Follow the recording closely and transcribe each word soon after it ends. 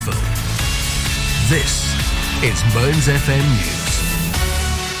This is Mearns FM News.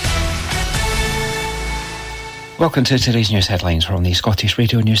 Welcome to today's news headlines from the Scottish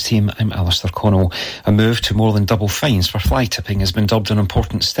Radio News team. I'm Alistair Connell. A move to more than double fines for fly tipping has been dubbed an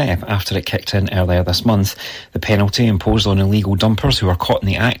important step after it kicked in earlier this month. The penalty imposed on illegal dumpers who are caught in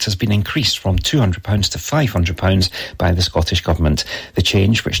the act has been increased from £200 to £500 by the Scottish Government. The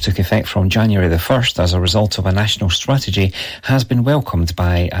change, which took effect from January the 1st as a result of a national strategy, has been welcomed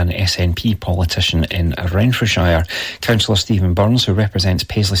by an SNP politician in Renfrewshire. Councillor Stephen Burns, who represents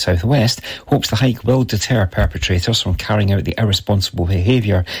Paisley South West, hopes the hike will deter perpetrators from carrying out the irresponsible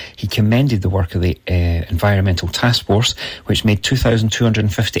behaviour. He commended the work of the Environmental Task Force, which made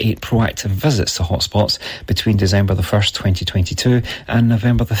 2,258 proactive visits to hotspots between December the 1st, 2022 and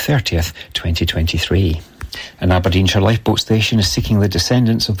November the 30th, 2023. An Aberdeenshire lifeboat station is seeking the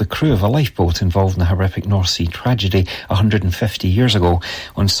descendants of the crew of a lifeboat involved in the horrific North Sea tragedy 150 years ago.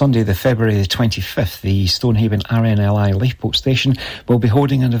 On Sunday, the February the 25th, the Stonehaven RNLI lifeboat station will be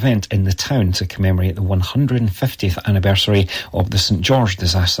holding an event in the town to commemorate the 150th anniversary of the St George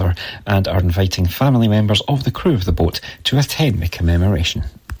disaster and are inviting family members of the crew of the boat to attend the commemoration.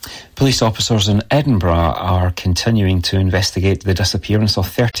 Police officers in Edinburgh are continuing to investigate the disappearance of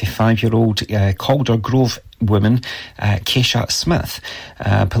 35-year-old Calder Grove woman, Keisha Smith.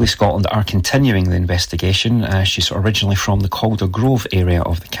 Police Scotland are continuing the investigation. She's originally from the Calder Grove area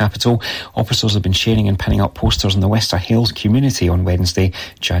of the capital. Officers have been sharing and pinning up posters in the Wester Hales community on Wednesday,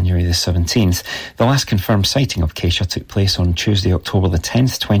 January the 17th. The last confirmed sighting of Keisha took place on Tuesday, October the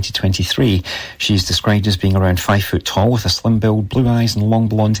 10th, 2023. She's described as being around 5 foot tall with a slim build, blue eyes and long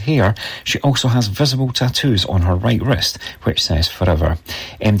blonde hair. She also has visible tattoos on her right wrist, which says Forever.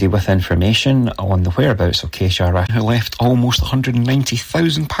 MD with information on the whereabouts of Keisha, who left almost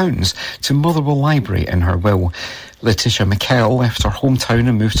 £190,000 to Motherwell Library in her will. Letitia McKell left her hometown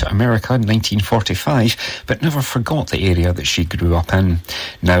and moved to America in 1945, but never forgot the area that she grew up in.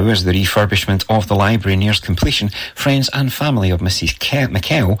 Now, as the refurbishment of the library nears completion, friends and family of Mrs.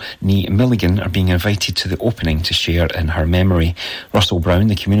 McKell, nee Milligan, are being invited to the opening to share in her memory. Russell Brown,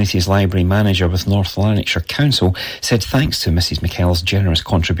 the community's library manager with North Lanarkshire Council, said thanks to Mrs. McKell's generous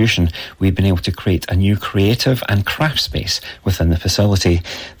contribution, we've been able to create a new creative and craft space within the facility.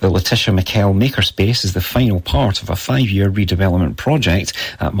 The Letitia McKell Makerspace is the final part of a 5-year redevelopment project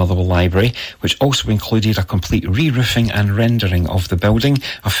at Motherwell Library, which also included a complete re-roofing and rendering of the building,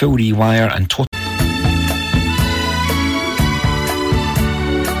 a full rewire and total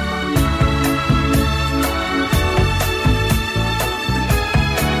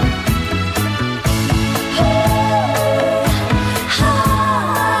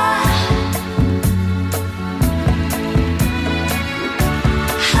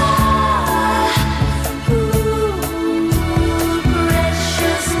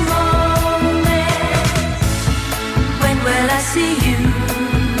See you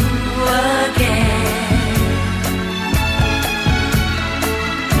again.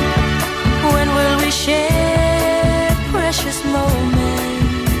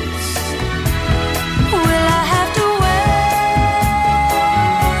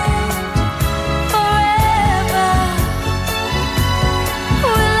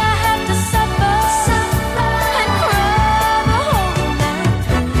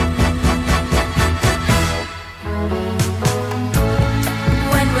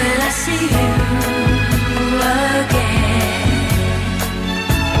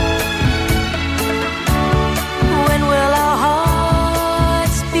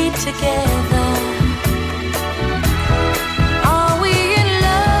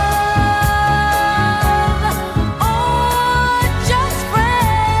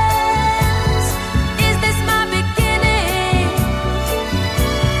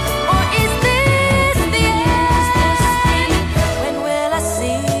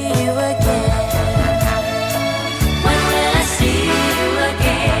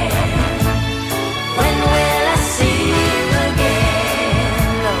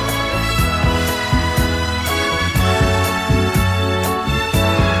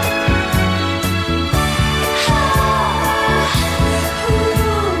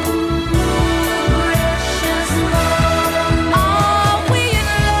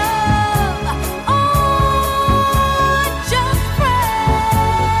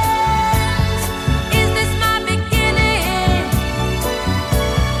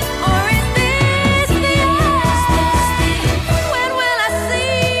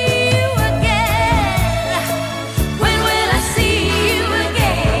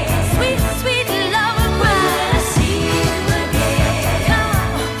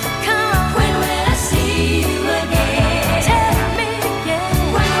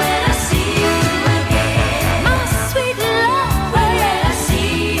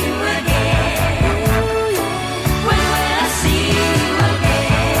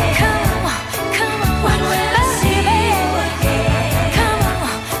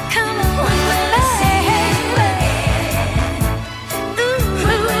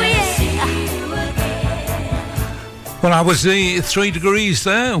 Well, I was the 3 degrees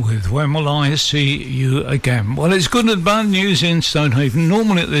there with When Will I See You Again? Well, it's good and bad news in Stonehaven.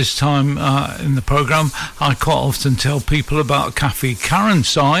 Normally at this time in the programme, I quite often tell people about Cafe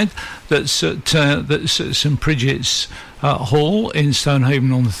Caronside that's at St Bridget's Hall in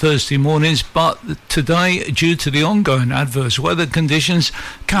Stonehaven on Thursday mornings, but today, due to the ongoing adverse weather conditions,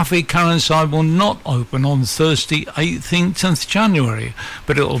 Cafe Caronside will not open on Thursday 18th of January,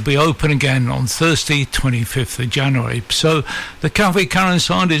 but it will be open again on Thursday 25th of January. So the Cafe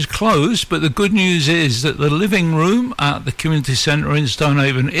Caronside is closed, but the good news is that the living room at the community centre in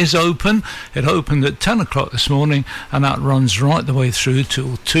Stonehaven is open. It opened at 10 o'clock this morning, and that runs right the way through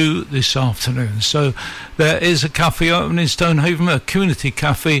till 2 this afternoon. So there is a cafe open in Stonehaven, a community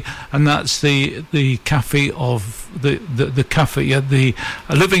cafe, and that's the cafe of the cafe at the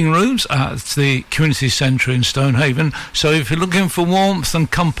living rooms at the community centre in Stonehaven. So if you're looking for warmth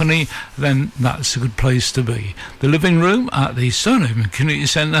and company, then that's a good place to be. The living room at the Stonehaven Community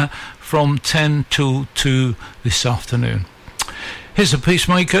Centre from 10 till 2 this afternoon. Here's a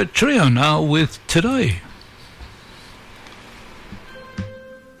Peacemaker Trio now with Today.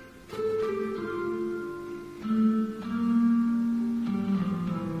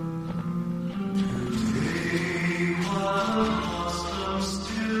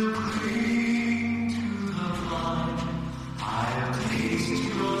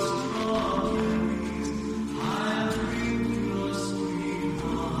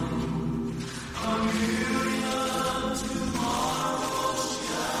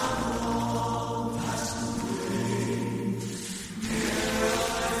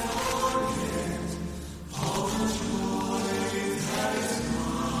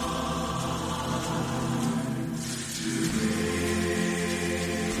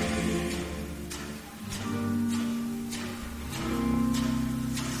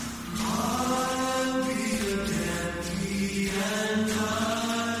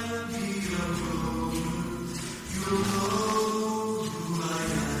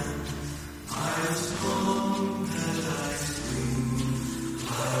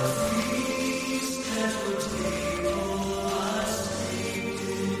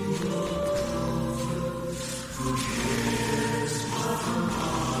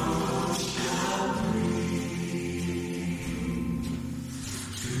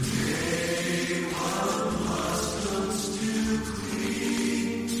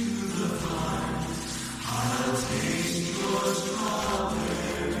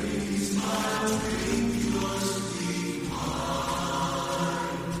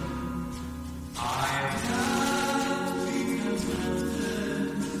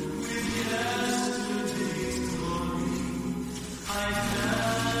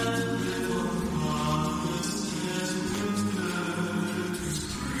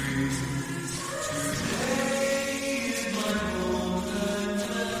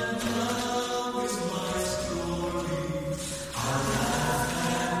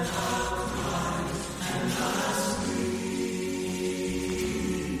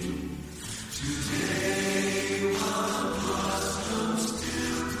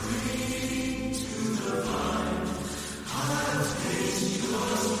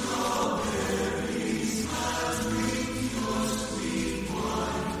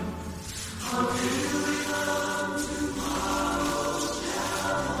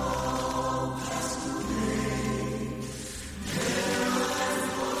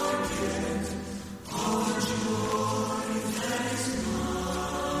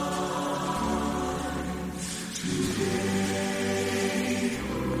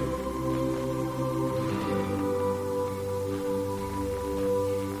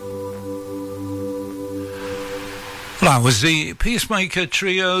 That was the Peacemaker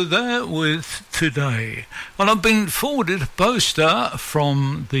Trio there with Today. Well, I've been forwarded a poster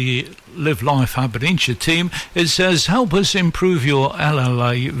from the Live Life Aberdeenshire team. It says, help us improve your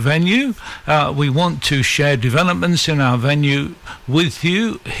LLA venue. We want to share developments in our venue with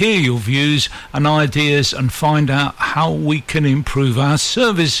you, hear your views and ideas and find out how we can improve our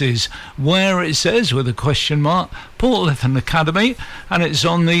services. Where it says, with a question mark, Port Lytton Academy, and it's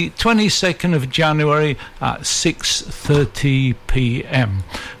on the 22nd of January at 6:30 p.m.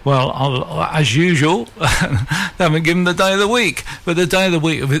 Well, as usual, they haven't given the day of the week, but the day of the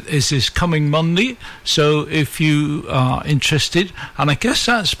week is this coming Monday, so if you are interested, and I guess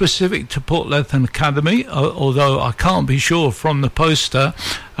that's specific to Port Lytton Academy, although I can't be sure from the poster,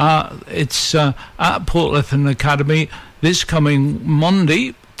 it's at Port Lytton Academy this coming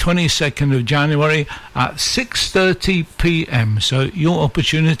Monday, 22nd of January at 6:30 p.m. So your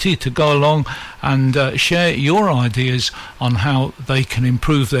opportunity to go along and share your ideas on how they can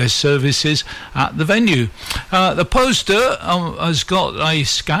improve their services at the venue. The poster has got a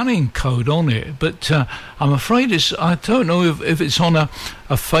scanning code on it, but I'm afraid I don't know if it's on a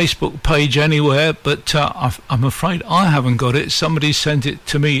Facebook page anywhere, but I'm afraid I haven't got it. Somebody sent it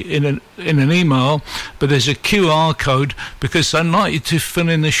to me in an email, but there's a QR code because I'd like you to fill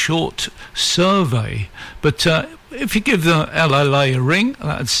in a short survey. But if you give the LLA a ring,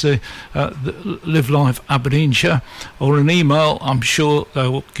 that's Live Life Aberdeenshire, or an email, I'm sure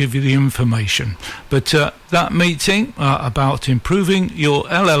they'll give you the information. But that meeting about improving your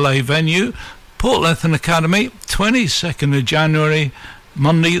LLA venue, Portlethen Academy, 22nd of January,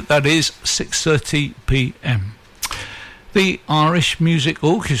 Monday, that is 6:30 p.m. The Irish Music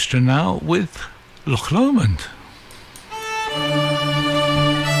Orchestra now with Loch Lomond.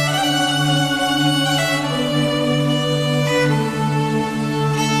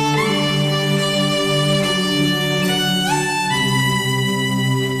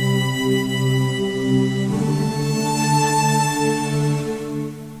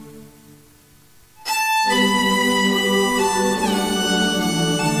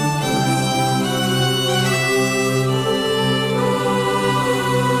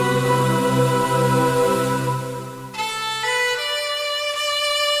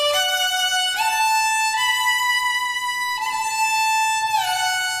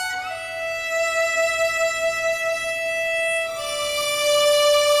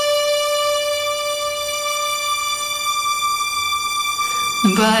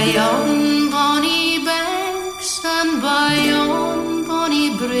 By yon bonny banks and by yon bonny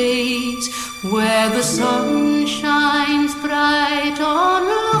braes, where the sun shines bright on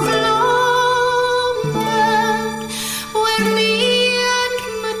Loch Lomond, where me and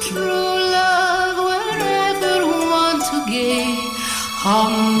my true love were ever wont to gae,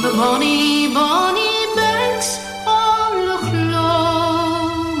 on the bonny, bonny banks of Loch Lomond.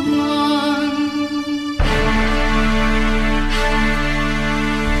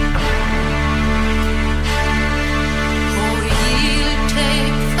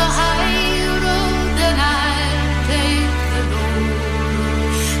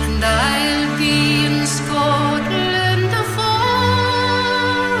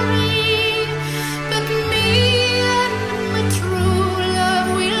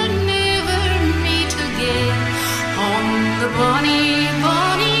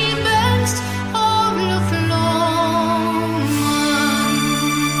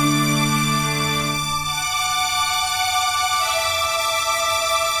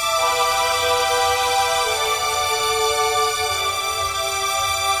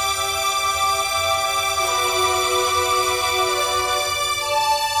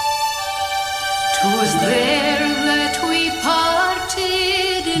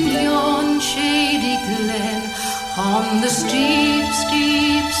 On the steep,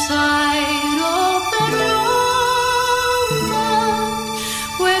 steep side of the Lomond,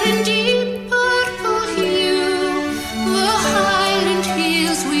 where in deep purple hue the Highland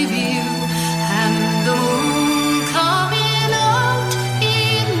hills we view, and the moon coming out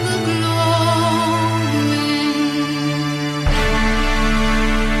in the gloaming.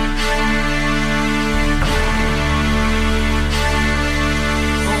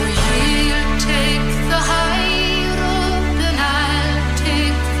 Oh, he'll take the high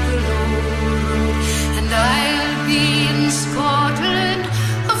Scotland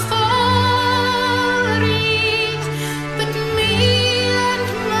afar, but me and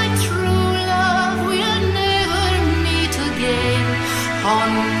my true love will never meet again on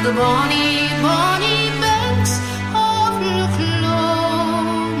the bonny, bonny banks of Loch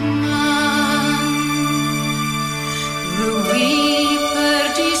Lomond. The wee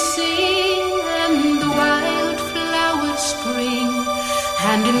birdies sing and the wildflowers spring,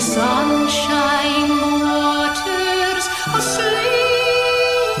 and in sunshine the waters are sleeping,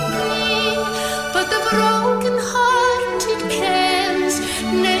 but the broken-hearted cairns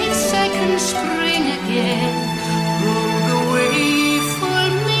next second spring again, roll away for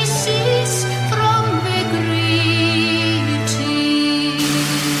me, cease from their greeting.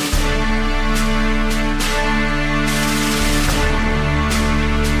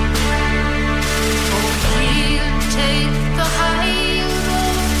 Oh, he'll take the high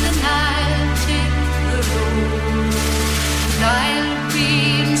road and I'll take the road, and I'll be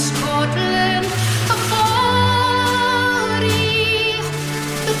in Scotland afar,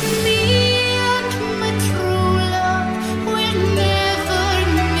 but me and my true love will never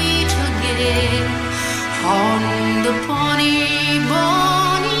meet again on the bonny,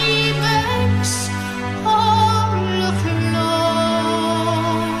 bonny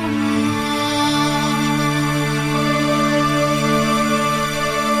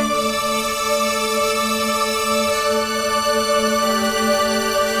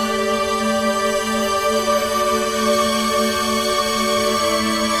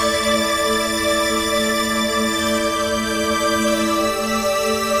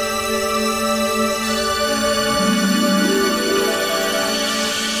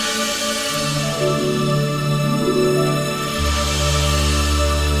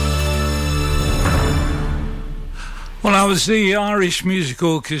Well, I was the Irish Music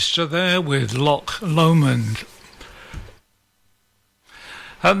Orchestra there with Loch Lomond.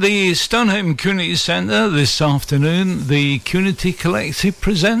 At the Stonehaven Community Centre this afternoon, the Community Collective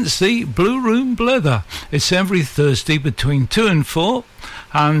presents the Blue Room Blether. It's every Thursday between 2 and 4,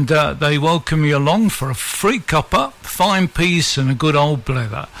 and they welcome you along for a free cuppa, fine piece and a good old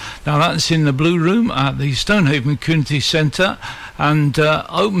blether. Now that's in the Blue Room at the Stonehaven Community Centre, and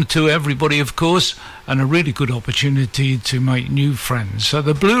open to everybody, of course, and a really good opportunity to make new friends. So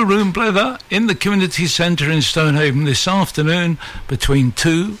the Blue Room Blether in the Community Centre in Stonehaven this afternoon between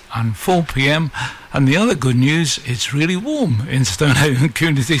 2 and 4 p.m. And the other good news, it's really warm in Stonehaven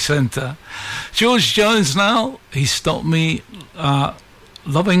Community Centre. George Jones now, he stopped me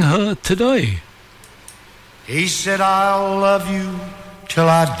loving her today. He said, I'll love you till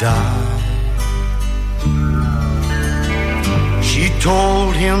I die. She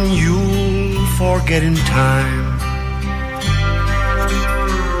told him, you'll forget in time.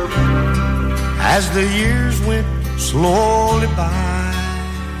 As the years went slowly by,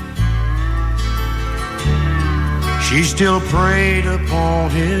 she still preyed upon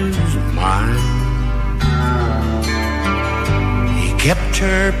his mind. He kept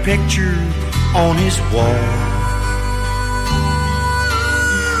her picture on his wall,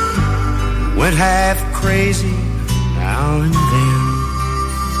 went half crazy now and then,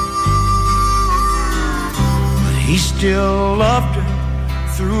 but he still loved her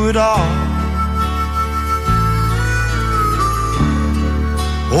through it all,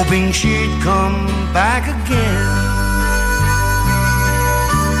 hoping she'd come back again.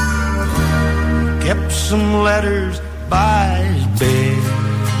 Kept some letters by his bed,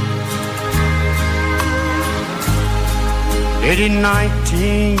 dated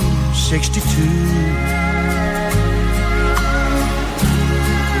 1962.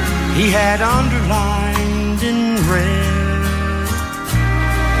 He had underlined in red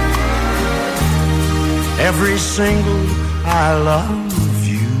every single I love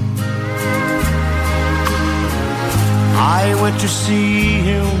you. I went to see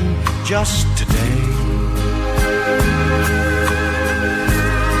him just today.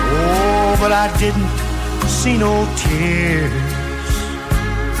 Oh, but I didn't see no tears.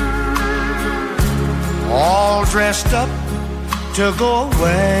 All dressed up to go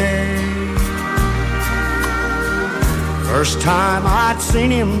away. First time I'd seen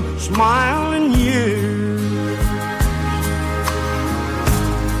him smile in years.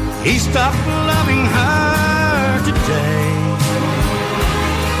 He stopped loving her today.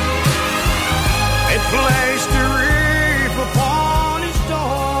 They placed a wreath upon his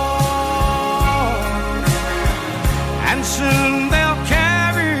door, and soon they'll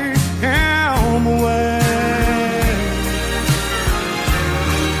carry him away.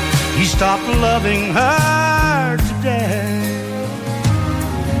 He stopped loving her today.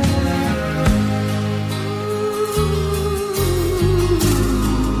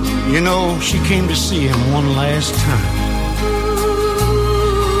 You know, she came to see him one last time.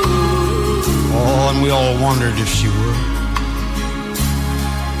 Oh, and we all wondered if she would.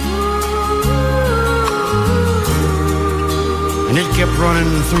 And it kept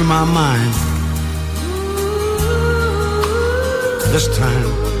running through my mind. This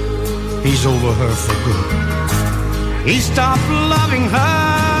time, he's over her for good. He stopped loving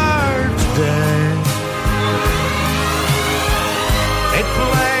her today. It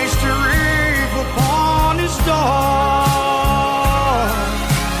placed a wreath upon his door,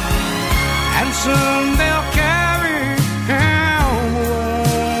 and soon they'll carry him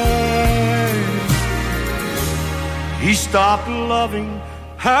away. He stopped loving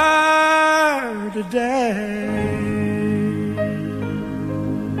her today.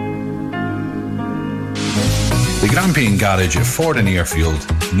 The Grampian Garage at Ford and Airfield,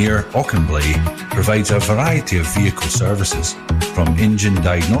 near Auchenblay, provides a variety of vehicle services, from engine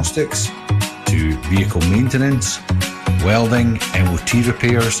diagnostics to vehicle maintenance, welding, MOT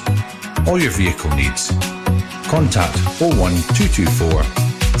repairs, all your vehicle needs. Contact 01224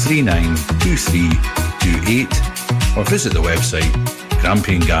 392328 or visit the website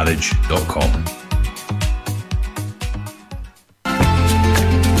grampiangarage.com.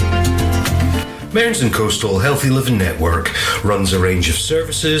 Mearns and Coastal Healthy Living Network runs a range of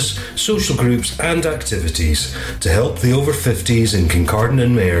services, social groups and activities to help the over 50s in Kincardine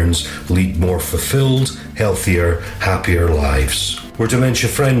and Mearns lead more fulfilled, healthier, happier lives. We're dementia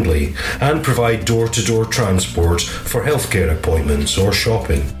friendly and provide door-to-door transport for healthcare appointments or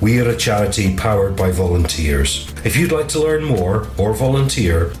shopping. We are a charity powered by volunteers. If you'd like to learn more or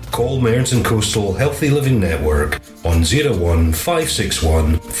volunteer, call Mearns and Coastal Healthy Living Network on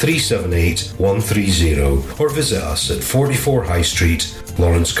 01561 378 130 or visit us at 44 High Street,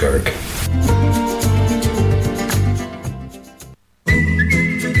 Lawrence Kirk.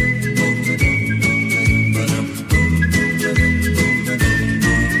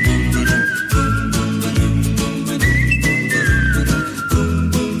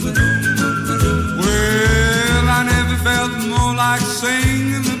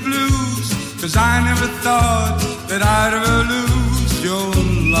 I never thought that I'd ever lose your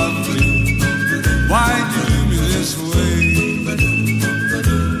lovely. Why'd you do me this way?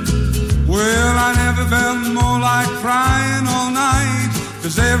 Well, I never felt more like crying all night,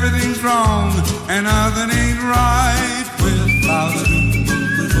 'cause everything's wrong and nothing ain't right without you.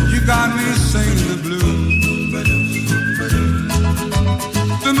 You got me singing the blues.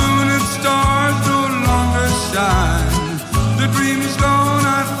 The moon and stars no longer shine. The dream is gone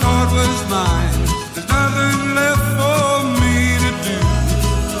I thought was mine. There's nothing left for me to do.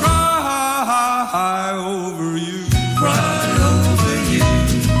 Cry over you. Cry over you.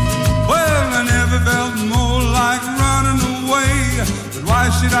 Well, I never felt more like running away. But why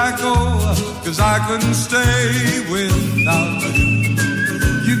should I go? 'Cause I couldn't stay without you.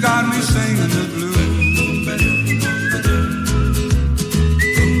 You got me singing the blues.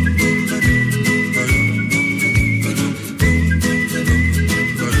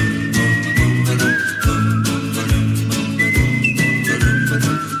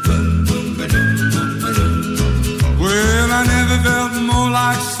 Felt more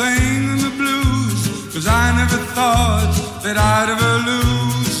like singing the blues, 'cause I never thought that I'd ever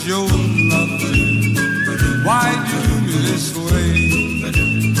lose your love. Why'd you do me this way?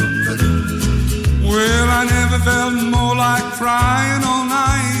 Well, I never felt more like crying all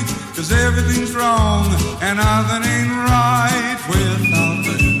night, 'cause everything's wrong and nothing ain't right without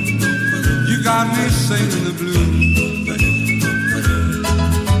you. You got me singing the blues.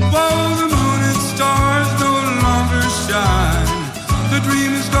 Whoa, the moon and stars no longer shine. The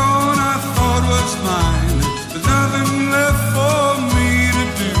dream is gone I thought was mine. There's nothing left for me to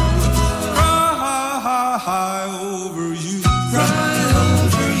do. Cry over you. Cry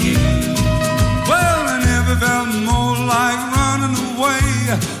over you. Well, I never felt more like running away.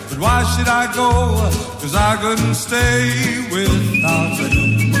 But why should I go? 'Cause I couldn't stay without you.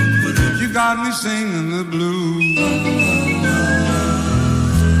 You got me singing the blues.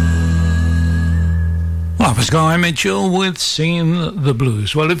 That was Guy Mitchell with Singing the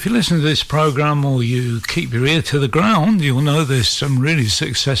Blues. Well, if you listen to this programme or you keep your ear to the ground, you'll know there's some really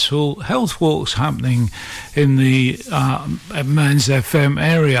successful health walks happening in the Mearns FM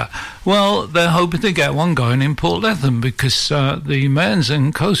area. Well, they're hoping to get one going in Port Lethen because the Mearns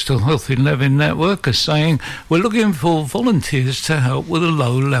and Coastal Healthy Living Network are saying we're looking for volunteers to help with a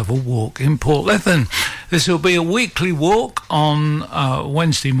low-level walk in Port Lethen. This will be a weekly walk on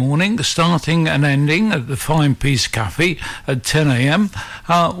Wednesday morning, starting and ending at the Fine Peace Cafe at 10 a.m.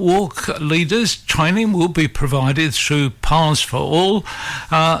 Walk leaders training will be provided through Paths for All.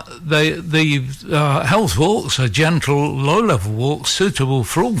 The health walks are gentle, low-level walks suitable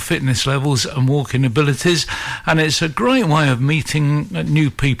for all fitness levels and walking abilities, and it's a great way of meeting new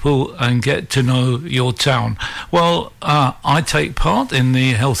people and get to know your town. Well, I take part in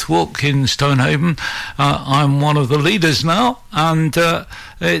the health walk in Stonehaven. I'm one of the leaders now, and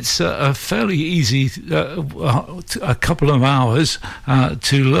it's a fairly easy a couple of hours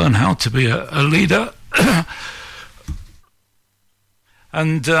to learn how to be a leader.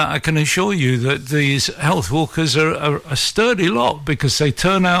 And I can assure you that these health walkers are a sturdy lot because they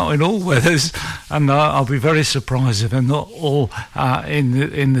turn out in all weathers, and I'll be very surprised if they're not all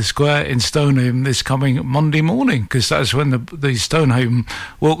in the square in Stonehaven this coming Monday morning, because that's when the Stonehaven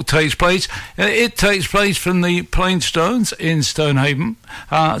walk takes place. It takes place from the Plainstones in Stonehaven.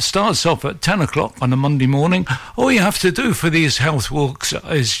 Starts off at 10 o'clock on a Monday morning. All you have to do for these health walks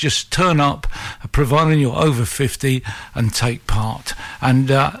is just turn up, providing you're over 50, and take part.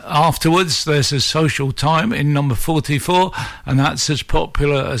 And afterwards there's a social time in number 44, and that's as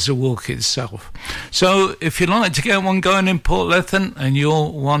popular as the walk itself. So if you'd like to get one going in Port Lethen and you're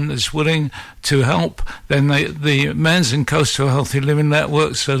one that's willing to help, then the Mearns and Coastal Healthy Living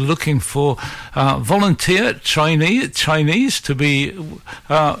Networks are looking for volunteer trainees to be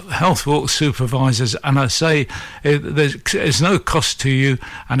health walk supervisors. And I say there's no cost to you,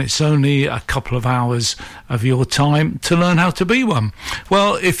 and it's only a couple of hours of your time to learn how to be one.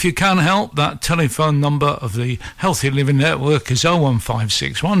 Well, if you can help, that telephone number of the Healthy Living Network is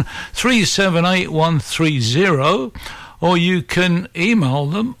 01561 378 130, or you can email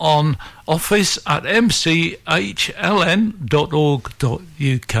them on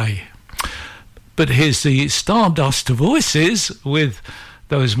office@mchln.org.uk. But here's the Stardust Voices with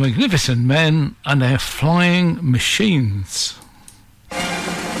those magnificent men and their flying machines.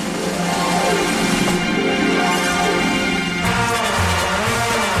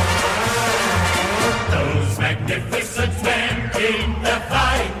 Those magnificent men in their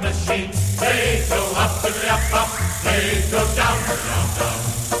flying machines, they go up and up, they go down and down.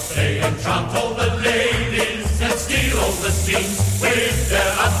 They enchant all the ladies and steal all the scenes with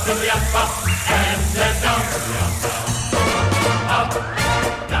their up and up and their down and down. Up,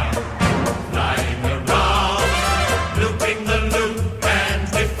 down, flying around, looping the loop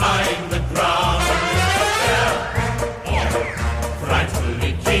and defying the ground. They're all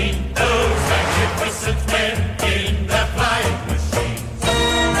frightfully keen, those magnificent men in their flying machines.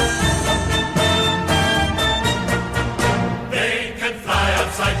 They can fly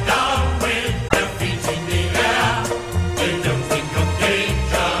upside down with their feet in the air. They don't think of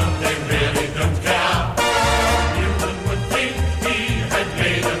danger, they really don't care. Newton would think he had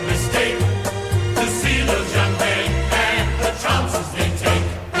made a mistake to see those young men and the chances they take.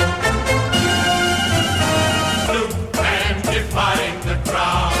 Loop and defying the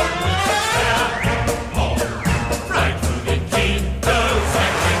crowd. They're all frightfully keen, those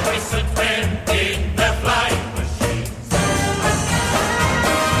magnificent men in their flying machines.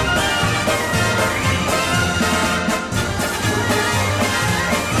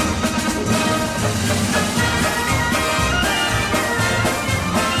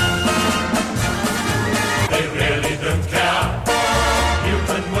 They really don't care.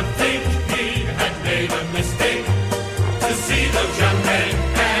 Newton would think he had made a mistake to see those young men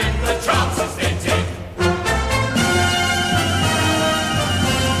and the chances they take.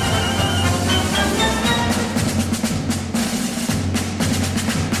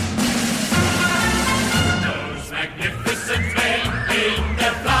 Those magnificent men in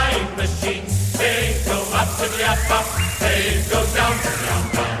their flying machines, they go up to the up, they go down to the down.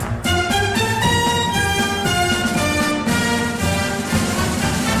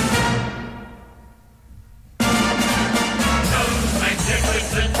 Those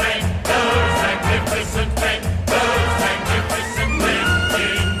magnificent men, those magnificent men, those magnificent men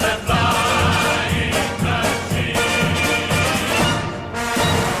in the flying machine.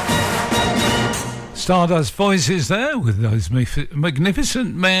 Stardust Voices there with those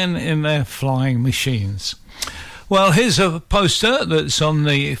magnificent men in their flying machines. Well, here's a poster that's on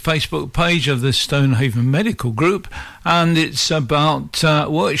the Facebook page of the Stonehaven Medical Group, and it's about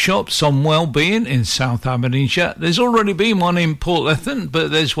workshops on well-being in South Aberdeenshire. There's already been one in Portlethen,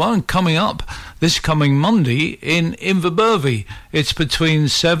 but there's one coming up this coming Monday in Inverbervie. It's between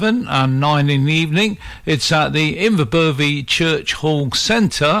 7 and 9 in the evening. It's at the Inverbervie Church Hall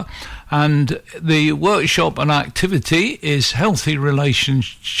Centre, and the workshop and activity is healthy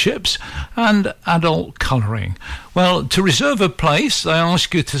relationships and adult colouring. Well, to reserve a place, they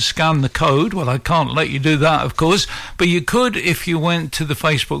ask you to scan the code. Well, I can't let you do that, of course, but you could if you went to the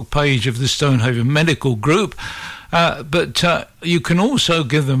Facebook page of the Stonehaven Medical Group. But you can also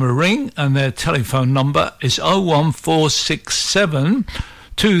give them a ring, and their telephone number is 01467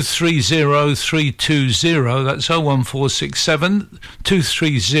 230 320. That's 01467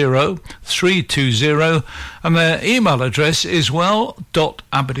 230 320, and their email address is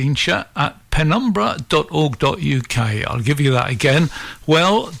well.aberdeenshire@penumbra.org.uk. I'll give you that again,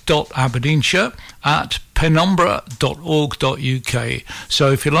 well.aberdeenshire@penumbra.org.uk.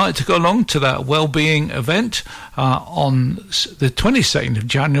 So if you'd like to go along to that wellbeing event on the 22nd of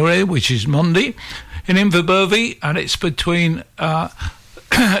January, which is Monday, in Inverbervie, and it's between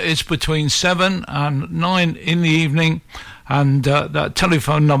 7 and 9 in the evening, and that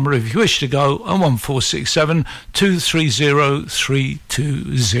telephone number, if you wish to go, 01467 230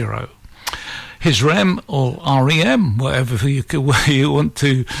 320. His REM or REM, whatever you want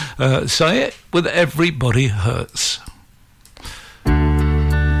to say it, with Everybody Hurts.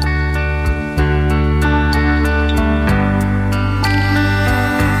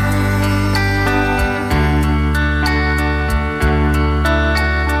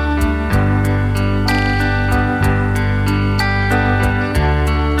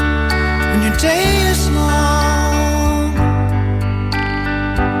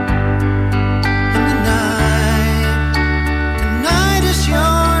 Night is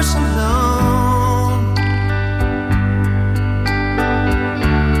yours alone.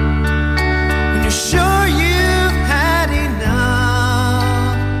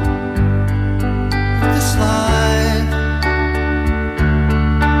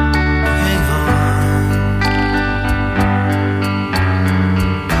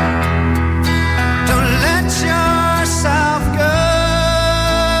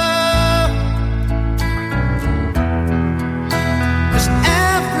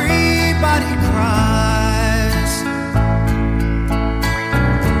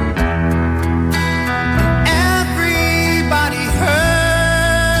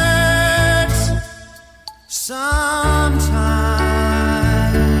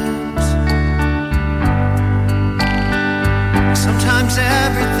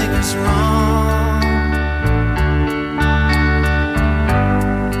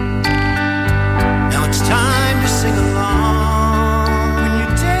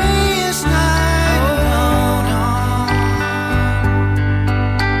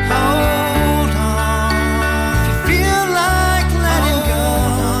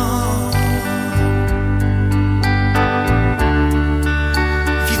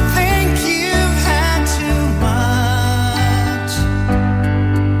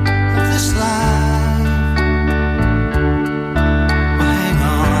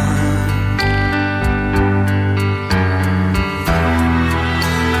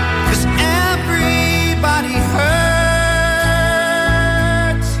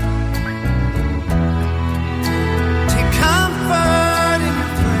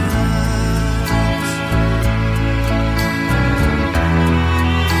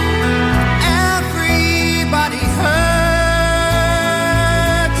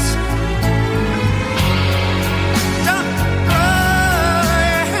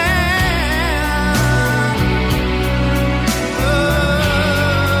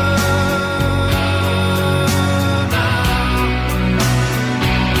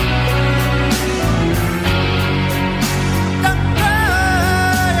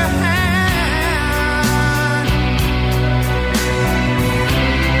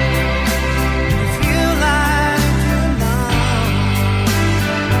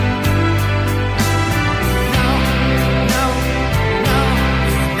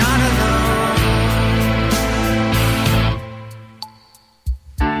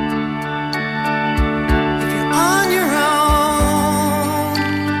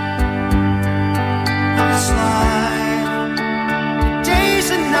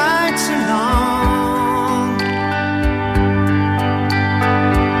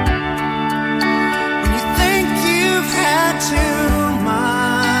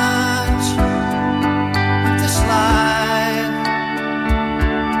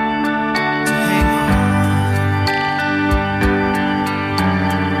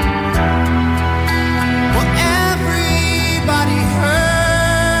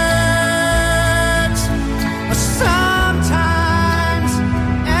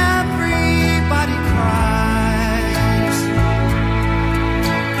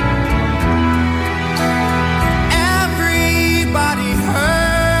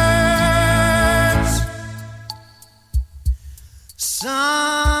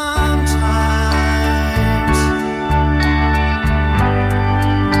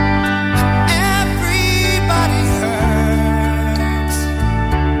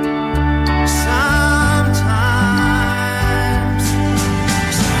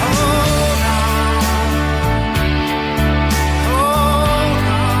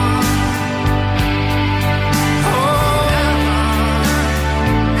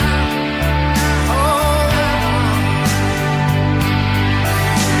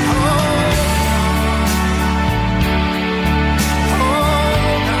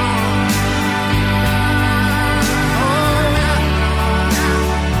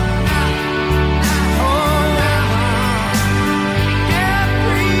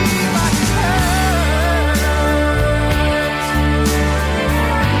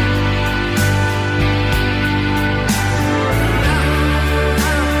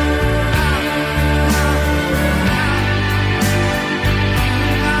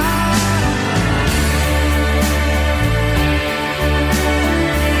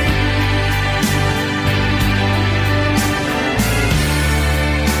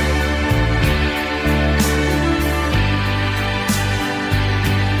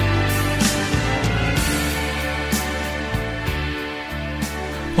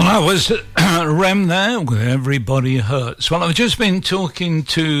 Well, I was Rem there with Everybody Hurts. Well, I've just been talking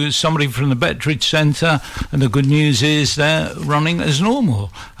to somebody from the Betteridge Centre, and the good news is they're running as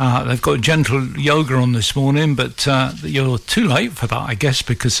normal. They've got gentle yoga on this morning, but you're too late for that, I guess,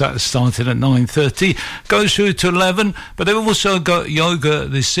 because that started at 9:30, goes through to 11, but they've also got yoga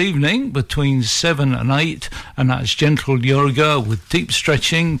this evening between 7 and 8, and that's gentle yoga with deep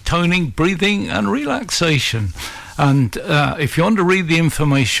stretching, toning, breathing and relaxation. And if you want to read the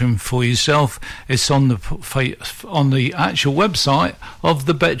information for yourself, it's on the actual website of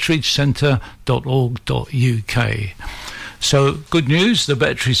the betteridgecentre.org.uk. So, good news, the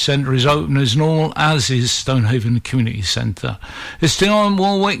Betteridge Centre is open as normal, as is Stonehaven Community Centre. It's Dion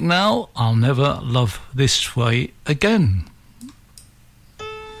Warwick now. I'll never love this way again.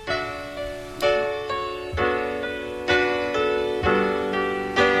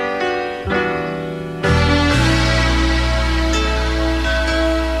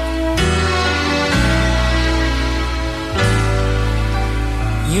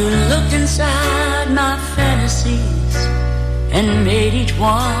 You looked inside my fantasies and made each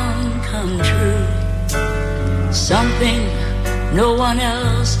one come true. Something no one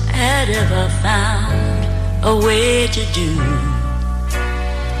else had ever found a way to do.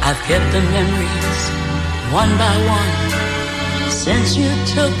 I've kept the memories one by one since you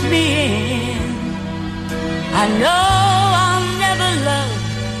took me in. I know I'll never love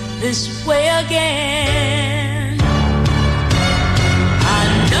this way again.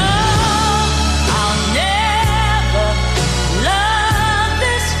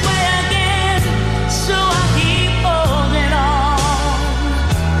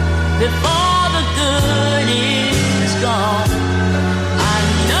 Before the good is gone, I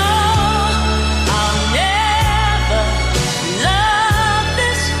know I'll never love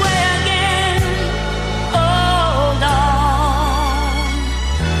this way again. Hold on,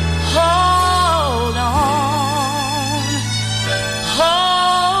 hold on,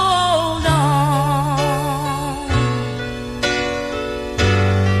 hold on.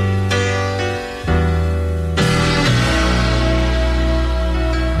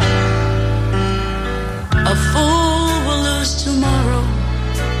 A fool will lose tomorrow,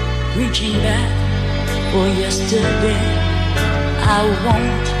 reaching back for yesterday. I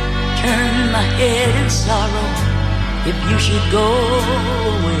won't turn my head in sorrow if you should go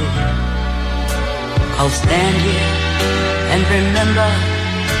away. I'll stand here and remember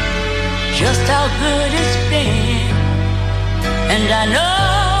just how good it's been. And I know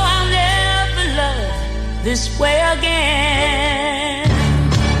I'll never love this way again.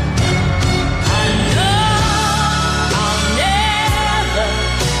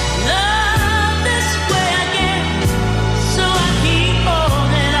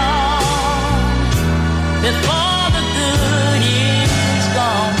 Before the good is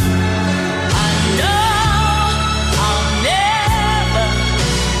gone, I know I'll never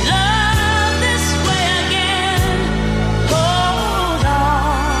love this way again. Hold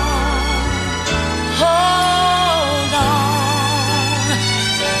on, hold on,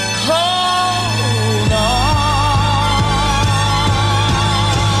 hold on.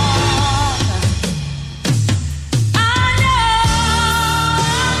 I know I'll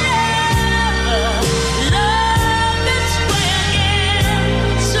never love this way again,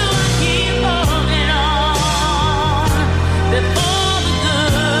 so I keep holding on. Before the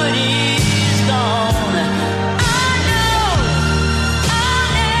good is gone, I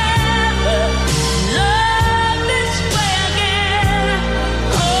know I'll never love this way again.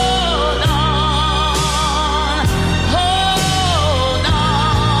 Hold on, hold on.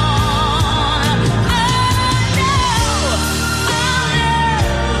 I know I'll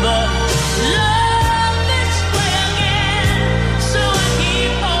never love this way again, so I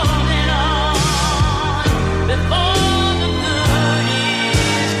keep holding on. Before the good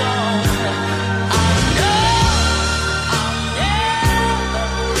is gone, I know I'll never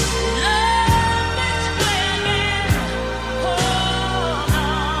love this way again. Hold on.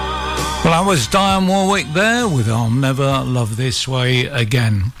 Well, I was Diane Warwick there with I'll Never Love This Way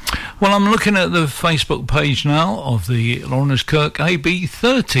Again. Well, I'm looking at the Facebook page now of the Lawrence Kirk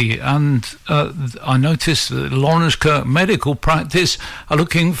AB30, and I noticed that Lawrence Kirk Medical Practice are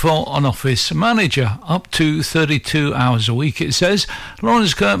looking for an office manager, up to 32 hours a week, it says.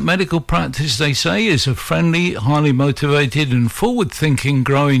 Lawrence Kirk Medical Practice, they say, is a friendly, highly motivated and forward-thinking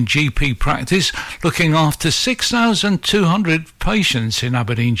growing GP practice looking after 6,200 patients in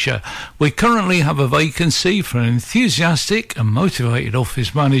Aberdeenshire. We currently have a vacancy for an enthusiastic and motivated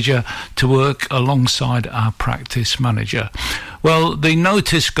office manager to work alongside our practice manager. Well, the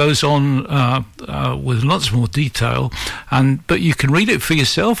notice goes on with lots more detail, but you can read it for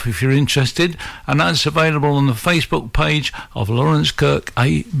yourself if you're interested, and that's available on the Facebook page of Lawrence Kirk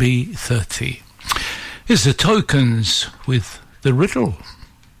AB30. Here's the Tokens with The Riddle.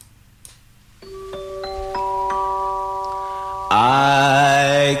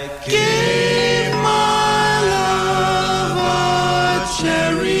 I gave my love a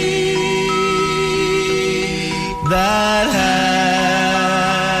cherry that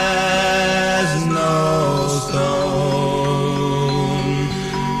has no stone.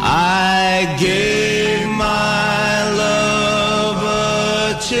 I gave my love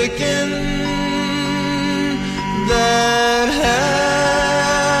a chicken that has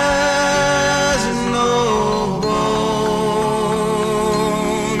no bone.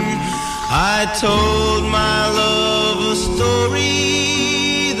 I told my love a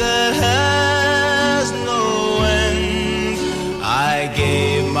story that has no end. I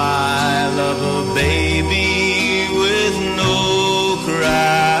gave my love a baby with no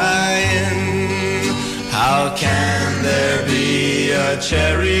crying. How can there be a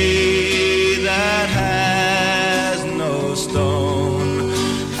cherry that has no stone?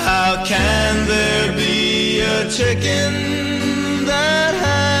 How can there be a chicken that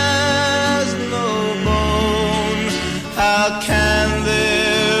has no bone? How can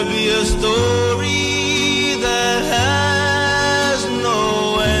there be a story that has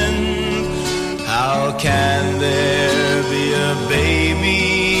no end? How can there be a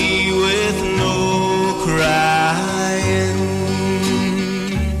baby with no crying?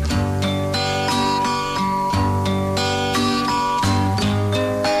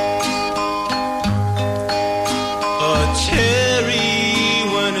 A cherry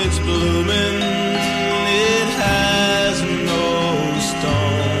when it's blooming, it has no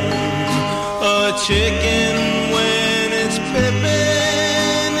stone. A chicken when it's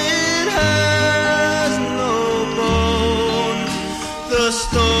pippin', it has no bone. The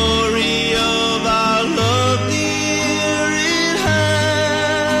story of our love, dear, it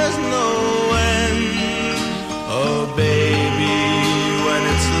has no end. A baby when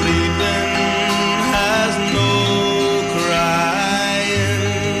it's sleeping has no crying.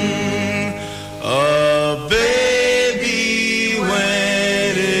 A baby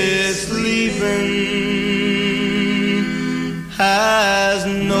when it's sleeping has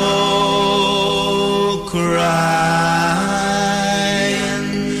no crying.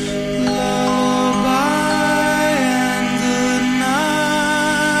 Lullaby and good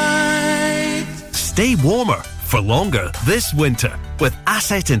night. Stay warmer for longer this winter with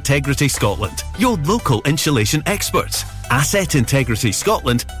Asset Integrity Scotland, your local insulation experts. Asset Integrity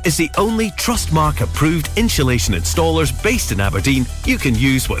Scotland is the only Trustmark approved insulation installers based in Aberdeen you can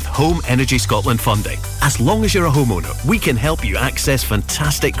use with Home Energy Scotland funding. As long as you're a homeowner, we can help you access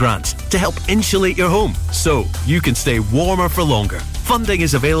fantastic grants to help insulate your home so you can stay warmer for longer. Funding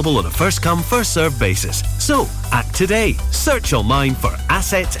is available on a first-come, first-served basis. So, act today. Search online for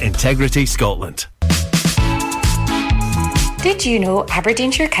Asset Integrity Scotland. Did you know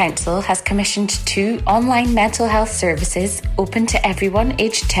Aberdeenshire Council has commissioned 2 online mental health services open to everyone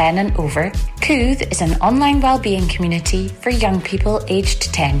aged 10 and over? Cooth is an online wellbeing community for young people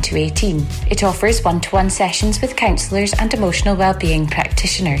aged 10 to 18. It offers one-to-one sessions with counsellors and emotional wellbeing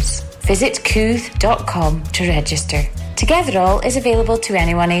practitioners. Visit cooth.com to register. Togetherall is available to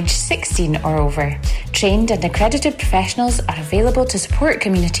anyone aged 16 or over. Trained and accredited professionals are available to support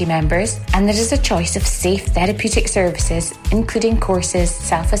community members, and there is a choice of safe therapeutic services, including courses,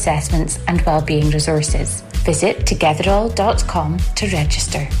 self-assessments and wellbeing resources. Visit togetherall.com to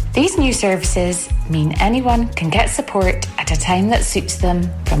register. These new services mean anyone can get support at a time that suits them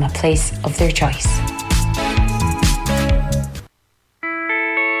from a place of their choice.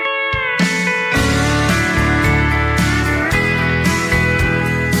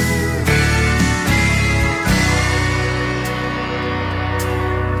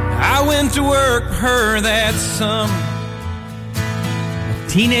 I went to work for her that summer, a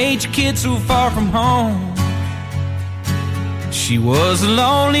teenage kid so far from home. She was a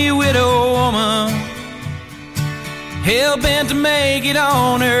lonely widow woman, hell-bent to make it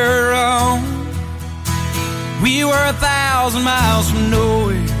on her own. We were 1,000 miles from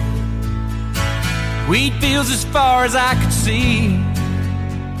nowhere, wheat fields as far as I could see,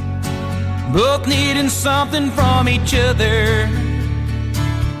 both needing something from each other,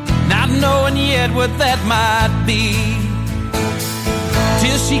 not knowing yet what that might be.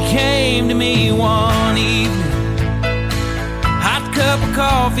 Till she came to me one evening, hot cup of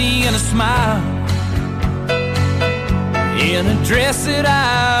coffee and a smile. in a dress that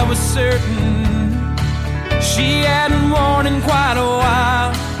I was certain she hadn't worn in quite a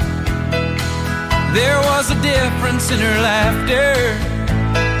while. There was a difference in her laughter,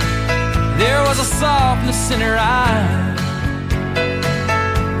 there was a softness in her eyes,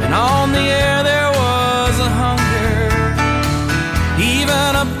 and on the air there was a hunger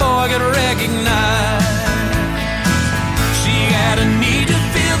even a boy could recognize. She had a need to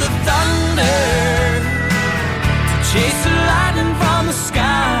feel the thunder, to chase the lightning from the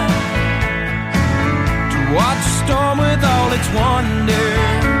sky, to watch a storm with all its wonder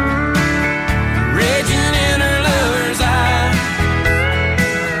raging in her lover's eyes.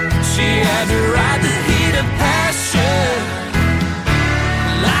 She had to ride the heat of passion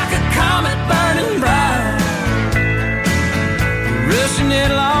like a comet burning bright, rushing it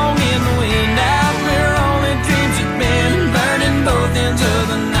along in the wind out where only dreams had been, burning both ends of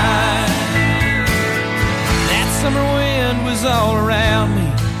the night. That summer wind was all around me,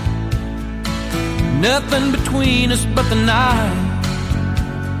 nothing between us but the night.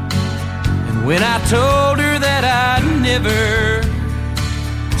 And when I told her that I'd never,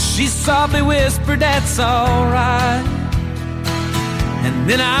 she softly whispered, "That's alright." And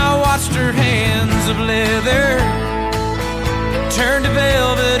then I watched her hands of leather turn to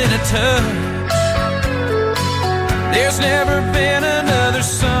velvet in a touch. There's never been another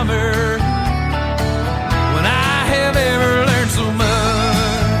summer when I have ever learned so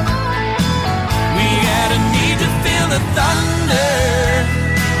much. We had a need to feel the thunder,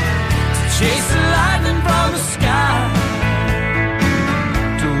 to chase the lightning from the sky,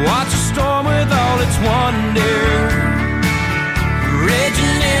 to watch a storm with all its wonder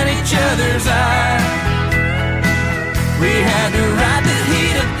raging in each other's eyes. We had to ride the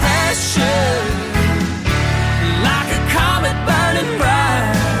heat of passion like a comet burning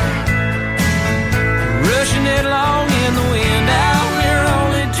bright, rushing it along in the wind out where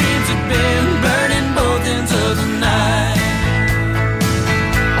only dreams had been, burning both ends of the night.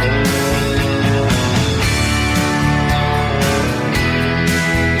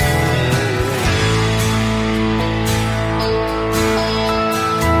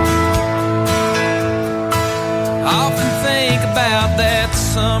 About that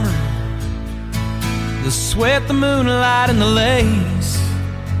summer, the sweat, the moonlight, and the lace,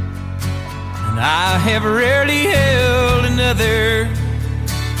 and I have rarely held another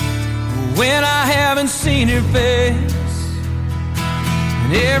when I haven't seen her face.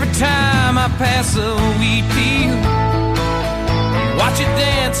 And every time I pass a wheat field, watch it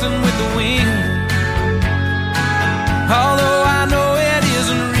dancing with the wind, although I know it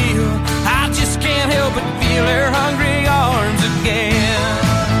isn't real, I just can't help but feel her hungry arms again.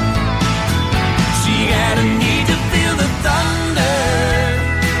 She had a need to feel the thunder,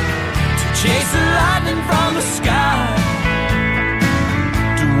 to chase the lightning from the sky,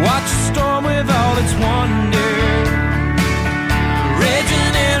 to watch a storm with all its wonder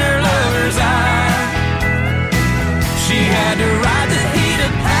raging in her lover's eye. She had to ride the heat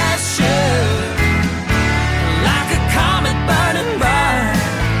of passion like a comet burning bright,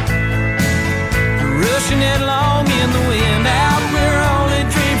 rushing it along in the wind out where only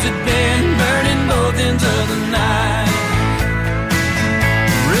dreams had been, burning both ends of the night,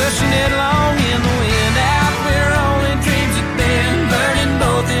 rushing it along in the wind out where only dreams had been, burning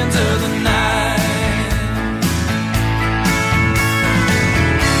both ends of the night.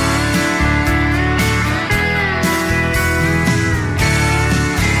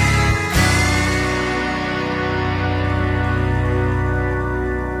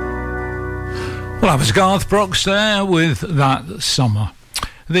 Well, that was Garth Brooks there with That Summer.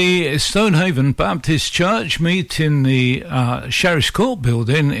 The Stonehaven Baptist Church meet in the Sheriff's Court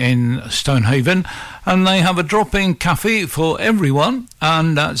building in Stonehaven, and they have a drop-in cafe for everyone,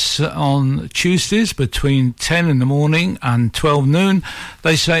 and that's on Tuesdays between 10 in the morning and 12 noon.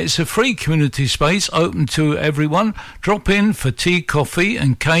 They say it's a free community space open to everyone. Drop in for tea, coffee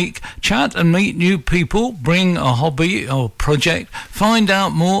and cake, chat and meet new people, bring a hobby or project, find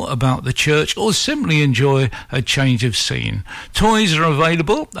out more about the church, or simply enjoy a change of scene. Toys are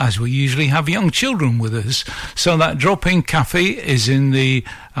available, as we usually have young children with us. So that drop-in cafe is in the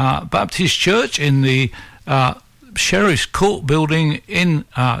Baptist Church in the Sheriff's Court building in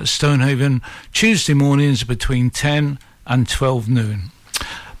Stonehaven, Tuesday mornings between 10 and 12 noon.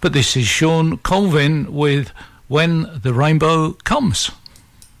 But this is Sean Colvin with When the Rainbow Comes.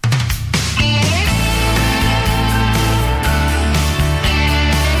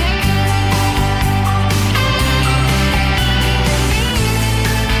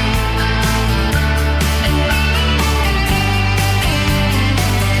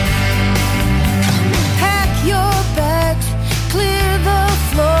 Pack your bags,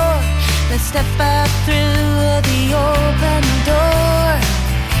 step out through the open door,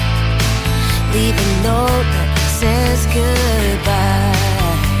 leave a note that says goodbye,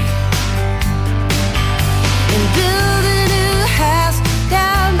 and build a new house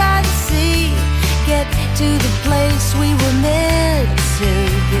down by the sea, get to the place we were meant to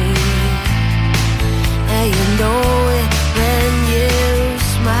be. Now you know it when you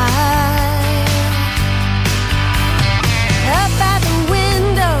smile. Up at the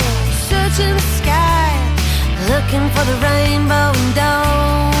window, searching the sky, looking for the rainbow, and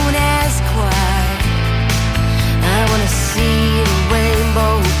don't ask why. I wanna see the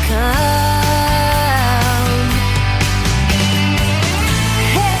rainbow come.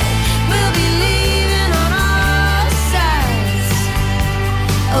 Hey, we'll be leaving on all sides.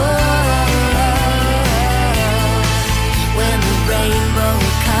 Oh, when the rainbow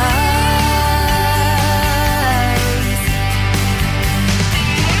comes.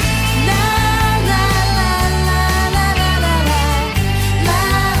 La la la la la la la la la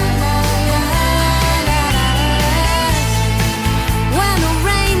la la la. When the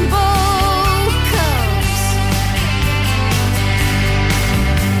rainbow comes.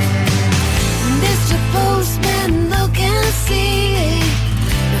 Mr. Postman, look and see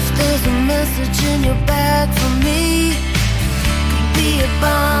if there's a message in your bag for me. Could be a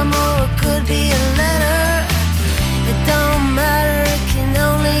bomb or it could be a letter. It don't matter, it can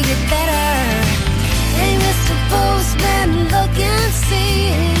only get better. Hey, Mr. Postman, look and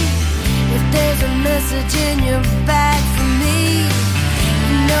see if there's a message in your bag for me.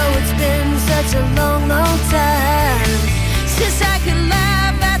 You know it's been such a long, long time since I could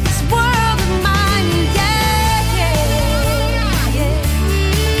laugh at this world of mine. Yeah, yeah, yeah.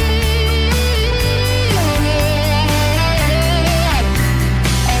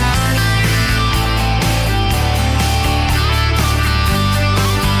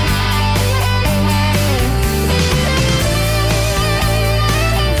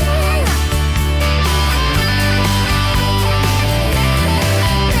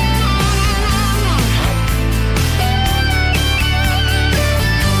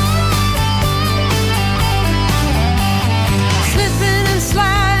 Slipping and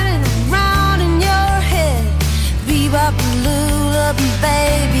sliding around in your head, bebop and lula,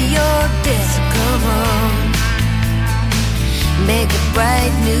 baby, you're dead. So come on, make a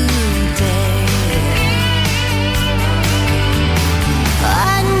bright new day.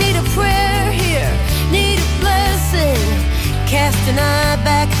 I need a prayer here, need a blessing. Cast an eye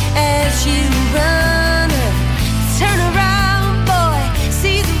back as you run. Turn around, boy,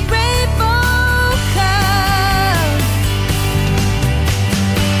 see the rainbow come.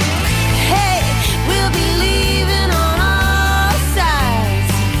 Hey, we'll be leaving on all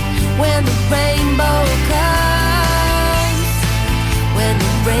sides when the rainbow comes. When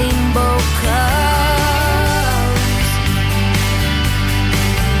the rainbow comes.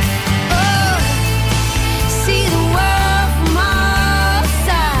 Oh, see the world from all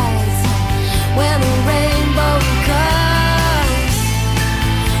sides when the rainbow comes.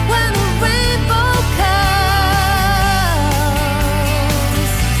 When the rainbow comes.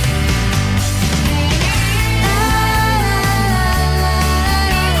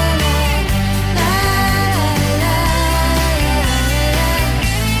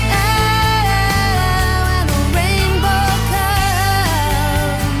 When the rainbow comes.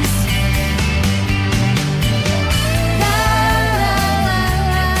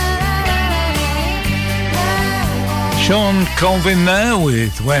 Sean Colvin there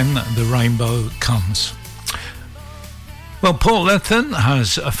with When the Rainbow Comes. Well, Port Lethen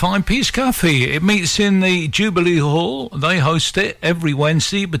has a five-piece cafe. It meets in the Jubilee Hall. They host it every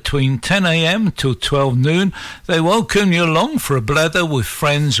Wednesday between 10 a.m. till 12 noon. They welcome you along for a blether with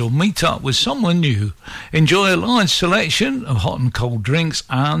friends or meet up with someone new. Enjoy a large selection of hot and cold drinks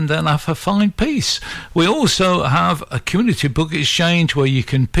and then have a fine piece. We also have a community book exchange where you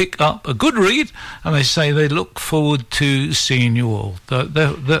can pick up a good read, and they say they look forward to seeing you all.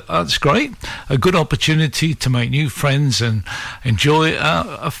 That's great. A good opportunity to make new friends and enjoy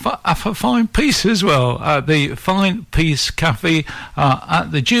a fine piece as well at the Fine Piece Cafe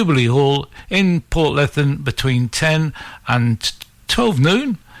at the Jubilee Hall in Port Lethen between 10 and 12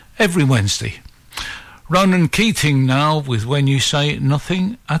 noon every Wednesday. Ronan Keating now with When You Say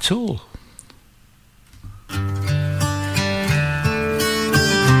Nothing at All.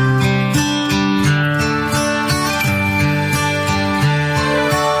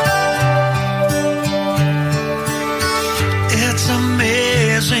 It's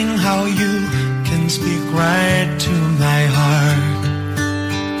amazing how you can speak right to my heart.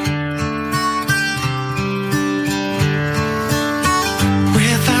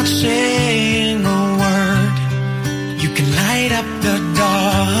 Without saying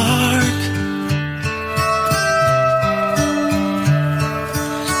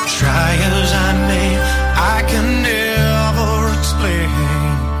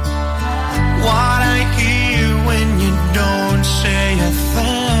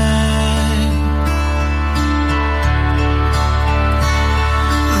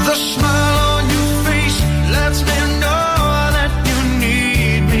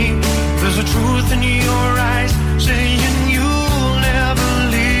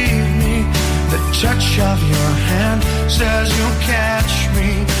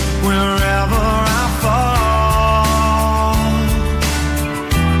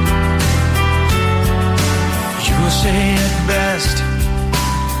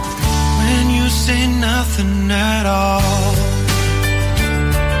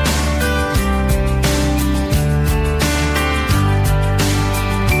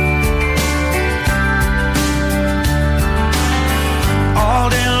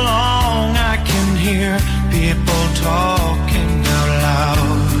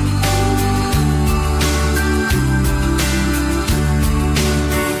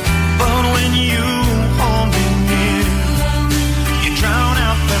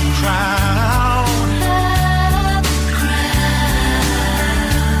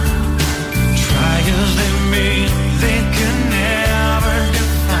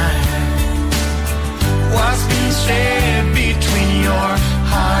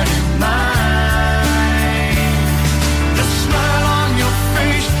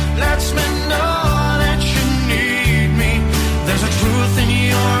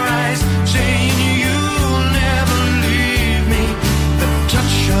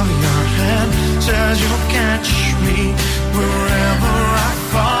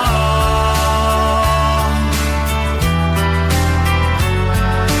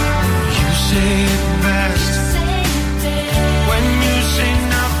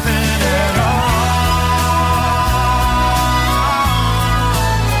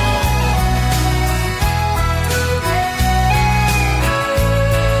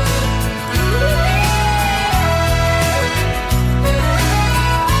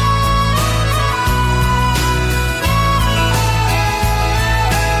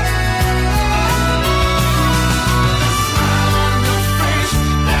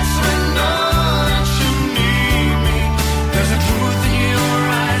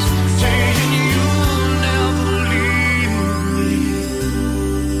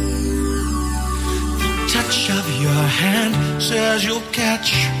hand says you'll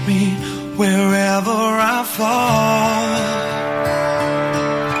catch me wherever I fall.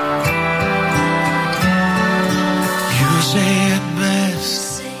 You say it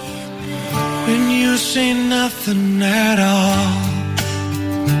best when you say nothing at all.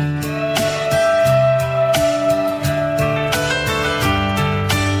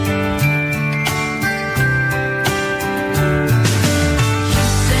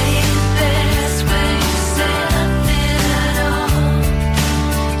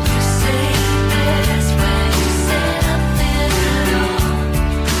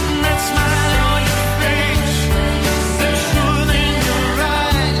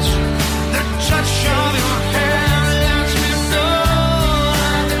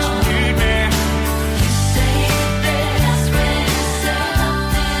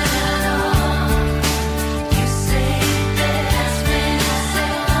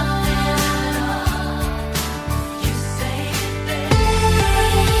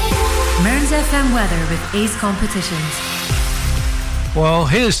 FM weather with Ace Competitions. Well,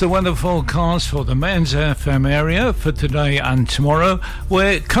 here's the weather forecast for the Mearns FM area for today and tomorrow.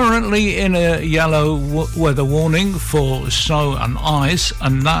 We're currently in a yellow weather warning for snow and ice,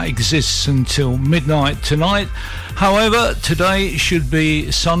 and that exists until midnight tonight. However, today should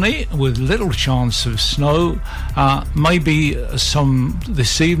be sunny with little chance of snow, maybe some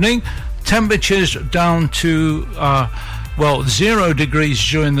this evening. Temperatures down to 0 degrees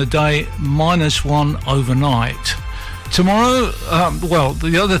during the day, -1 overnight. Tomorrow,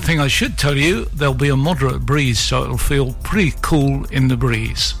 the other thing I should tell you, there'll be a moderate breeze, so it'll feel pretty cool in the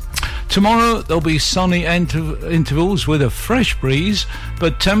breeze. Tomorrow, there'll be sunny intervals with a fresh breeze,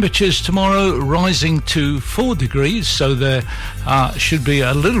 but temperatures tomorrow rising to 4 degrees, so there should be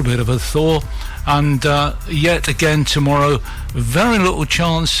a little bit of a thaw. And yet again tomorrow, very little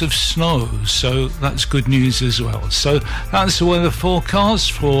chance of snow, so that's good news as well. So that's the weather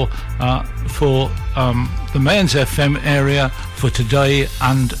forecast for the Mearns FM area for today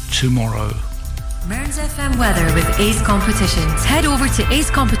and tomorrow. Mearns FM weather with Ace Competitions. Head over to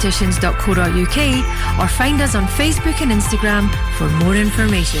acecompetitions.co.uk or find us on Facebook and Instagram for more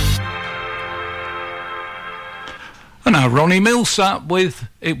information. And now Ronnie Millsap with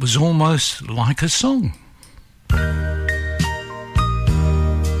It Was Almost Like a Song.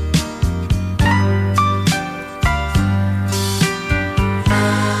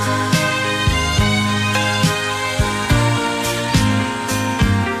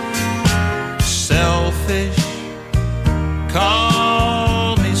 Selfish,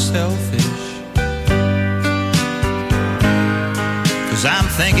 call me selfish, 'cause I'm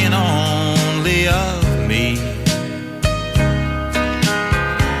thinking only of me.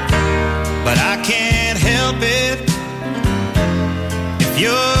 But I can't help it if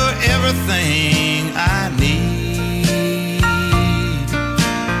you're everything I need.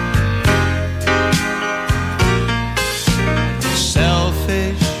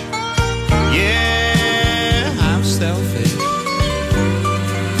 Selfish, yeah, I'm selfish,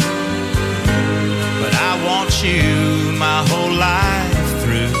 but I want you my whole life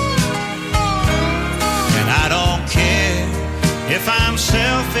through, and I don't care if I'm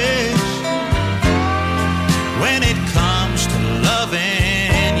selfish when it comes to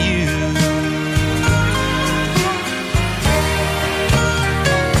loving you.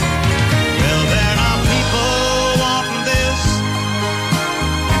 Well, there are people wanting this,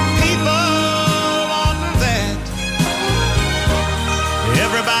 people wanting that.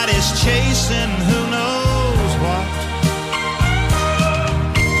 Everybody's chasing who knows what.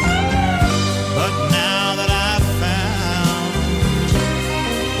 But now that I've found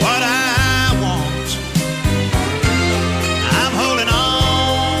what I want, I'm holding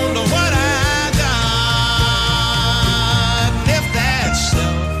on to what I got. If that's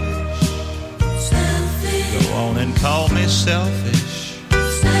selfish, go on and call me selfish.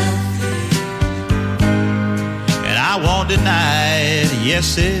 And I won't deny it,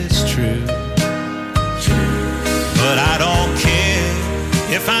 yes it's true. But I don't care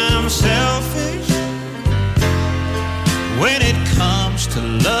if I'm selfish when it comes to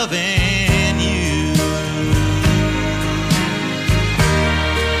loving you.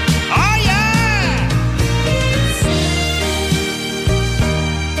 Oh yeah!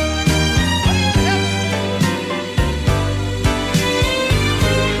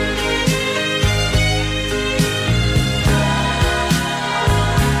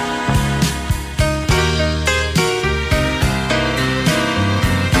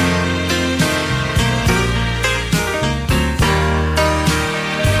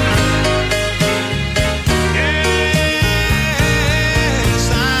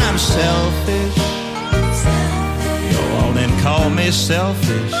 call me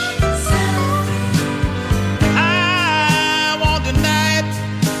selfish. I won't deny it,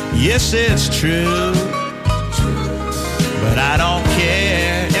 yes it's true, but I don't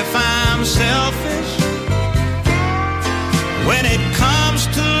care if I'm selfish when it comes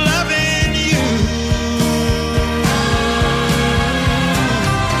to loving you.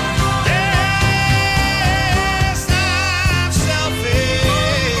 Yes, I'm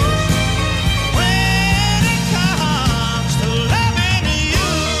selfish when it comes to loving you.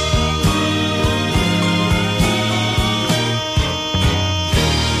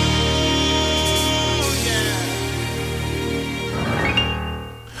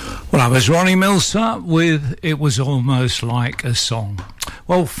 Well, that was Ronnie Millsap with It Was Almost Like a Song.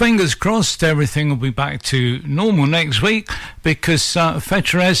 Well, fingers crossed everything will be back to normal next week, because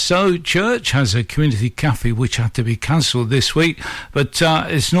Fetteresso Church has a community cafe which had to be cancelled this week, but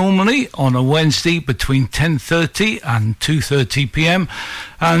it's normally on a Wednesday between 10:30 and 2:30 p.m.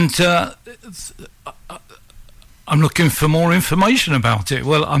 and I'm looking for more information about it.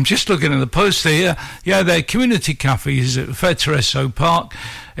 Well, I'm just looking at the poster here. Yeah, their community cafe is at Fetteresso Park.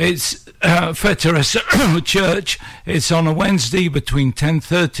 It's Fetteresso Church. It's on a Wednesday between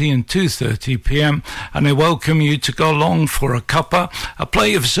 10:30 and 2:30 p.m. and they welcome you to go along for a cuppa, a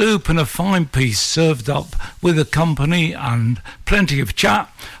plate of soup and a fine piece served up with a company and plenty of chat.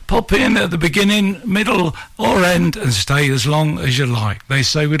 Pop in at the beginning, middle or end and stay as long as you like. They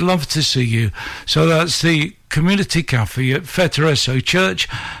say we'd love to see you. So that's the community cafe at Fetteresso Church,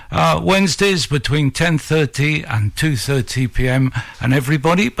 Wednesdays between 10:30 and 2:30 p.m. and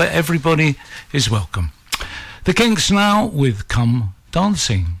everybody is welcome. The Kinks now with Come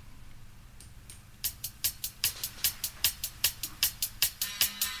Dancing.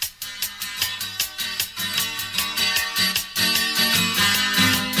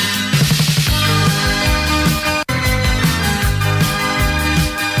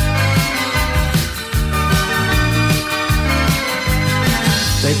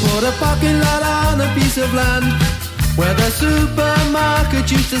 They put a parking lot on a piece of land where the supermarket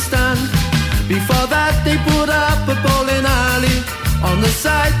used to stand. Before that they put up a bowling alley on the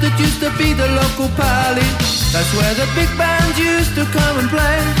site that used to be the local pally. That's where the big band used to come and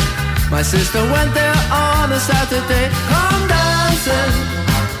play. My sister went there on a Saturday. Come dancing,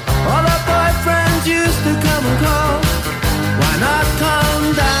 all her boyfriends used to come and call. Why not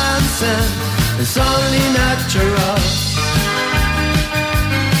come dancing? It's only natural.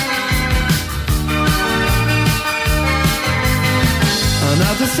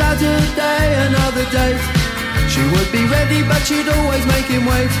 Another Saturday, another date. She would be ready, but she'd always make him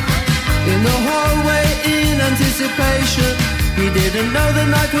wait in the hallway in anticipation. He didn't know the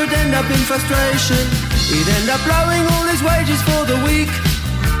night would end up in frustration. He'd end up blowing all his wages for the week,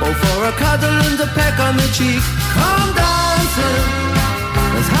 all for a cuddle and a peck on the cheek. Come dancing,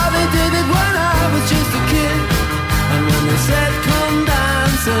 that's how they did it when I was just a kid. And when they said come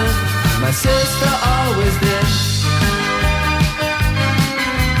dancing, my sister always did.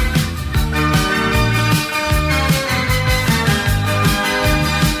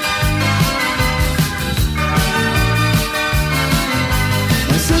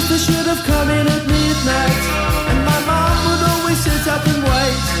 Should have come in at midnight, and my mom would always sit up and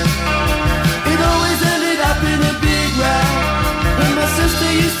wait. It always ended up in a big row when my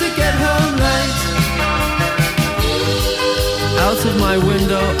sister used to get home late. Out of my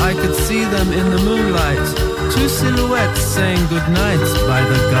window I could see them in the moonlight, two silhouettes saying goodnight by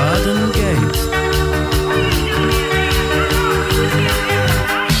the garden gate.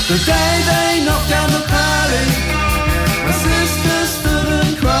 The day they knocked down the pally, my sister stood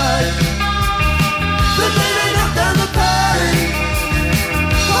and cried. The day they knocked down the pally,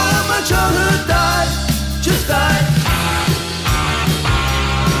 while my childhood died, just died.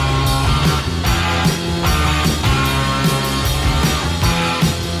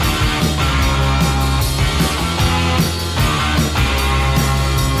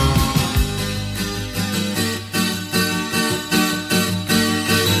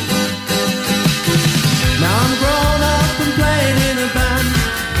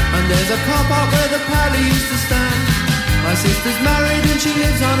 There's a car park where the pally used to stand. My sister's married and she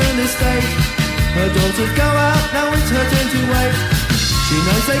lives on an estate. Her daughters go out, now it's her turn to wait. She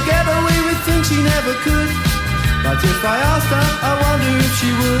knows they get away with things she never could, but if I asked her, I wonder if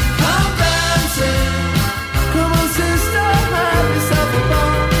she would. Come dancing, come on sister, have yourself a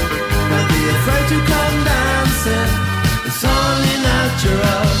ball. Don't be afraid to come dancing, it's only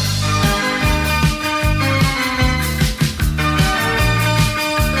natural.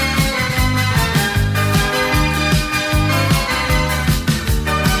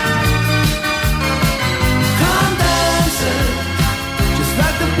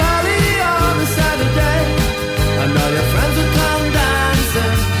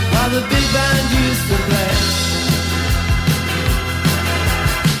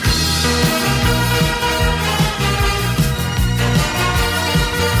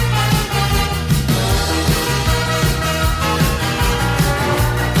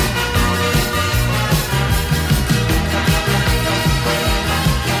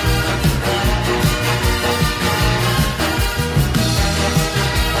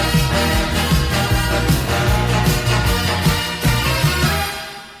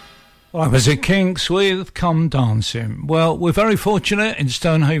 I was at Kinks with Come Dancing. Well, we're very fortunate in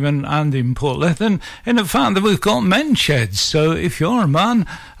Stonehaven and in Portlethen in the fact that we've got men's sheds. So if you're a man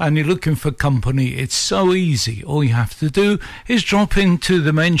and you're looking for company, it's so easy. All you have to do is drop into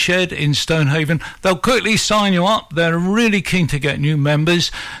the men's shed in Stonehaven. They'll quickly sign you up. They're really keen to get new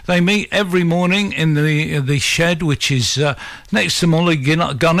members. They meet every morning in the shed, which is next to Molly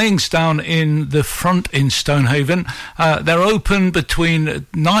Gunnings down in the front in Stonehaven. They're open between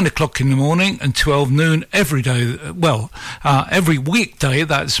 9 o'clock in the morning and 12 noon every day. Well, every weekday.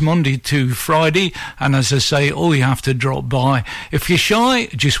 That's Monday to Friday. And as I say, all you have to drop by. If you're shy,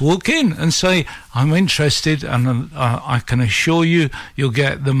 just walk in and say, I'm interested, and I can assure you, you'll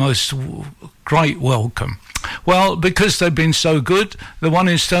get the most great welcome. Well, because they've been so good, the one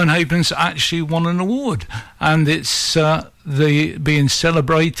in Stonehaven's actually won an award, and it's has been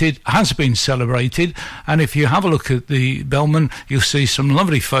celebrated. And if you have a look at the Bellman, you'll see some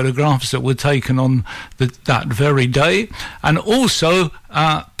lovely photographs that were taken on that very day, and also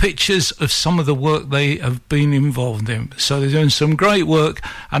pictures of some of the work they have been involved in. So they're doing some great work,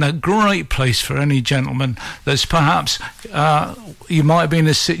 and a great place for any gentleman that's perhaps you might be in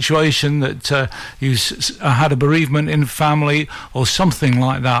a situation that you had a bereavement in the family or something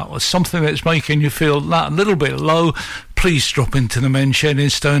like that, or something that's making you feel that little bit low. Please drop into the men's shed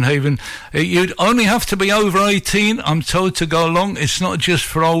in Stonehaven. You'd only have to be over 18, I'm told, to go along. It's not just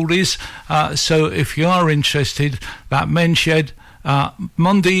for oldies. So if you are interested, that men's shed,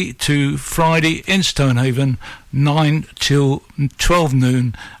 Monday to Friday in Stonehaven, 9 till 12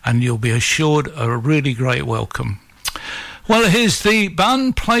 noon, and you'll be assured a really great welcome. Well, here's the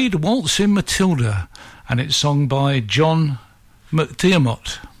band played Waltzing Matilda, and it's sung by John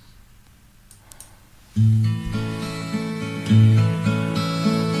McDiarmid.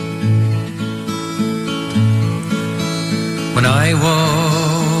 When I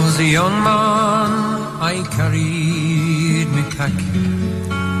was a young man, I carried me pack,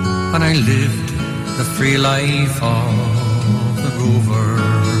 and I lived the free life of the rover.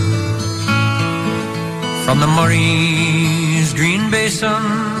 From the Murray's green basin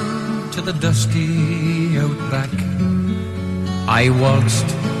to the dusty outback, I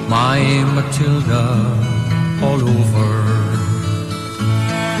waltzed my Matilda all over.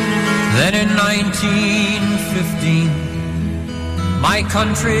 Then in 1915, my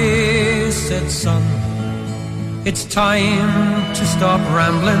country said, son, it's time to stop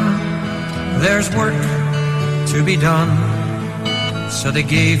rambling. There's work to be done. So they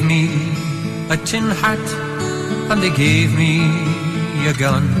gave me a tin hat and they gave me a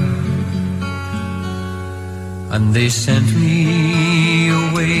gun. And they sent me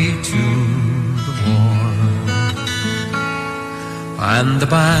away to the war. And the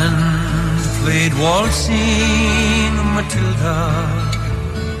band played Waltzing Matilda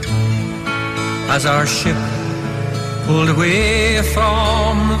as our ship pulled away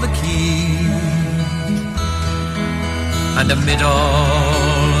from the quay. And amid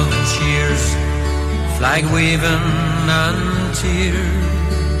all the cheers, flag waving and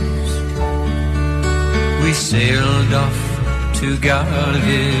tears, we sailed off to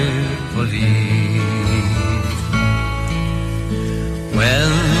Gallipoli.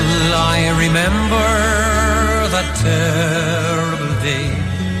 Well, I remember that terrible day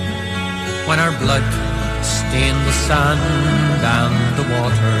when our blood stained the sand and the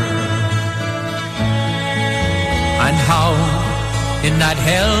water, and how in that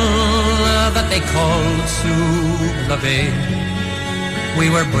hell that they called Suvla Bay, we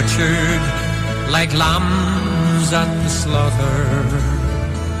were butchered like lambs at the slaughter.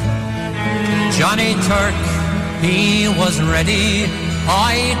 Johnny Turk, he was ready,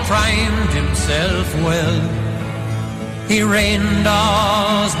 he primed himself well. He rained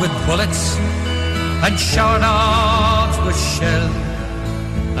us with bullets and showered us with shell,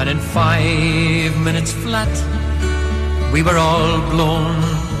 and in 5 minutes flat we were all blown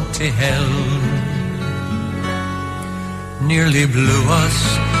to hell. Nearly blew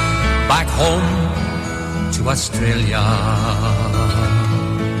us back home to Australia,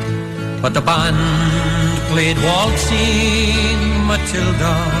 but the band played Waltzing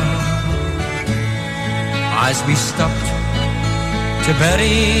Matilda as we stopped to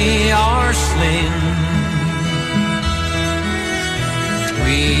bury our slain.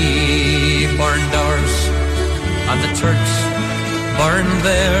 We burned ours and the Turks burned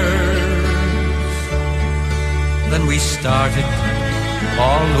theirs. Then we started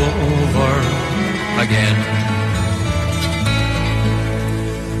all over again.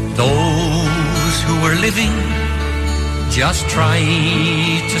 Those who were living just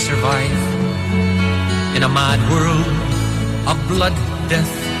tried to survive in a mad world of blood,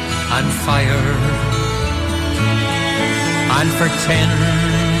 death and fire. And for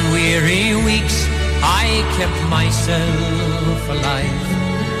 10 weary weeks I kept myself alive,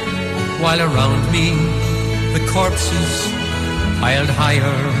 while around me the corpses piled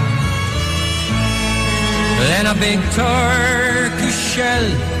higher. Then a big Turkish shell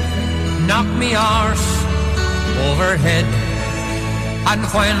knocked me arse overhead, and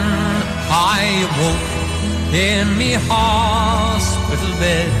when I woke in me hospital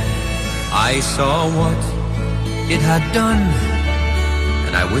bed, I saw what it had done,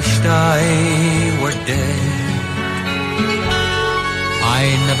 and I wished I were dead. I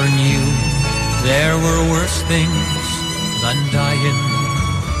never knew there were worse things than dying,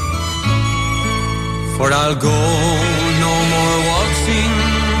 for I'll go no more waltzing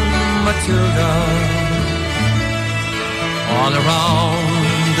Matilda. All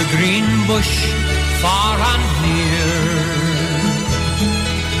around the green bush, far and near,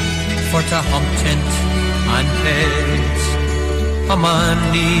 for to hump tent and pegs a man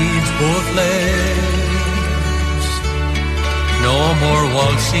needs both legs. No more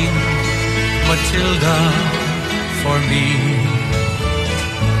waltzing Matilda for me.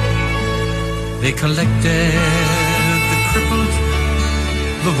 They collected the crippled,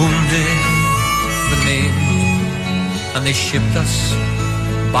 the wounded, the maimed, and they shipped us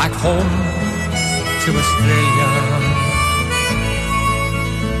back home to Australia.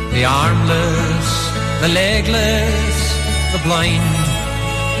 The armless, the legless, the blind,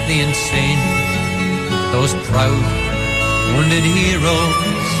 the insane, those proud, wounded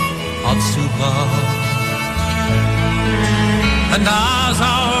heroes of Suba. And as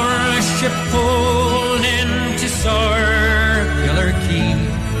our ship pulled into Circular Quay,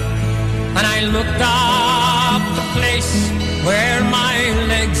 and I looked up the place where my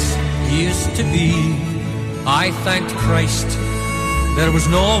legs used to be, I thanked Christ there was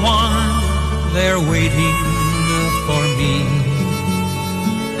no one there waiting for me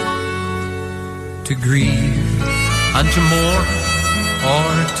to grieve and to mourn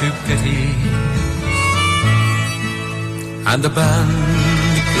or to pity. And the band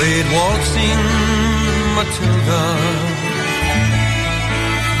played waltzing Matilda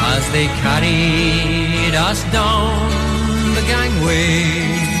as they carried us down the gangway.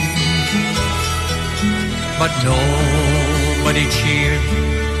 But nobody cheered,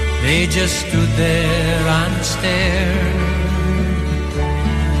 they just stood there and stared,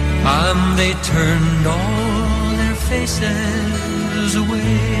 and they turned all their faces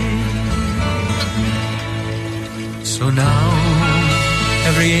away. So now,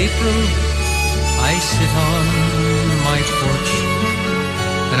 every April, I sit on my porch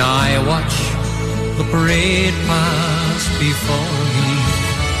and I watch the parade pass before me.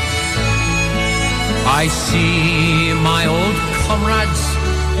 I see my old comrades,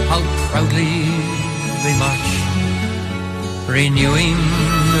 how proudly they march, renewing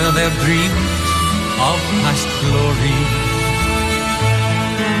their dreams of past glory.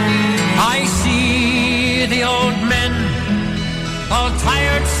 I see the old men, all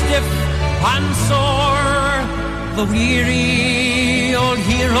tired, stiff and sore, the weary old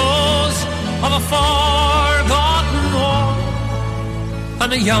heroes of a forgotten war. And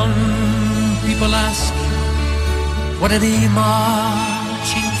the young people ask, what are they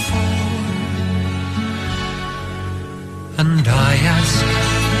marching for? And I ask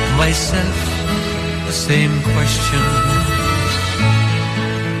myself the same question.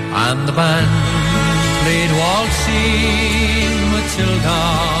 And the band played waltzing Matilda,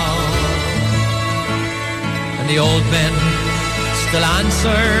 and the old men still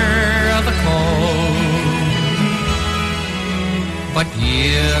answer the call. But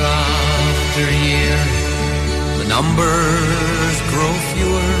year after year, the numbers grow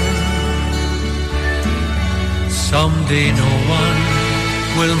fewer. Someday no one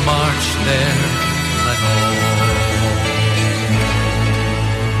will march there at all.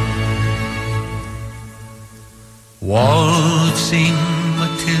 Waltzing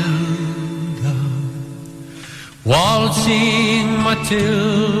Matilda, waltzing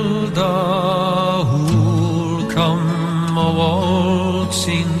Matilda, who'll come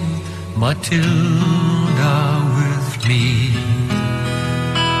a-waltzing Matilda with me.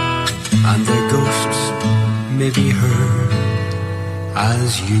 And their ghosts may be heard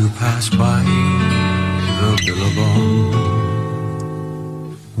as you pass by the billabong.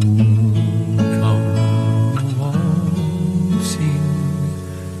 Come waltzing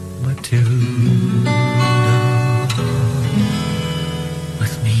Matilda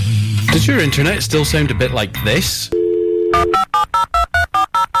with me. Does your internet still sound a bit like this?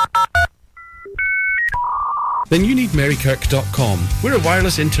 Then you need Marykerk.com. We're a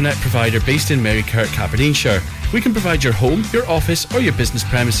wireless internet provider based in Marykirk, Aberdeenshire. We can provide your home, your office or your business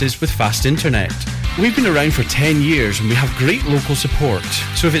premises with fast internet. We've been around for 10 years and we have great local support.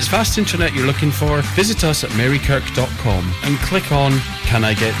 So if it's fast internet you're looking for, visit us at Marykerk.com and click on Can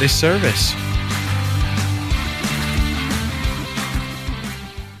I Get This Service?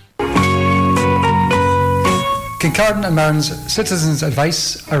 Kincardine and Mearns Citizens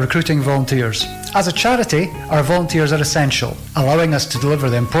Advice are recruiting volunteers. As a charity, our volunteers are essential, allowing us to deliver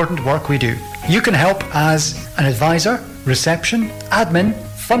the important work we do. You can help as an advisor, reception, admin,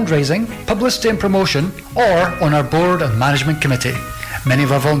 fundraising, publicity and promotion, or on our board and management committee. Many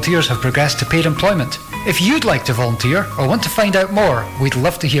of our volunteers have progressed to paid employment. If you'd like to volunteer or want to find out more, we'd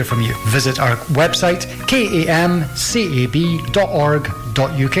love to hear from you. Visit our website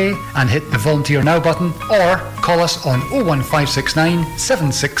kamcab.org.uk and hit the Volunteer Now button or call us on 01569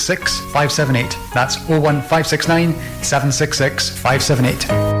 766 578. That's 01569 766 578.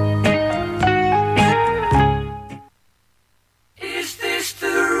 Is this the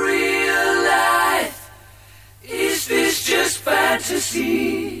real life? Is this just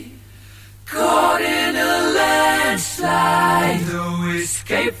fantasy? Caught in a landslide, no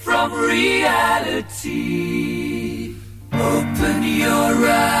escape from reality. Open your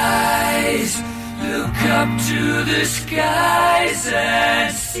eyes, look up to the skies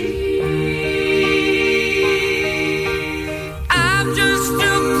and see. I'm just a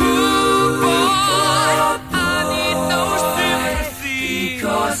poor boy, I need no sympathy,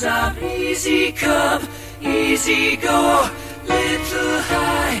 because I'm easy come, easy go, little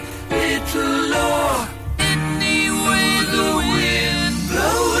high, little low. Any way the wind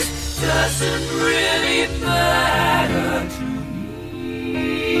blows doesn't really matter to me.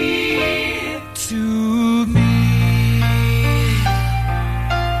 To me.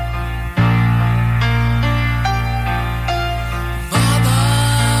 Mama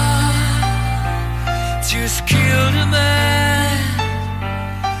just killed a man,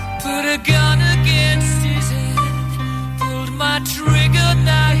 put a gun against his head, pulled my trigger,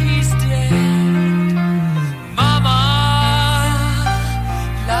 now he's dead. Mama,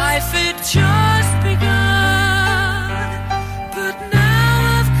 life had just begun, but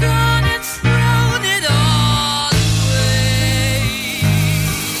now I've gone and thrown it all away.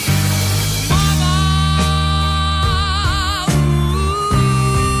 Mama,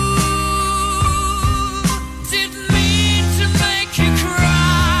 didn't mean to make you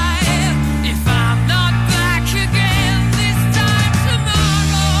cry. If I'm not back again this time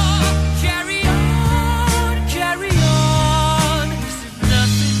tomorrow, carry on, carry on, as if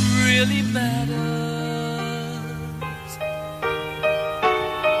nothing really matters.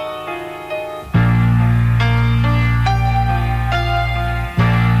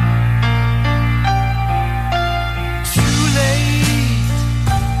 Too late,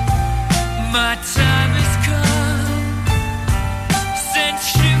 my time has come, sent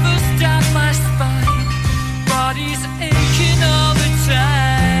shivers down my spine, body's aching all the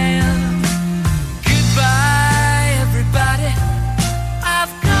time. Goodbye, everybody,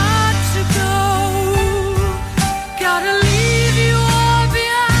 I've got to go, gotta leave you all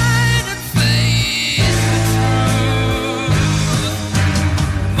behind and face the truth.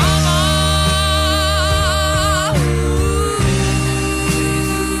 Mama,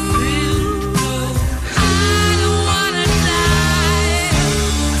 I don't wanna die. I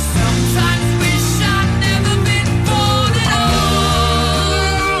sometimes wish I'd never been born at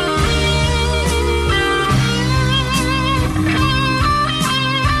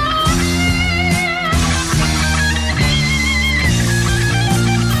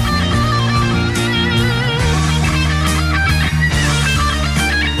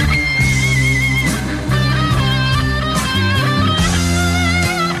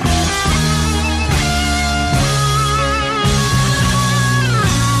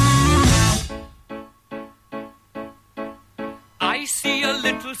I see a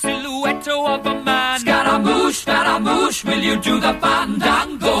little silhouette of a man. Scaramouche, will you do the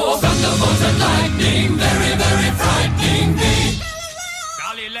fandango? Thunderbolt and lightning, very, very frightening me.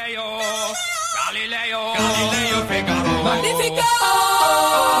 Galileo, Figaro. Magnifico!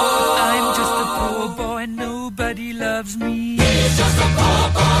 I'm just a poor boy, nobody loves me. He's just a poor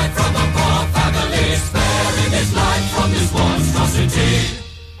boy from a poor family, sparing his life from this monstrosity.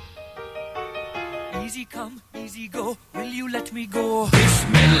 Easy come, easy go, will you let me go?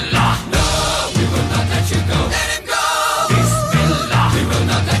 Bismillah! No, we will not let you go. Let him go! Bismillah! We will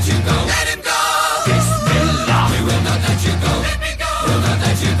not let you go. Let him go! Bismillah! We will not let you go. Let me go! We'll not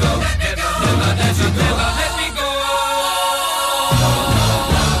let you go. Let me go! We'll not let you go. Let me go!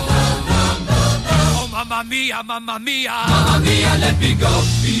 Oh, Mamma mia, mamma mia. Mamma mia, let me go.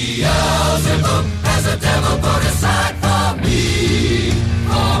 Beelzebub has a devil put aside for me,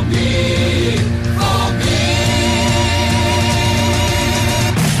 for me, for me.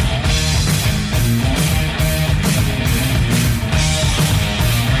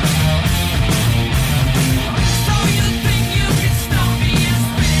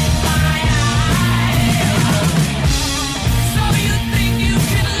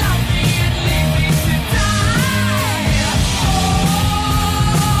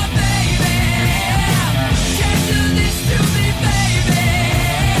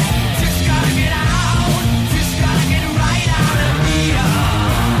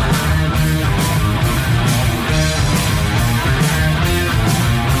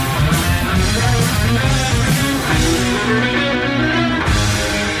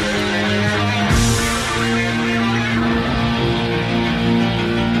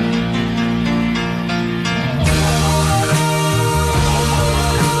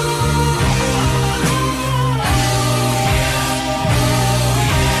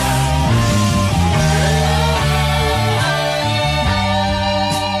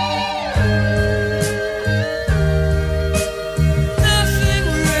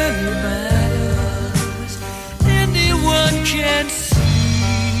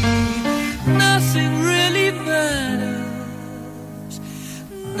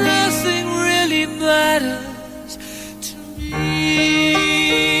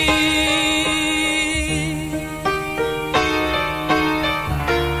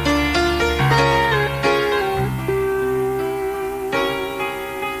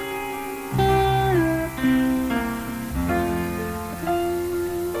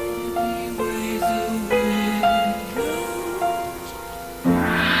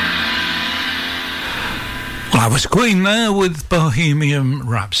 I was Queen there with Bohemian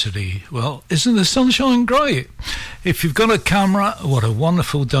Rhapsody. Well, isn't the sunshine great? If you've got a camera, what a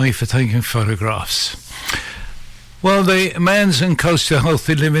wonderful day for taking photographs. Well, the Mearns and Coastal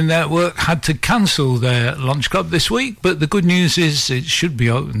Healthy Living Network had to cancel their lunch club this week, but the good news is it should be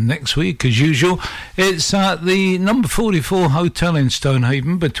open next week as usual. It's at the number 44 Hotel in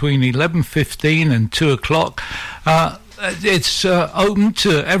Stonehaven between 11:15 and 2 o'clock. It's open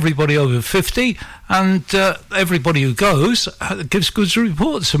to everybody over 50, and everybody who goes gives good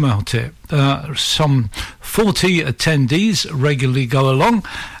reports about it. Some 40 attendees regularly go along,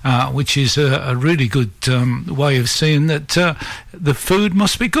 which is a really good way of seeing that the food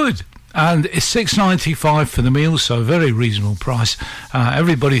must be good. And it's $6.95 for the meal, so a very reasonable price.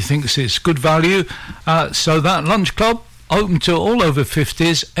 Everybody thinks it's good value. So that lunch club, open to all over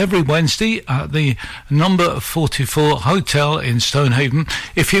 50s every Wednesday at the number 44 Hotel in Stonehaven.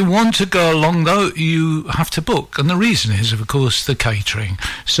 If you want to go along, though, you have to book. And the reason is, of course, the catering.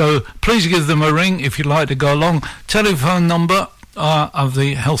 So please give them a ring if you'd like to go along. Telephone number of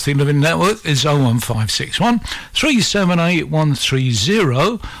the Healthy Living Network is 01561 378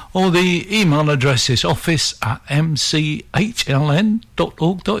 130, or the email address is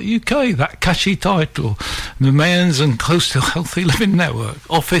office@mchln.org.uk. That catchy title, the Mearns and Coastal Healthy Living Network,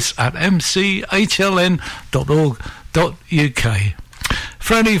 office@mchln.org.uk.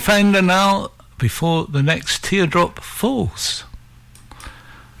 Freddie Fender now, before the next teardrop falls.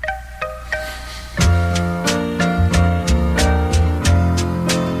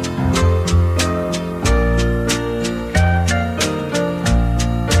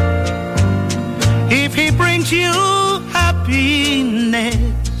 If he brings you happiness,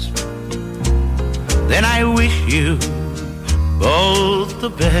 then I wish you both the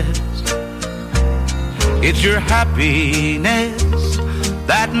best. It's your happiness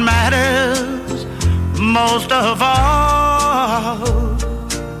that matters most of all.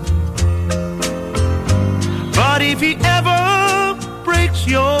 But if he ever breaks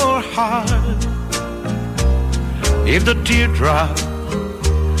your heart, if the teardrop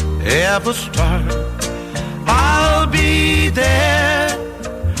ever start, I'll be there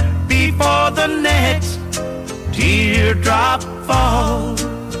before the next teardrop falls.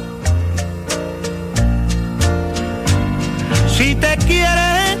 Si te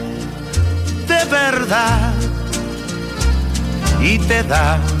quiere de verdad y te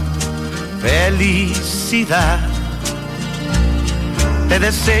da felicidad, te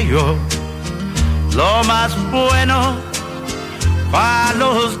deseo lo más bueno para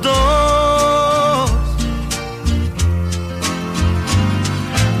los dos.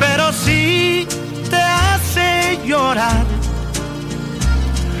 Pero si te hace llorar,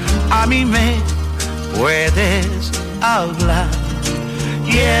 a mí me puedes hablar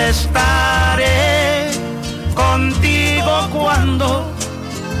y estaré contigo cuando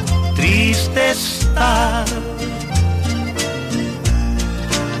triste estás.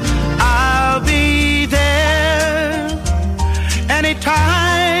 I'll be there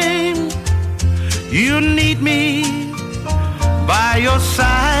anytime you need me by your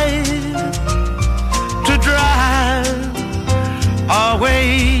side to drive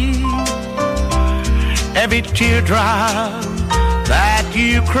away every teardrop that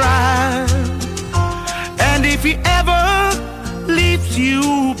you cry. And if he ever leaves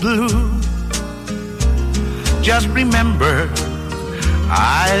you blue, just remember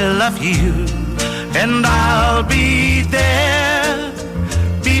I love you, and I'll be there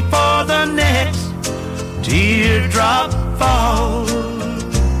before the next teardrop falls.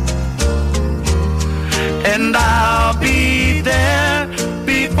 And I'll be there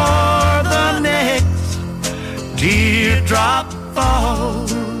before the next teardrop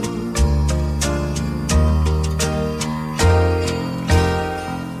falls.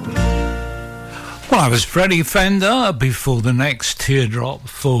 Well, I was Freddie Fender before the next teardrop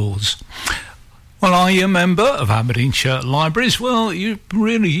falls. Well, are you a member of Aberdeenshire Libraries? Well, you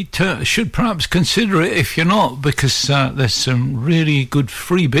really should perhaps consider it if you're not, because there's some really good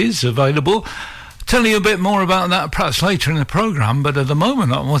freebies available. Tell you a bit more about that perhaps later in the programme, but at the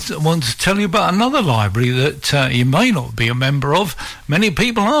moment I want to tell you about another library that you may not be a member of. Many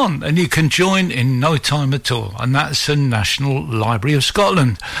people aren't, and you can join in no time at all, and that's the National Library of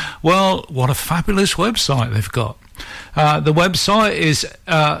Scotland. Well, what a fabulous website they've got. The website is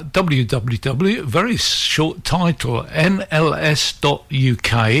www, very short title,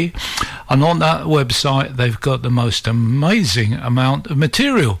 nls.uk, and on that website they've got the most amazing amount of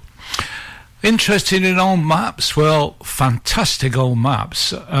material. Interested in old maps? Well, fantastic old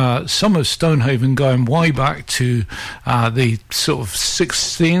maps. Some of Stonehaven going way back to the sort of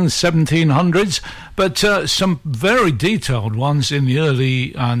 1700s, but some very detailed ones in the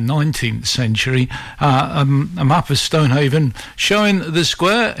early 19th century. A map of Stonehaven showing the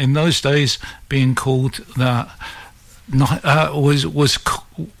square in those days being called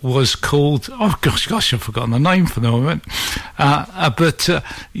was called, oh gosh, I've forgotten the name for the moment, but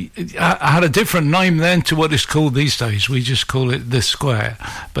I had a different name then to what it's called these days. We just call it the square,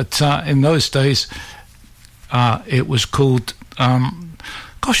 but in those days it was called,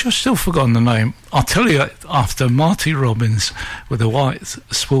 gosh, I've still forgotten the name. I'll tell you after Marty Robbins with a white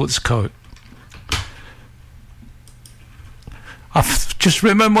sports coat. I've just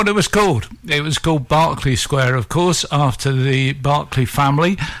remembered what it was called. It was called Berkeley Square, of course, after the Berkeley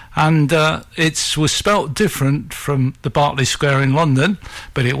family, and it was spelt different from the Berkeley Square in London,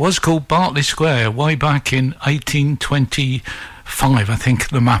 but it was called Berkeley Square way back in 1825, I think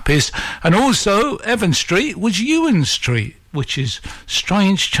the map is. And also, Evan Street was Ewan Street, which is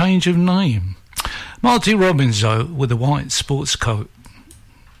strange change of name. Marty Robbins, though, with a white sports coat.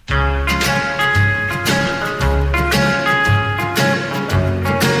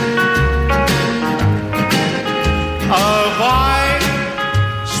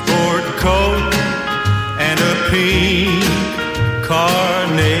 Coat and a pink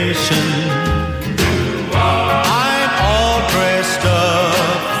carnation. I'm all dressed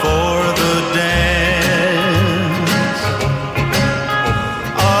up for the dance.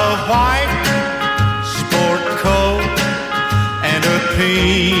 A white sport coat and a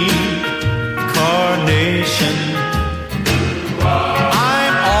pink carnation.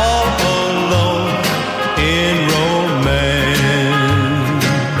 I'm all alone in romance.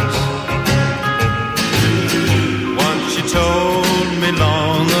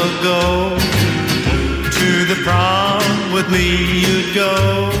 Long ago, to the prom with me you'd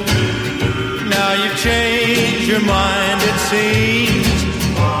go. Now you've changed your mind, it seems.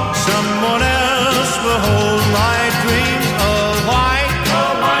 Someone else will hold my dreams. A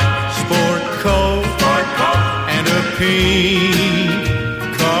white sport coat and a pink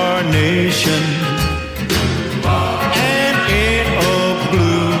carnation, and in a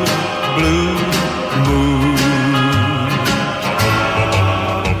blue moon.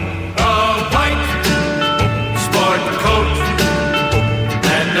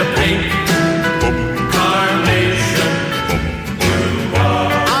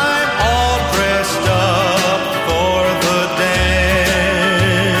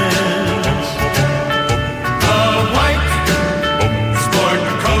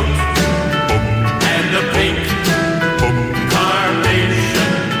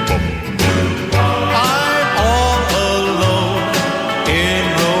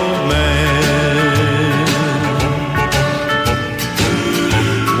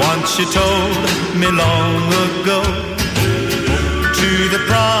 You told me long ago, to the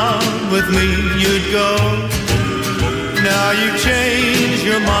prom with me you'd go. Now you've changed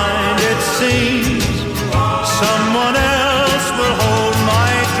your mind, it seems. Someone else will hold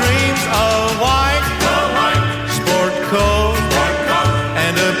my dreams, a white sport coat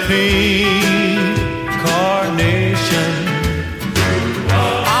and a pink carnation.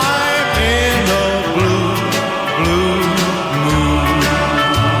 I'm in a blue mood.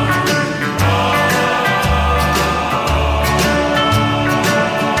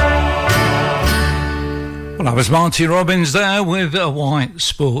 Well, that was Marty Robbins there with a white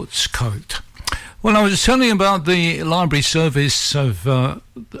sports coat. Well, I was telling you about the library service of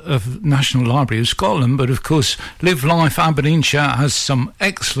National Library of Scotland, but of course Live Life Aberdeenshire has some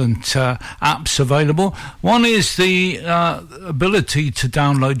excellent apps available. One is the ability to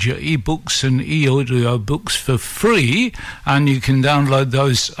download your e-books and e-audio books for free, and you can download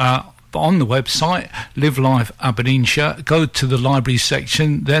those on the website, Live Life Aberdeenshire. Go to the library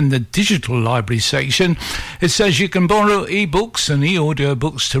section, then the digital library section. It says you can borrow e-books and e-audio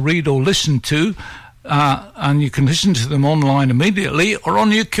books to read or listen to, and you can listen to them online immediately or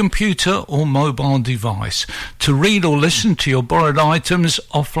on your computer or mobile device. To read or listen to your borrowed items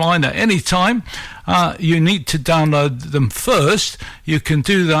offline at any time, you need to download them first. You can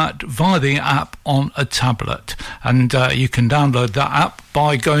do that via the app on a tablet, and you can download that app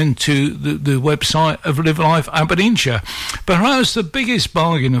by going to the website of Live Life Aberdeenshire. Perhaps the biggest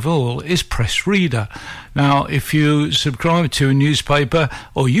bargain of all is Press Reader. Now, if you subscribe to a newspaper,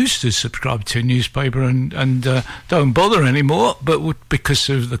 or used to subscribe to a newspaper and don't bother anymore, but because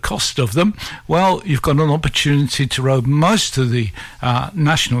of the cost of them, well, you've got an opportunity to read most of the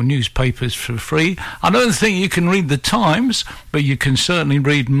national newspapers for free. I don't think you can read the Times, but you can certainly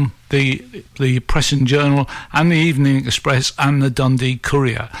read the Press and Journal and the Evening Express and the Dundee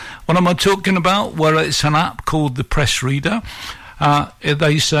Courier. What am I talking about? Well, it's an app called the Press Reader.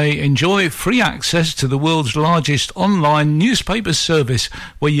 They say enjoy free access to the world's largest online newspaper service,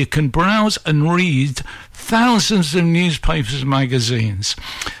 where you can browse and read thousands of newspapers and magazines.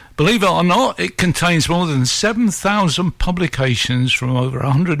 Believe it or not, it contains more than 7,000 publications from over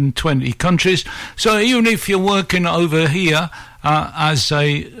 120 countries. So even if you're working over here as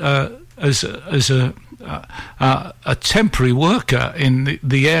a temporary worker in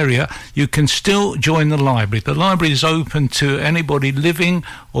the area, you can still join the library. The library is open to anybody living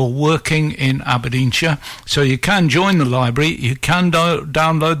or working in Aberdeenshire, so you can join the library. You can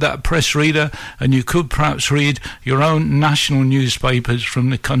download that Press Reader, and you could perhaps read your own national newspapers from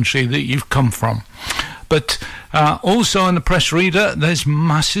the country that you've come from. But also in the Press Reader, there's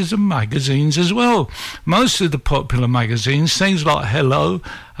masses of magazines as well. Most of the popular magazines, things like Hello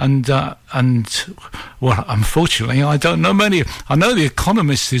and well, unfortunately, I don't know many. I know The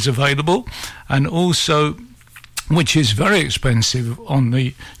Economist is available, and also, which is very expensive on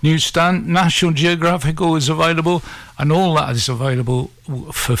the newsstand, National Geographical is available, and all that is available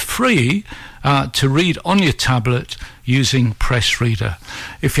for free to read on your tablet using Press Reader.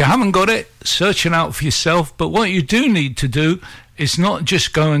 If you haven't got it, search it out for yourself. But what you do need to do is not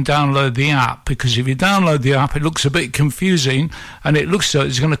just go and download the app, because if you download the app, it looks a bit confusing and it looks like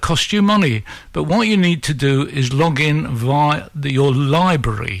it's going to cost you money. But what you need to do is log in via your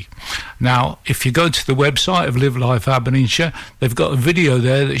library. Now, if you go to the website of Live Life Aberdeenshire, they've got a video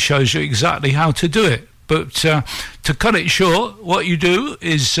there that shows you exactly how to do it. But to cut it short, what you do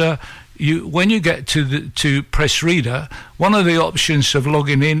is when you get to Press Reader, one of the options of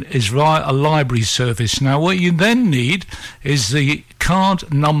logging in is via a library service. Now, what you then need is the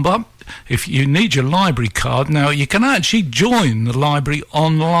card number. If you need your library card, now you can actually join the library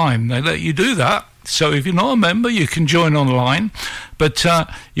online. They let you do that. So if you're not a member, you can join online, but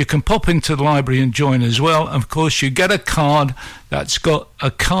you can pop into the library and join as well. Of course, you get a card that's got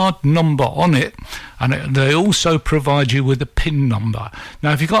a card number on it, and they also provide you with a PIN number.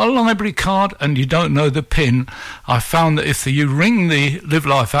 Now, if you've got a library card and you don't know the PIN, I found that if you ring the Live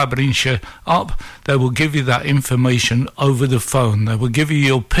Life Aberdeenshire up, they will give you that information over the phone. They will give you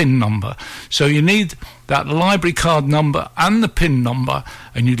your PIN number. So you need that library card number and the PIN number,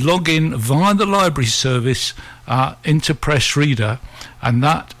 and you log in via the library service into Press Reader, and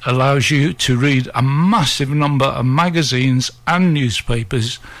that allows you to read a massive number of magazines and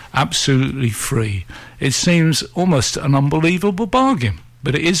newspapers absolutely free. It seems almost an unbelievable bargain,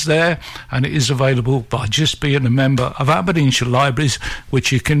 but it is there, and it is available by just being a member of Aberdeenshire Libraries,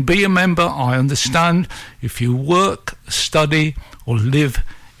 which you can be a member, I understand, if you work, study or live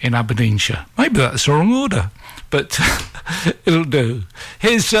in Aberdeenshire. Maybe that's the wrong order, but it'll do.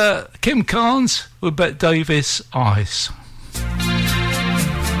 Here's Kim Carnes with Bette Davis, Eyes.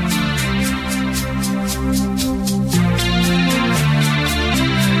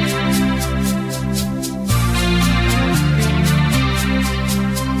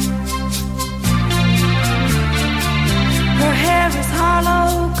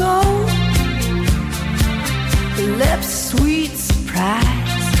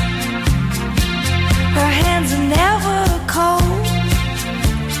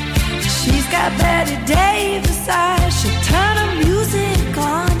 sighs, she'll turn her music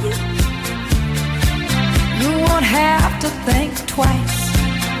on you. You won't have to think twice.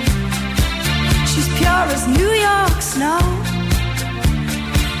 She's pure as New York snow.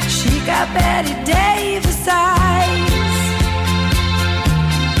 She got Betty Davis eyes.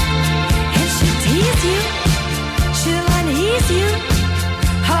 And she'll tease you, she'll unease you,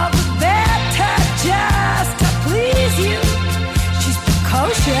 all the better just to please you. She's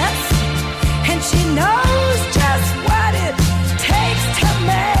precocious, and she knows just what it takes to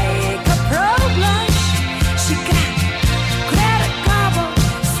make a pro blush. She got Greta Garbo,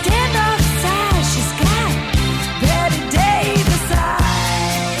 standoff size. She's got Betty Davis eyes.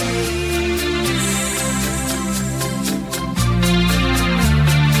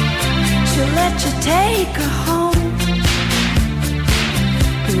 She'll let you take her home,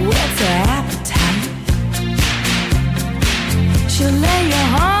 whet's her appetite. She'll lay you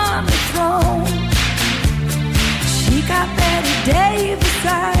on the throne. She got Betty Davis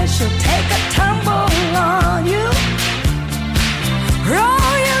eyes. She'll take a tumble on you,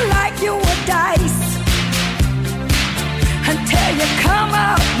 roll you like you were dice, until you come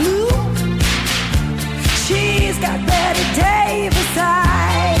out blue. She's got Betty Davis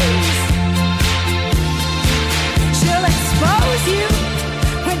eyes. She'll expose you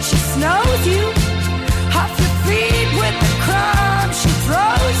when she snows you, off your feet with the crumbs she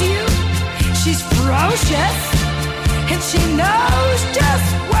throws you. She's ferocious, and she knows just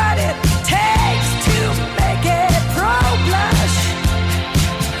what it takes to make it pro blush.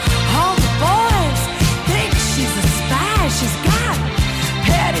 All the boys think she's a spy. She's got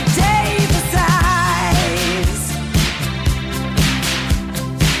Betty Davis eyes.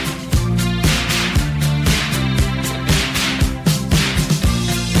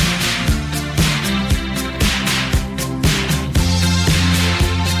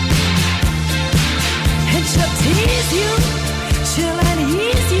 And she'll tease you, she'll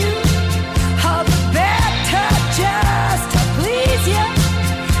unease you, all the better just to please you.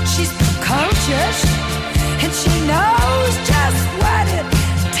 She's precocious, and she knows just what it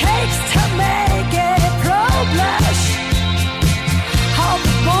takes to make it pro blush. All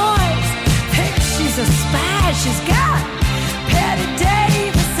the boys think she's a spy. She's got Betty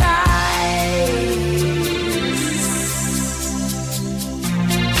Davis eyes.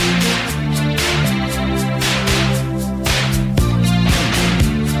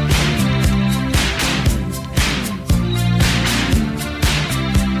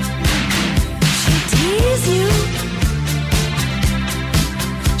 She'll tease you,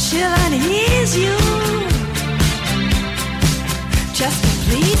 she'll unease you, just to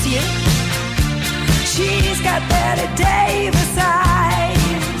please you. She's got Betty Davis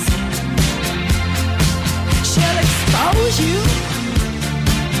eyes. She'll expose you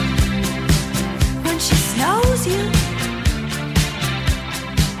when she snows you.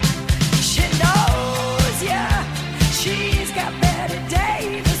 She knows ya. She's got Betty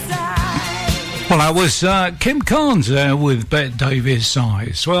Davis eyes. Well, that was Kim Carnes there with Bette Davis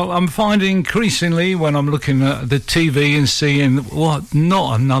eyes. Well, I'm finding increasingly when I'm looking at the TV and seeing, what,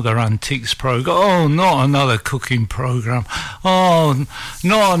 not another antiques program, oh, not another cooking program, oh,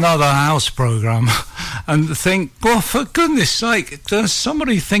 not another house program, and think, well, for goodness sake, there's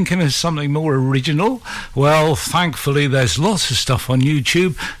somebody thinking of something more original. Well, thankfully, there's lots of stuff on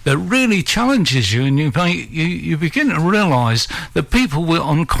YouTube that really challenges you, and you begin to realise that people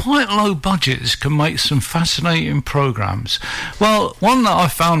on quite low budgets can make some fascinating programs. Well, one that I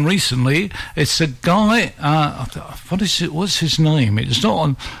found recently, it's a guy, what's his name? It's not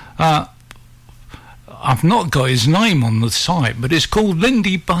on, I've not got his name on the site, but it's called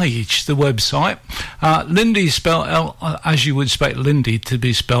Lindy Beige, the website. Lindy is spelled as you would expect Lindy to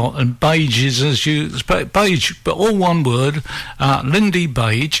be spelled, and Beige is as you expect Beige, but all one word, Lindy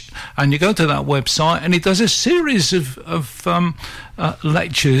Beige. And you go to that website, and he does a series of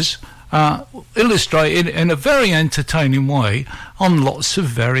lectures illustrated in a very entertaining way on lots of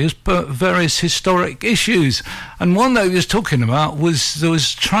various historic issues. And one that he was talking about was there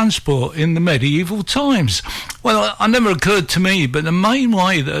was transport in the medieval times. Well, it never occurred to me, but the main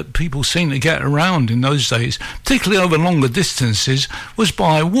way that people seemed to get around in those days, particularly over longer distances, was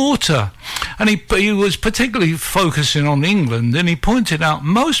by water. And he was particularly focusing on England, and he pointed out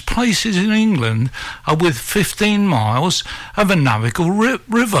most places in England are with 15 miles of a navigable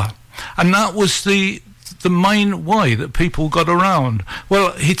river. And that was the main way that people got around.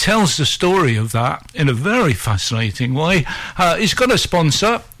 Well, he tells the story of that in a very fascinating way. He's got a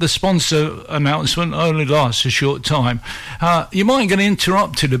sponsor. The sponsor announcement only lasts a short time. You might get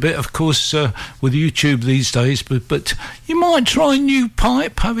interrupted a bit, of course, with YouTube these days, but you might try New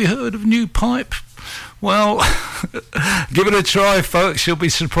Pipe. Have you heard of New Pipe? Well, give it a try, folks. You'll be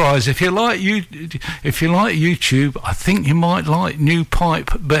surprised. If you like YouTube, I think you might like New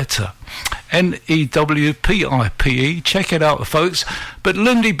Pipe better. NEWPIPE. Check it out, folks. But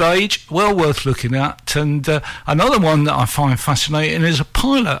Lindy Page, well worth looking at. And another one that I find fascinating is a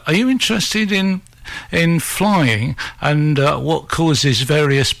pilot. Are you interested in flying and what causes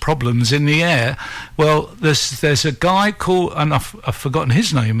various problems in the air? Well, there's a guy called, and I've forgotten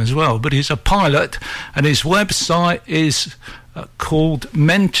his name as well, but he's a pilot, and his website is called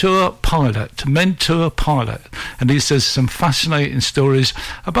Mentor Pilot, and he says some fascinating stories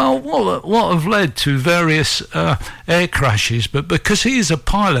about what have led to various air crashes. But because he is a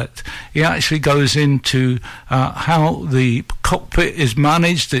pilot, he actually goes into how the cockpit is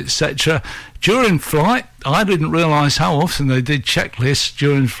managed, etc. During flight. I didn't realise how often they did checklists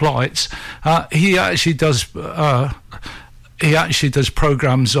during flights. He actually does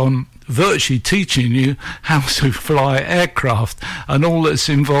programs on virtually teaching you how to fly aircraft and all that's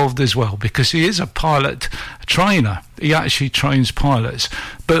involved as well, because he is a pilot trainer. He actually trains pilots.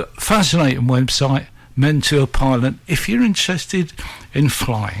 But fascinating website, Mentor Pilot, if you're interested in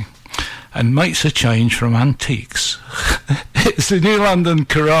flying and makes a change from antiques. It's the New London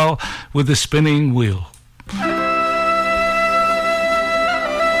Chorale with the spinning wheel.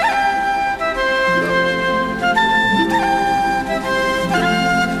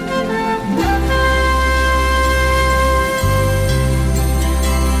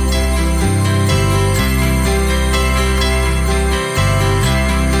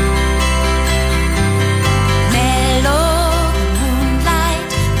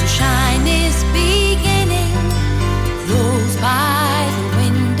 By the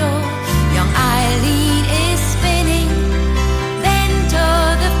window, young Eileen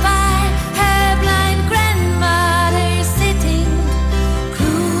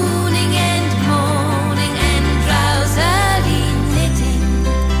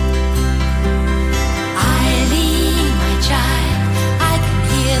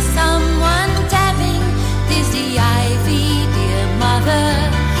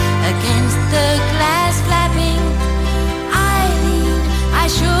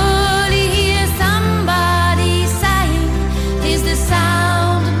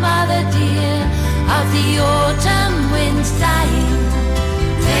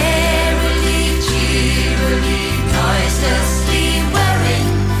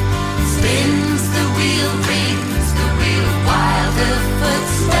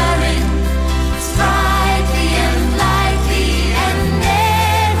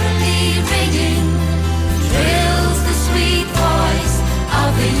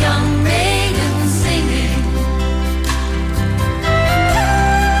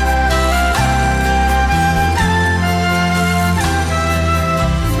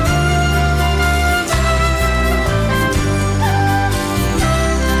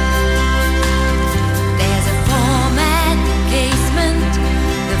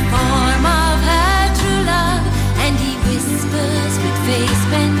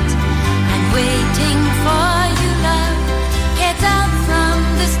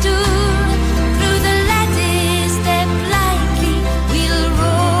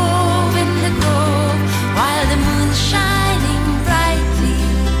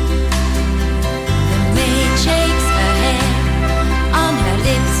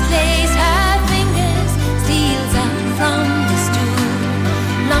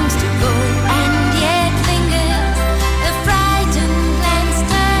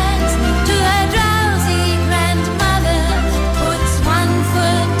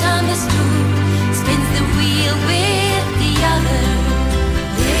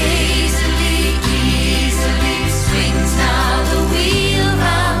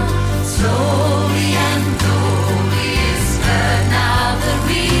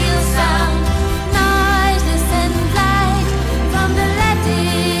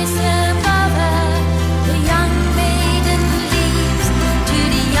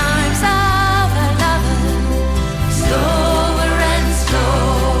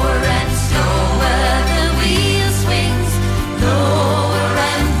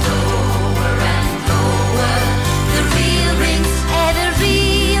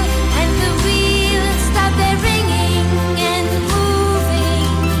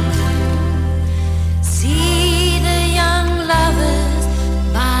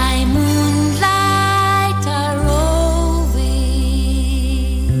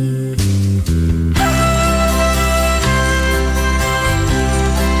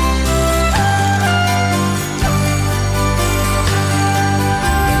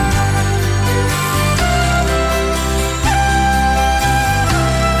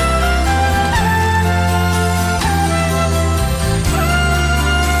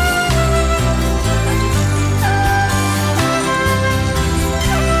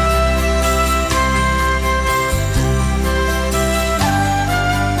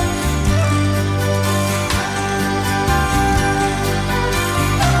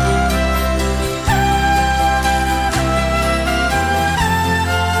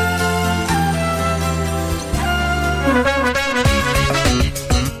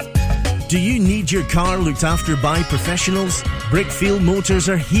Need your car looked after by professionals? Brickfield Motors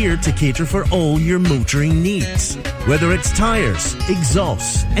are here to cater for all your motoring needs. Whether it's tyres,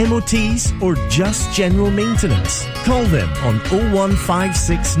 exhausts, MOTs or just general maintenance, call them on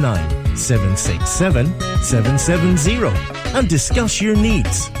 01569 767 770 and discuss your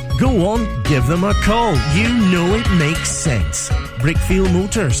needs. Go on, give them a call. You know it makes sense. Brickfield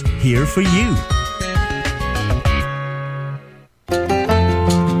Motors, here for you.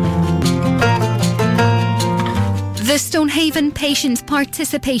 The Stonehaven Patients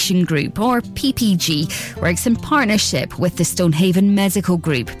Participation Group, or PPG, works in partnership with the Stonehaven Medical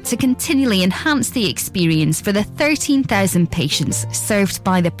Group to continually enhance the experience for the 13,000 patients served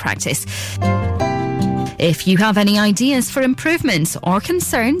by the practice. If you have any ideas for improvements or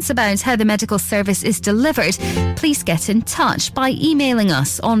concerns about how the medical service is delivered, please get in touch by emailing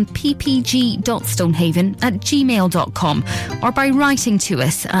us on ppg.stonehaven@gmail.com or by writing to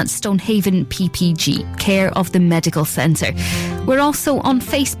us at Stonehaven PPG, care of the Medical Centre. We're also on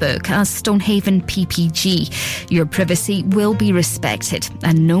Facebook as Stonehaven PPG. Your privacy will be respected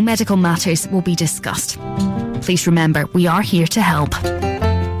and no medical matters will be discussed. Please remember, we are here to help.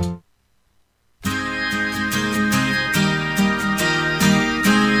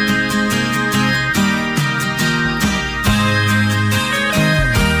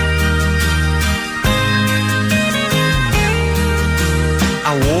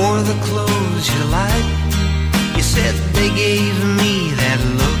 I wore the clothes you like. You said they gave me that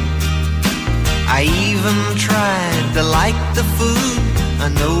look. I even tried to like the food I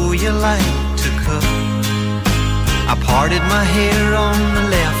know you like to cook. I parted my hair on the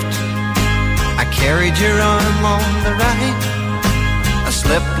left, I carried your arm on the right. I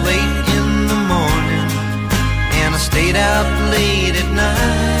slept late in the morning and I stayed out late at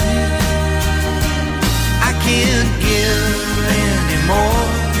night. I can't give any more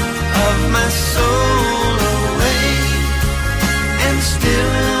of my soul away and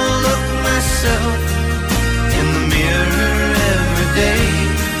still look myself in the mirror every day.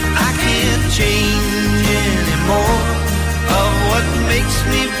 I can't change any more of what makes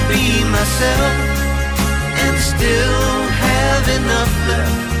me be myself and still have enough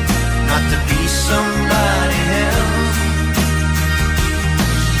left not to be somebody else.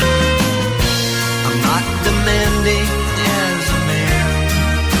 I'm not demanding as a man,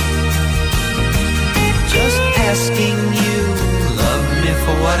 just asking you love me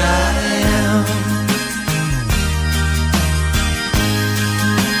for what I am.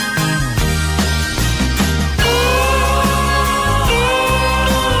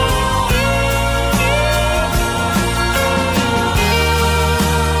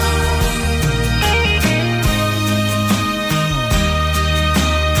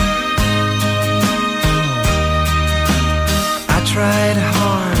 Tried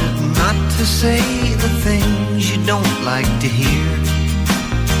hard not to say the things you don't like to hear,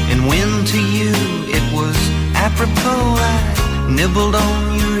 and when to you it was apropos, I nibbled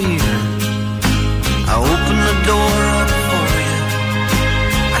on your ear. I opened the door up for you,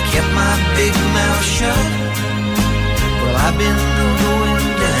 I kept my big mouth shut. Well, I've been going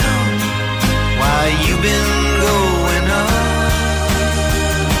down while you've been going up.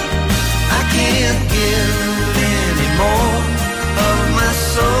 I can't give any more of my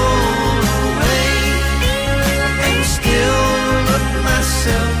soul away and still look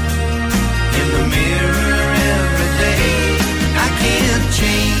myself in the mirror every day. I can't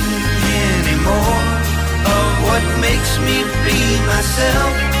change any more of what makes me be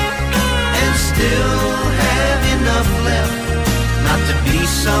myself and still have enough left not to be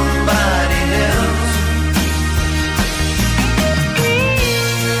somebody else.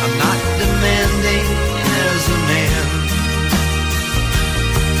 I'm not demanding as a man,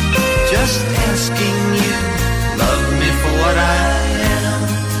 just asking you, love me for what I am.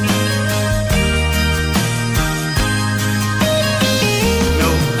 No,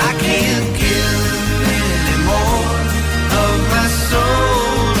 I can't give any more of my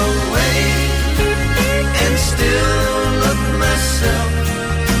soul away and still look myself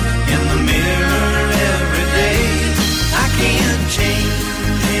in the mirror every day. I can't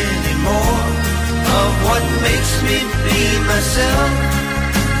change any more of what makes me be myself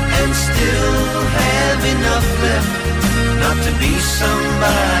and still have enough left not to be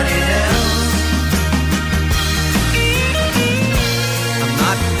somebody else. I'm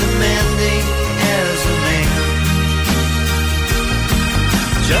not demanding as a man,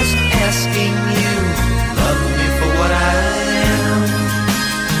 just asking you, love me for what I am.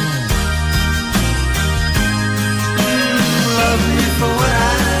 Love me for what I am.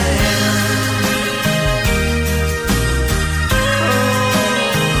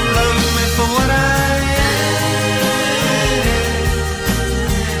 For what I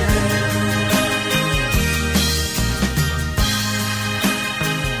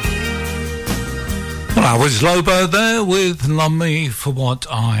Well, I was Lobo there with Love Me For What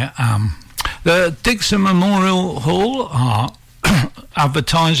I Am. The Dixon Memorial Hall are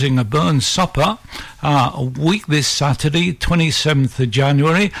advertising a Burns supper a week this Saturday, 27th of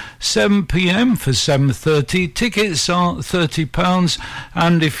January, 7 p.m. for 7:30. Tickets are £30,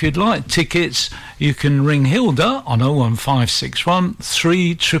 and if you'd like tickets, you can ring Hilda on 01561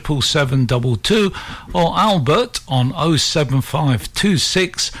 37772 or Albert on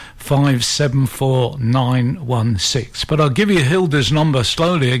 07526 574916. But I'll give you Hilda's number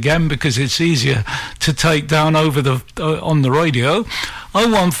slowly again because it's easier to take down over the on the radio.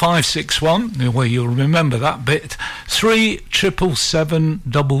 01561, well, you'll remember that bit,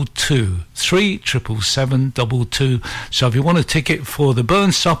 37772, 37772. So if you want a ticket for the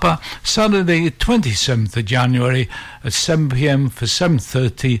Burns Supper, Saturday 27th of January at 7 p.m. for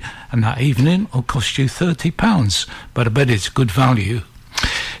 7:30, and that evening will cost you £30, but I bet it's good value.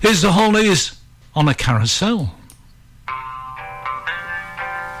 Here's the Hollies on a carousel.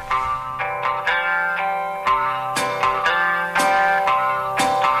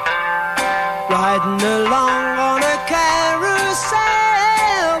 Riding along on a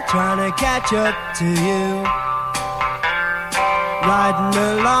carousel, trying to catch up to you. Riding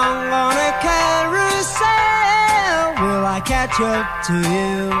along on a carousel, will I catch up to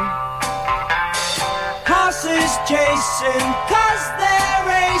you? Horses chasing, 'cause they're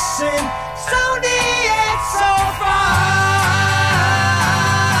racing, so near, so far.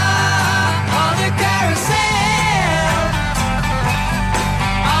 On a carousel,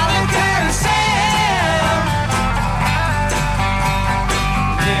 on a carousel.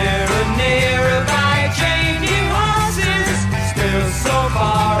 Nearer, nearer by changing horses, still so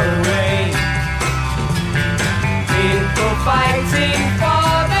far away. People fighting for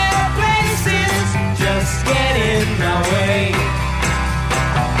their places, just get in my way.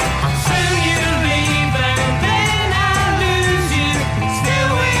 Soon you leave and then I lose you,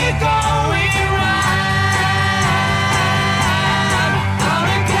 still we're going round. On a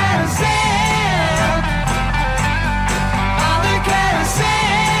carousel, on a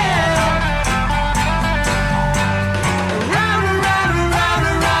carousel. Round and round and round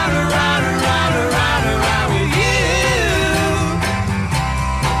and round and round and round and round and round with you.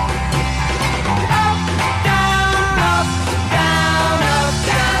 Up, down, up, down, up,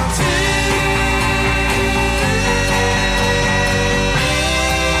 down too.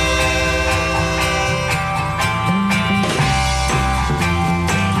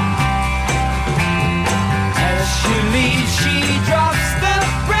 As she leaves, she drops the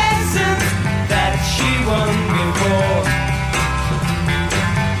present that she won before.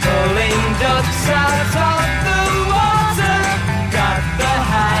 Pulling ducks out of the water, got the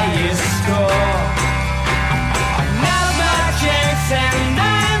highest score. Now my chance and I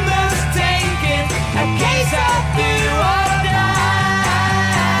must take it, a case of do or die.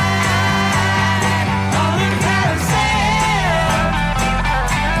 On a carousel,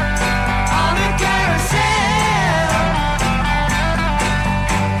 on a carousel.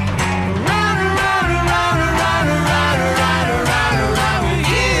 Round and round and round and round and round and round and round and round with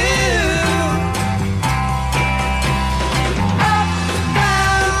you. Up,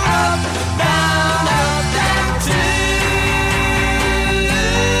 down, down too.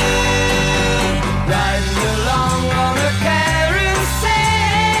 Riding along on a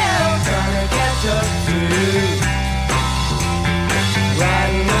carousel, trying to catch up to you.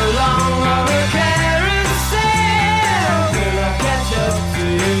 Riding along on a carousel, will I catch up to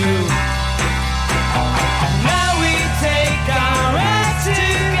you? Now we take our ride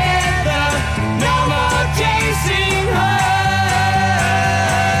together, no more chasing her.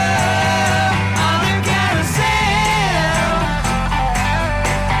 On a carousel,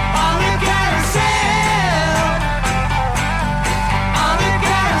 on a carousel, on a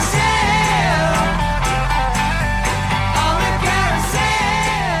carousel, on a carousel.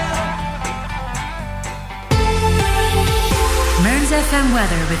 Mearns FM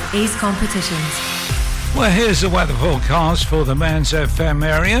weather with Ace Competitions. Well, here's the weather forecast for the Mearns FM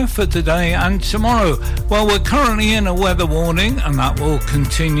area for today and tomorrow. Well, we're currently in a weather warning, and that will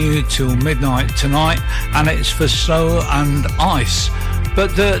continue till midnight tonight, and it's for snow and ice.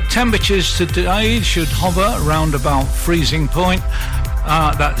 But the temperatures today should hover around about freezing point,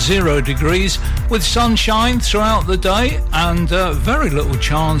 that's 0 degrees, with sunshine throughout the day and very little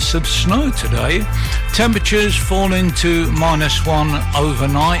chance of snow today. Temperatures falling to -1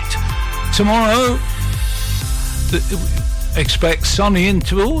 overnight. Tomorrow, expect sunny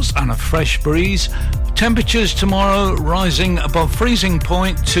intervals and a fresh breeze. Temperatures tomorrow rising above freezing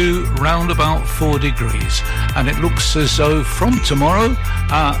point to round about 4 degrees. And it looks as though from tomorrow,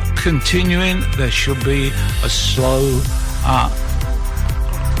 continuing, there should be a slow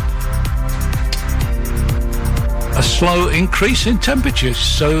increase in temperatures.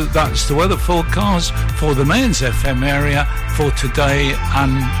 So that's the weather forecast for the Mearns FM area for today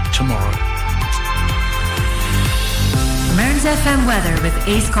and tomorrow. Mearns FM weather with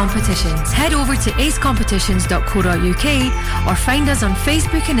Ace Competitions. Head over to acecompetitions.co.uk or find us on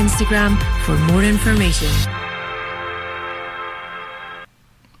Facebook and Instagram for more information.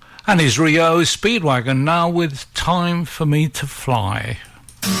 And is Rio Speedwagon now with Time for Me to Fly.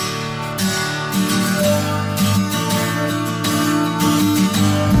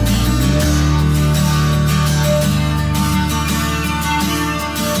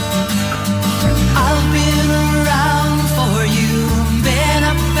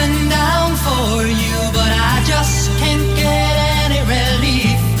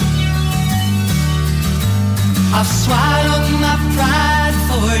 I've swallowed my pride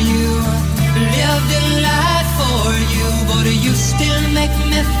for you, lived a life for you, but you still make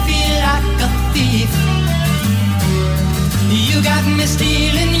me feel like a thief. You got me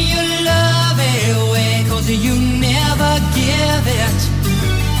stealing your love away, 'cause you never give it,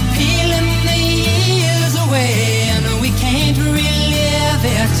 peeling the years away, and we can't relive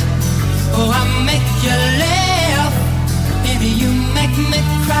it. Oh, I make you laugh, and you make me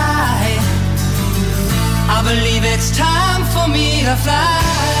cry. I believe it's time for me to fly.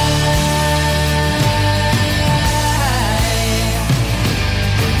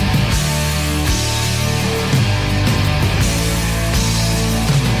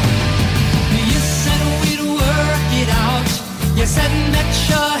 You said we'd work it out. You said that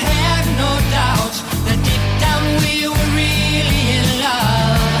you had no doubt that deep down we were really in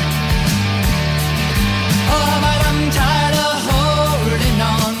love. Oh, but I'm tired of holding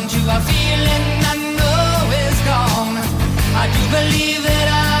on to a feeling I do believe that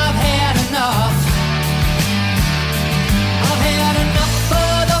I've had enough. I've had enough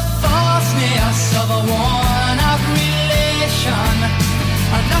of the falseness of a worn-out relation,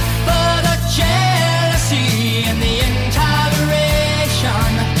 enough of the jealousy and the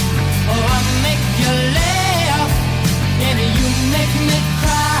intoleration. Oh, I make you laugh and you make me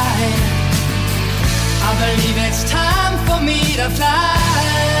cry. I believe it's time for me to fly.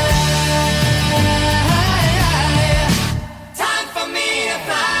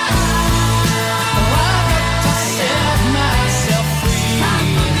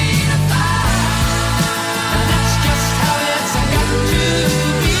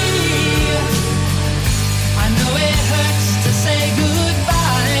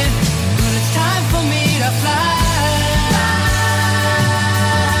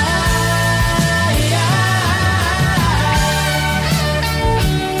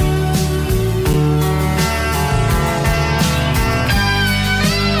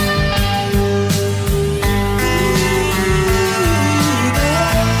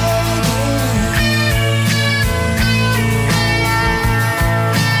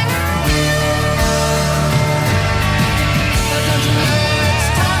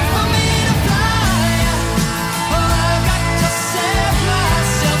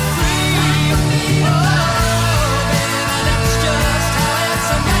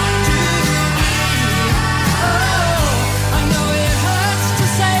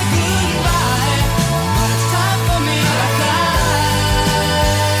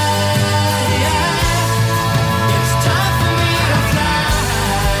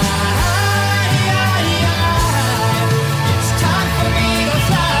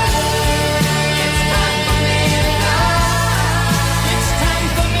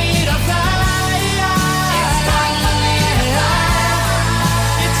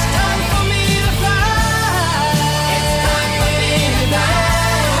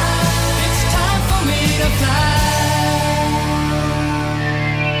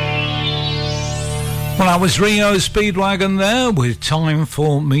 That was Rio Speedwagon there with Time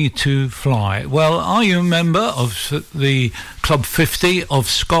for Me to Fly. Well, are you a member of the Club 50 of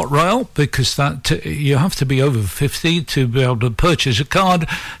ScotRail? Because that you have to be over 50 to be able to purchase a card. It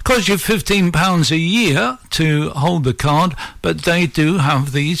costs you £15 a year to hold the card, but they do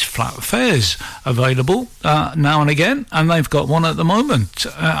have these flat fares available now and again, and they've got one at the moment,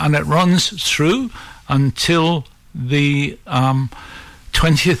 and it runs through until the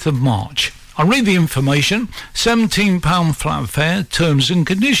 20th of March. I'll read the information. £17 flat fare, terms and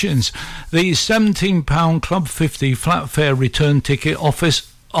conditions. The £17 Club 50 flat fare return ticket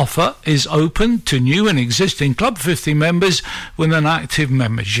offers offer is open to new and existing Club 50 members with an active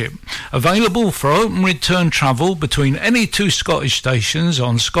membership. Available for open return travel between any two Scottish stations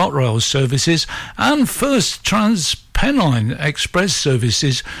on ScotRail services and First Transpennine Express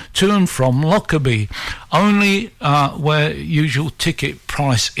services to and from Lockerbie, only where usual ticket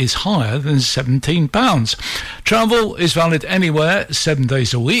price is higher than £17. Travel is valid anywhere 7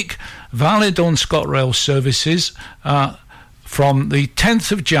 days a week, valid on ScotRail services from the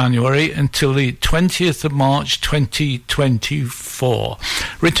 10th of January until the 20th of March 2024.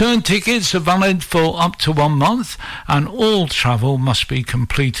 Return tickets are valid for up to 1 month, and all travel must be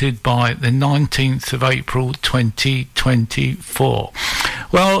completed by the 19th of April 2024.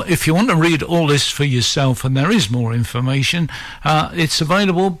 Well, if you want to read all this for yourself, and there is more information, it's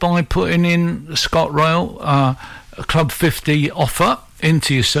available by putting in ScotRail Club 50 offer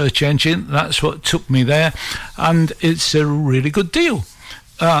into your search engine. That's what took me there, and it's a really good deal.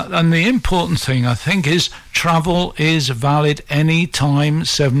 And the important thing, I think, is travel is valid any time,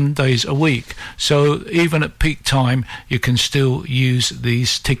 7 days a week. So even at peak time, you can still use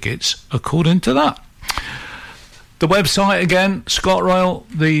these tickets according to that. The website again, ScotRail.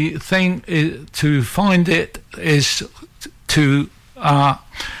 The thing is, to find it is to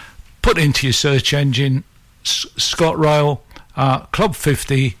put into your search engine ScotRail Club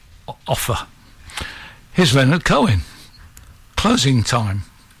 50 offer. Here's Leonard Cohen. Closing time.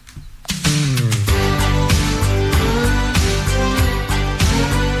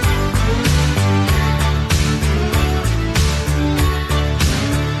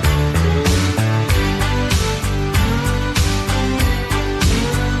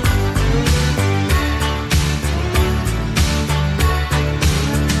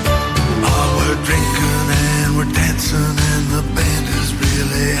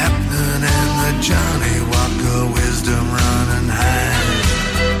 Johnny Walker wisdom running high.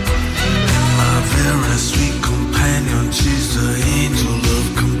 And my very sweet companion, she's the angel of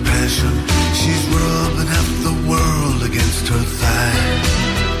compassion. She's rubbing half the world against her thigh.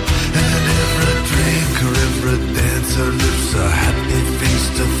 And every drinker, every dancer lifts a happy face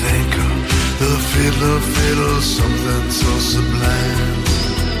to thank her. The fiddler fiddles something so sublime.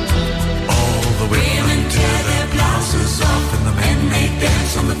 All the women tear their blouses off, and the men they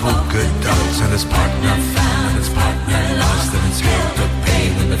dance on the polka dots. And his partner found, and his partner lost, and it's hell to pay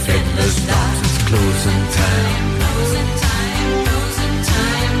when the fiddler stops. It's closing time. Closing time, closing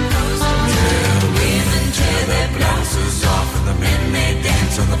time, closing time. Yeah, the women tear their blouses off, and the men they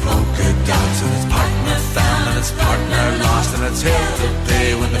dance on the polka dots. And his partner found, and his partner lost, and it's hell to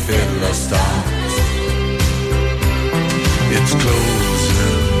pay when the fiddler stops. It's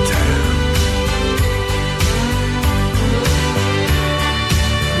closing time.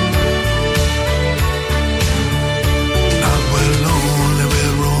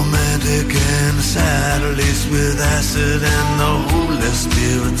 And the saddle laced with acid, and the holy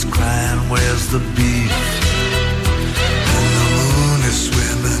spirit's crying, where's the beef? And the moon is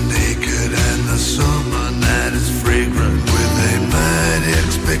swimming naked, and the summer night is fragrant with a mighty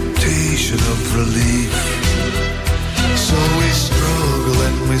expectation of relief. So we struggle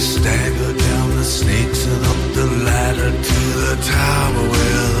and we stagger down the snakes and up the ladder to the tower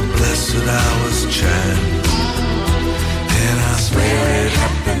where the blessed hours chime. And I swear it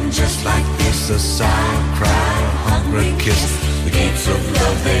happened just like this, a sigh, a cry, a hungry kiss. The gates of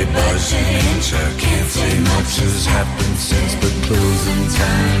love, they budge an inch. I can't say much has happened since, but closing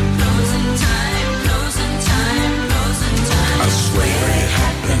time. Closing time, closing time, closing time. I swear it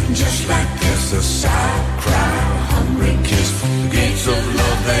happened just like this, a sigh, a cry, a hungry kiss. The gates of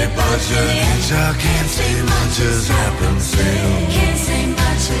love, they budge an inch. I can't say much has happened since. Can't say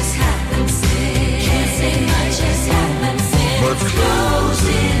much has happened since. Can't say much has happened since. But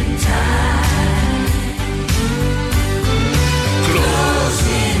closing time.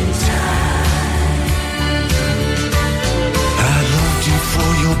 Closing time. I loved you for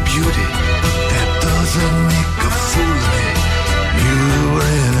your beauty, but that doesn't make a fool of me. You were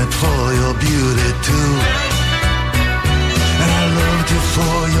in it for your beauty too. And I loved you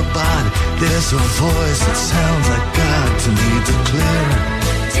for your body. There's a voice that sounds like God to me. Declaring,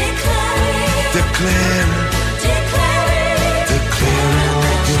 declaring, declaring, declaring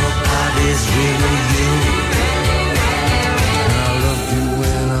that your body's really you. And I loved you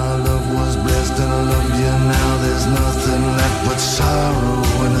when our love was blessed, and I love you now. There's nothing left but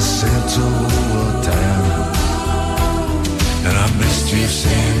sorrow in the center of time. And I missed you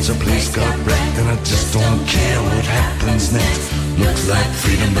since the place got wrecked, and I just don't care what happens next. Looks like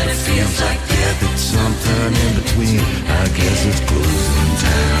freedom, but it feels like death. It's something in between. I guess it's closing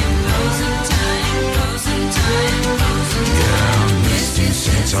time. Closing time, closing time, closing time. Yeah, I missed you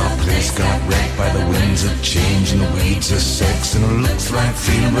since place got wrecked by the winds of change and the weeds of sex. And it looks like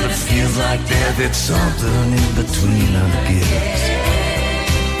freedom, but it feels like death. It's something in between our gifts.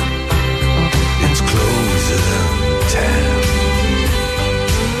 It's closing time.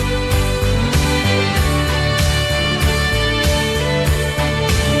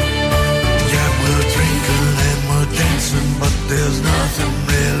 Yeah, we're drinking and we're dancing, but there's nothing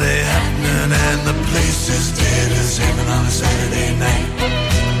really happening. And the place is dead as heaven on a Saturday night.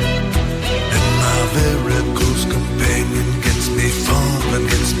 And my very close companion gets me fun and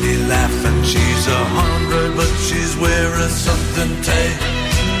gets me laughing. She's 100, but she's wearing something tight.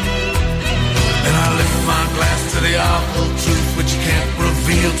 And I lift my glass to the awful truth, which you can't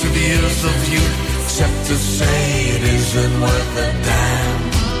reveal to the ears of youth, except to say it isn't worth a dime.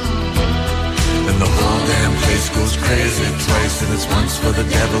 And the whole damn place goes crazy twice, and it's once for the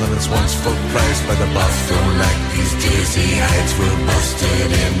devil and it's once for Christ. By the bus don't like these dizzy heights, we're busted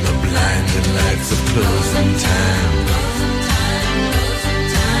in the blinding lights of closing time.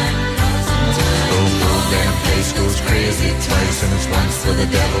 The whole damn place goes crazy twice, and it's once for the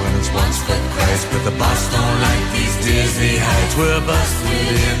devil and it's once for Christ. But the bus don't like these dizzy heights, we're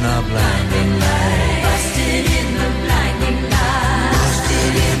busted in the blinding lights. Busted in the blinding lights.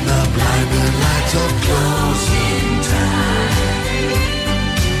 Busted in the blinding lights of closing time.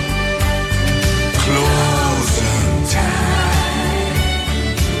 Closing time.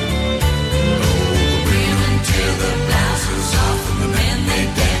 Oh, the women tear their blouses off and the men they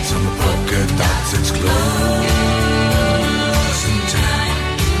dance on the polka dots. It's closing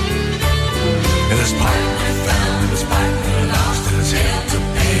time. And his partner found and his partner lost, and his hell to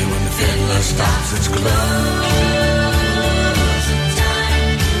pay when the fiddler stops. It's closing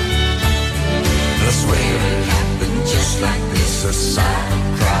time. And I swear it happened just like this, a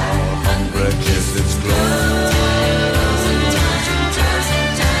silent cry, 100 kiss. It's closing time.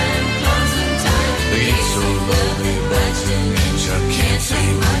 The gate's so low they bites an inch. I can't say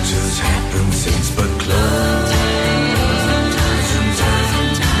much has happened since, but closing time.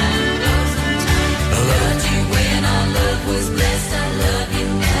 I loved you when our love was blessed. I love you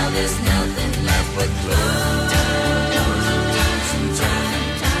now. There's nothing left but closing time.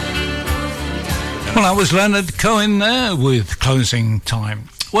 Well, that was Leonard Cohen there with Closing Time.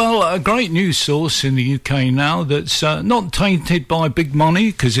 Well, a great news source in the UK now that's not tainted by big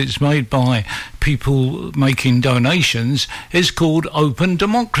money because it's made by people making donations is called Open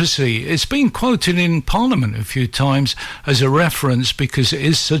Democracy. It's been quoted in Parliament a few times as a reference because it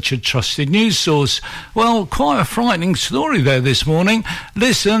is such a trusted news source. Well, quite a frightening story there this morning.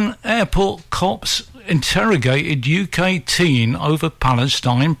 Listen, airport cops interrogated UK teen over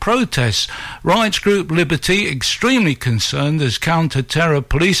Palestine protests. Rights group Liberty extremely concerned as counter-terror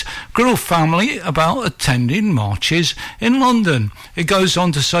police grill family about attending marches in London. It goes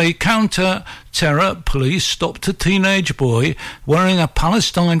on to say counter-terror police stopped a teenage boy wearing a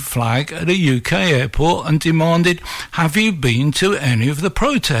Palestine flag at a UK airport and demanded, "Have you been to any of the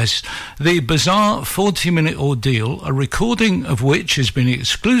protests?" The bizarre 40-minute ordeal, a recording of which has been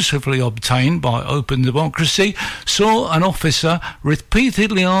exclusively obtained by Open Democracy, saw an officer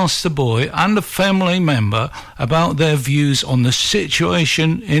repeatedly ask the boy and a family member about their views on the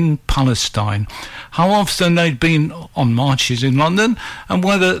situation in Palestine, how often they'd been on marches in London, and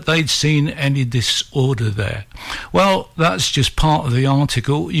whether they'd seen any disorder there. Well, that's just part of the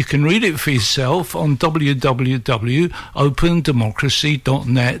article. You can read it for yourself on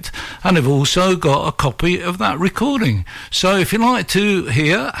www.opendemocracy.net, and I've also got a copy of that recording. So if you'd like to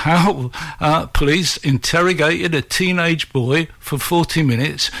hear how police interrogated a teenage boy for 40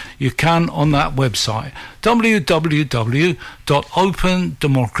 minutes, you can on that website,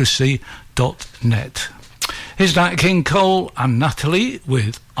 www.opendemocracy.net. Here's Nat King Cole and Natalie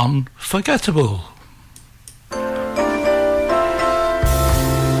with Unforgettable.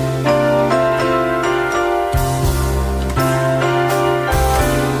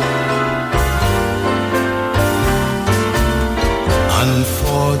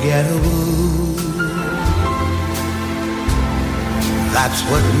 Unforgettable, that's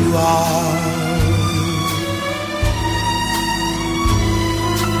what you are.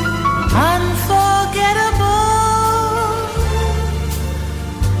 Unforgettable,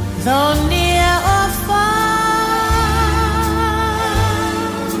 though near or far.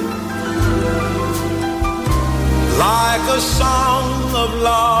 Like a song of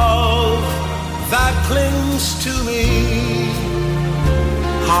love that clings to me,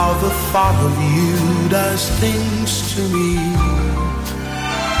 how the thought of you does things to me.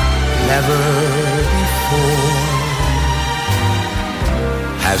 Never before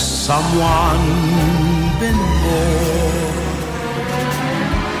has someone been more.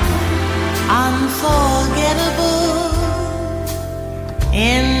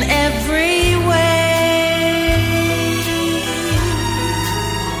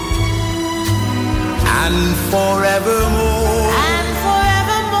 forevermore. And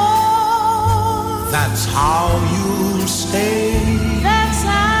forevermore. That's how you'll stay. That's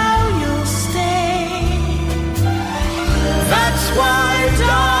how you'll stay. That's why,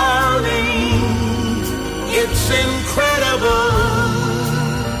 darling, it's incredible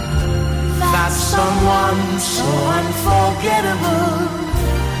that someone so unforgettable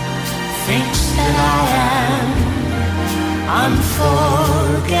thinks that I am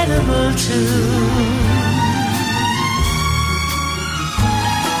unforgettable too.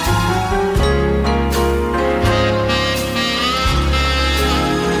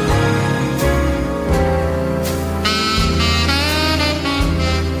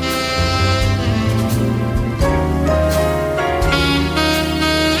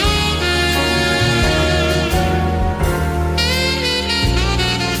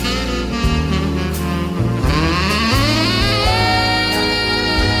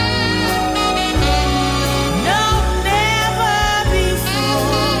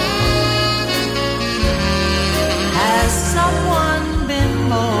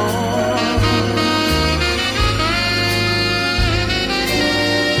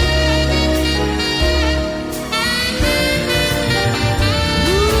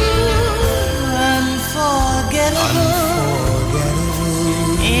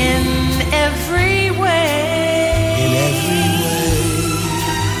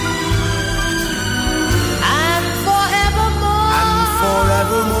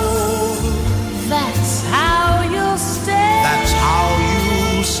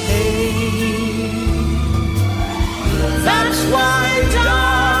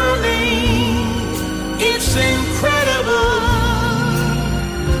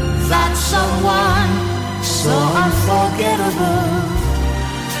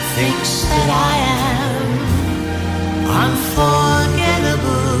 Thinks that I am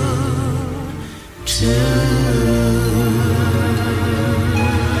unforgettable too.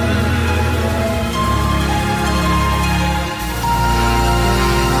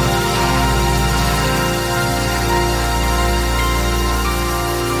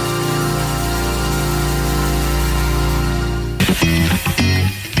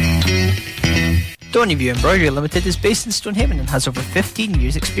 Stoneyview Embroidery Limited is based in Stonehaven and has over 15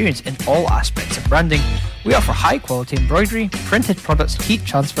 years experience in all aspects of branding. We offer high quality embroidery, printed products, heat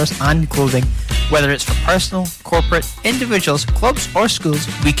transfers and clothing. Whether it's for personal, corporate, individuals, clubs or schools,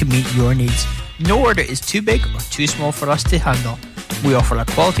 we can meet your needs. No order is too big or too small for us to handle. We offer a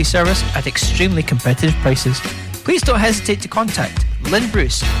quality service at extremely competitive prices. Please don't hesitate to contact Lynn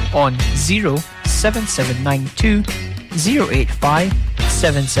Bruce on 07792 085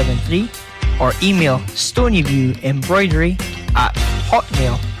 773 or email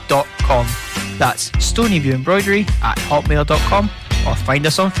stonyviewembroidery@hotmail.com. That's stonyviewembroidery@hotmail.com or find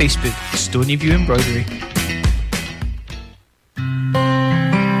us on Facebook, Stonyview Embroidery.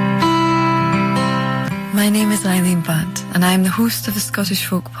 My name is Eileen Budd and I am the host of the Scottish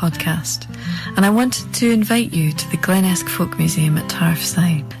Folk Podcast, and I wanted to invite you to the Glenesk Folk Museum at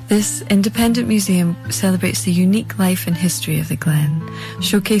Tarfside. This independent museum celebrates the unique life and history of the Glen,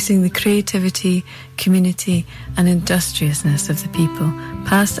 showcasing the creativity, community and industriousness of the people,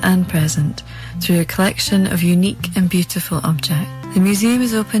 past and present, through a collection of unique and beautiful objects. The museum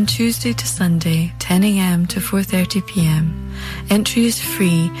is open Tuesday to Sunday, 10 a.m. to 4:30 p.m. Entry is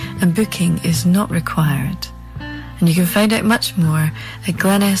free and booking is not required. And you can find out much more at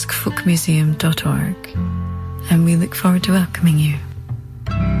gleneskfolkmuseum.org. And we look forward to welcoming you.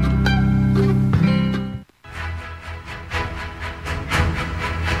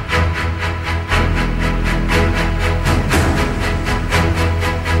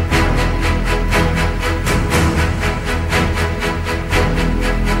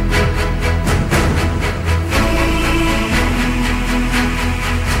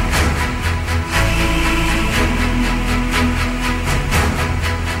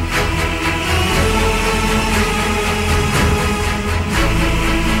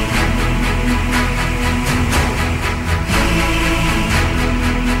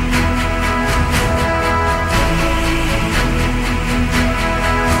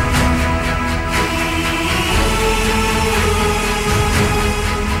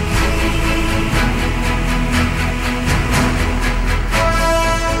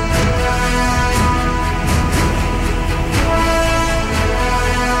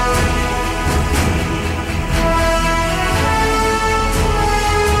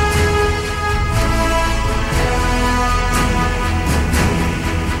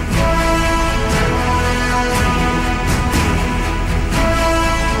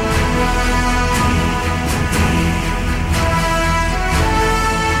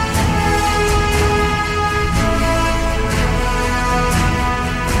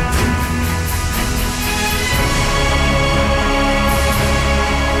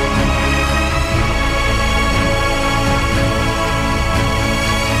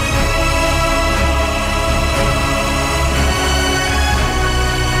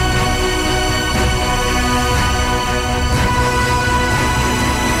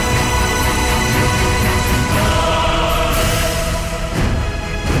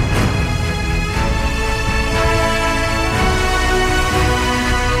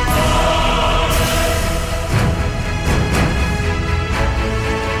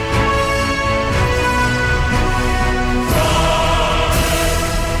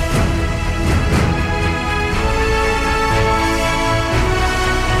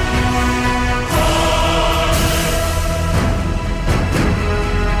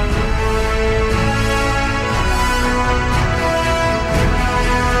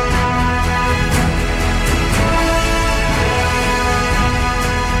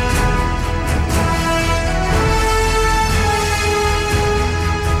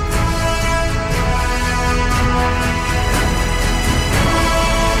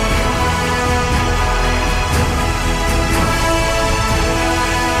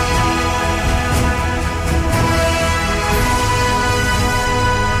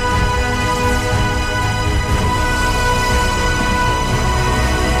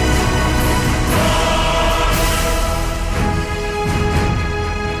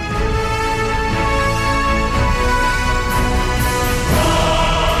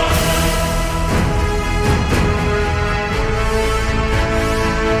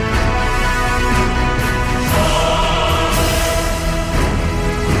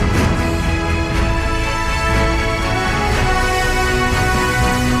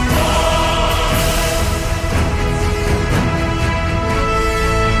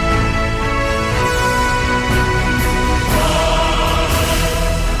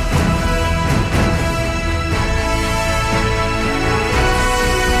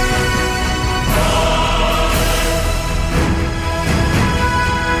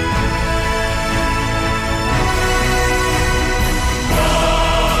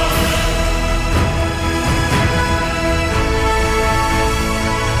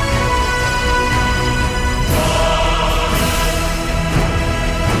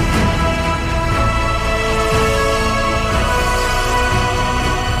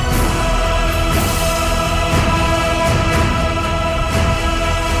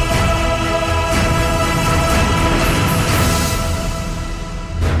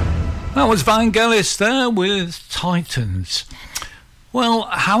 was Vangelis there with Titans. Well,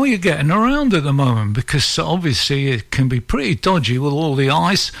 how are you getting around at the moment? Because obviously it can be pretty dodgy with all the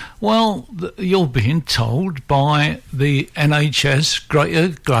ice. Well, you're being told by the NHS Greater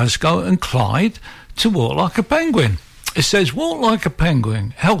Glasgow and Clyde to walk like a penguin. It says, walk like a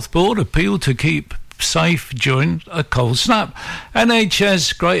penguin. Health Board appeal to keep safe during a cold snap.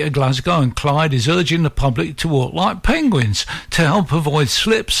 NHS Greater Glasgow and Clyde is urging the public to walk like penguins to help avoid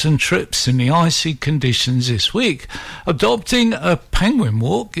slips and trips in the icy conditions this week. Adopting a penguin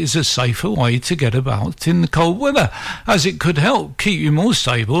walk is a safer way to get about in the cold weather, as it could help keep you more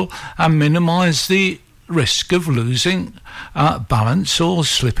stable and minimise the risk of losing balance or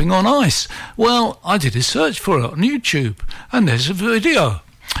slipping on ice. Well, I did a search for it on YouTube and there's a video.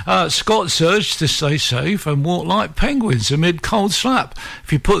 Scott's urge to stay safe and walk like penguins amid cold snap.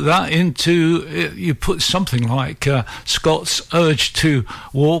 If you put that into, you put something like Scott's urge to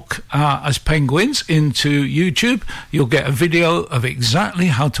walk as penguins into YouTube, you'll get a video of exactly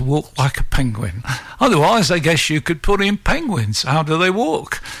how to walk like a penguin. Otherwise, I guess you could put in penguins. How do they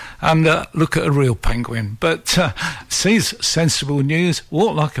walk? And look at a real penguin. But sees sensible news,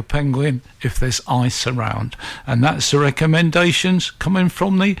 walk like a penguin if there's ice around. And that's the recommendations coming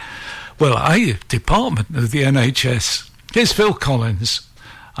from the, a department of the NHS. Here's Phil Collins,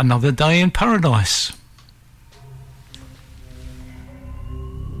 Another Day in Paradise.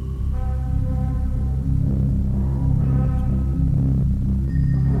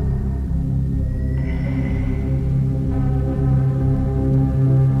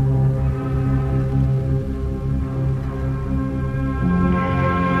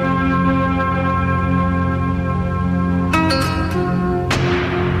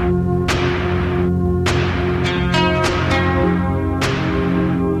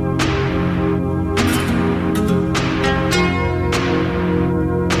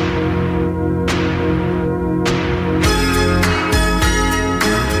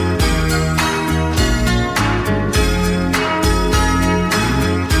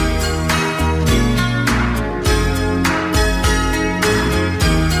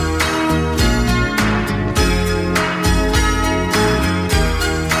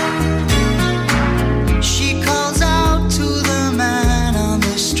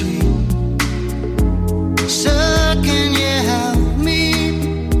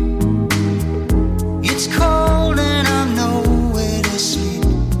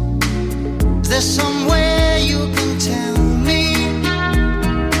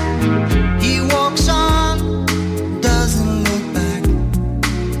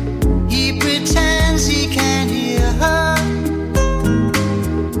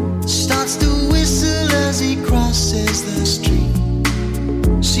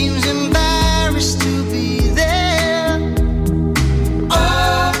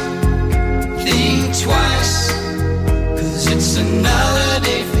 Twice, 'cause it's another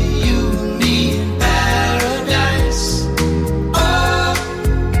day for you and me in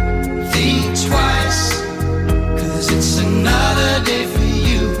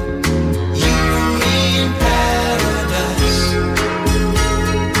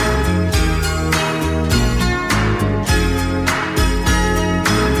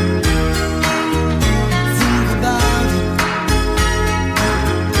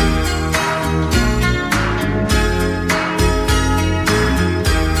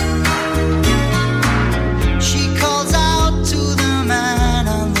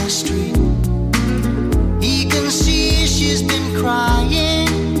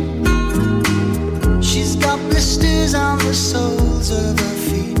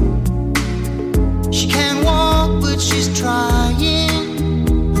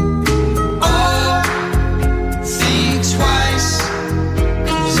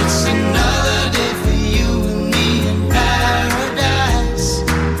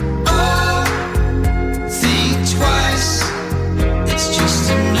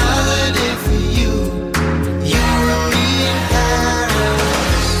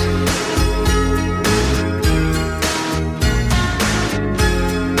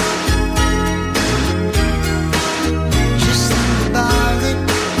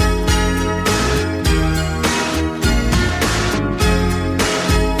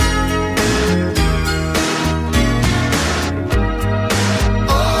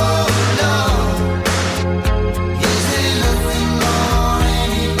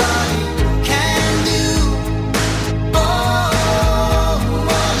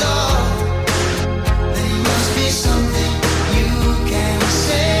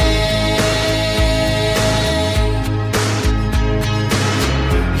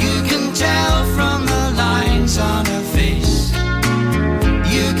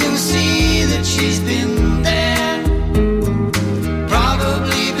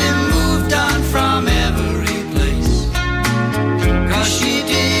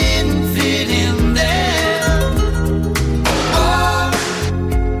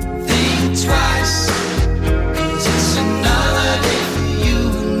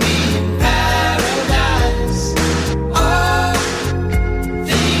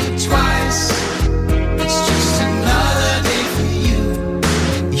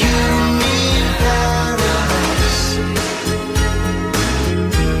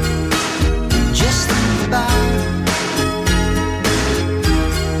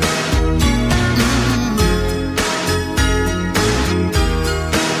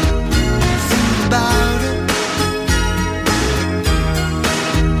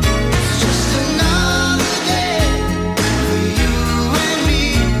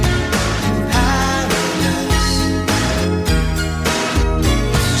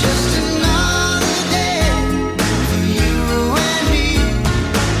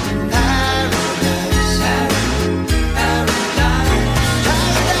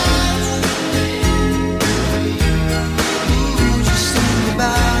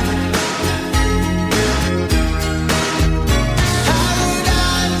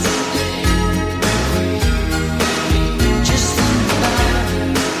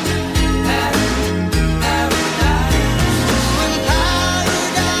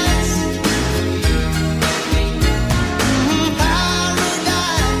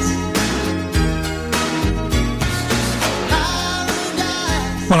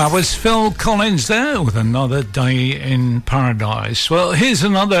Well, that was Phil Collins there with Another Day in Paradise. Well, here's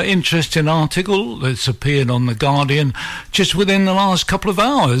another interesting article that's appeared on The Guardian just within the last couple of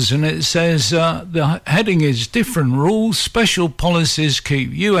hours, and it says the heading is Different Rules, Special Policies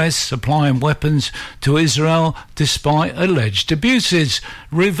Keep US Supplying Weapons to Israel Despite Alleged Abuses.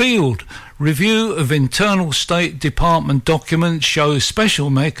 Revealed. Review of internal State Department documents shows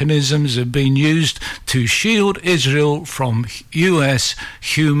special mechanisms have been used to shield Israel from US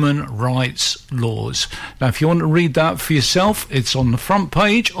human rights laws. Now, if you want to read that for yourself, it's on the front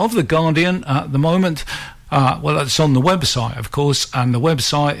page of The Guardian at the moment. Well, it's on the website, of course, and the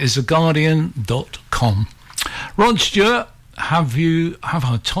website is theguardian.com. Rod Stewart, have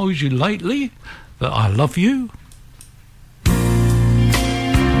I told you lately that I love you?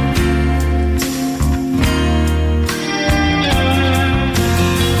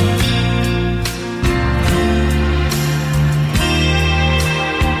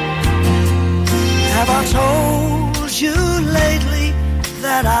 Have I told you lately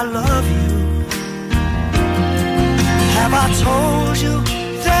that I love you? Have I told you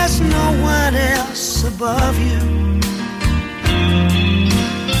there's no one else above you?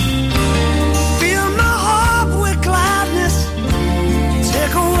 Fill my heart with gladness,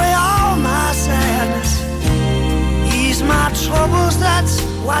 take away all my sadness, ease my troubles, that's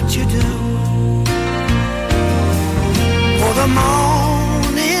what you do. For the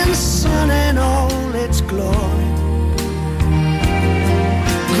morning sun and all its glory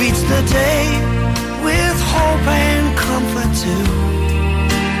greets the day with hope and comfort too.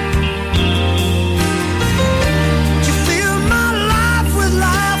 You fill my life with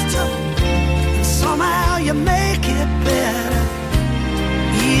laughter, and somehow you make it better.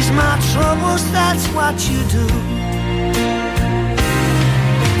 Ease my troubles, that's what you do.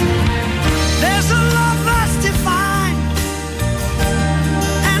 There's a love that's divine,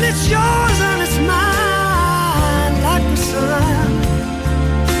 and it's yours and it's mine, like the sun.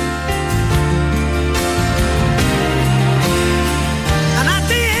 And at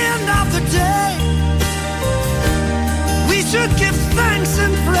the end of the day, we should give thanks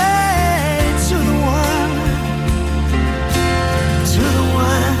and pray to the one, to the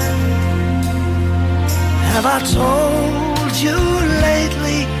one. Have I told you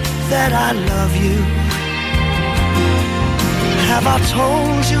lately that I love you? Have I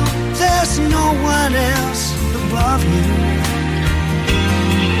told you there's no one else above you?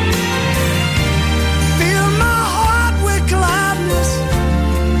 Fill my heart with gladness,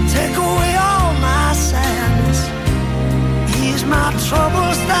 take away all my sadness, ease my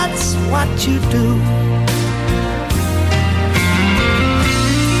troubles, that's what you do.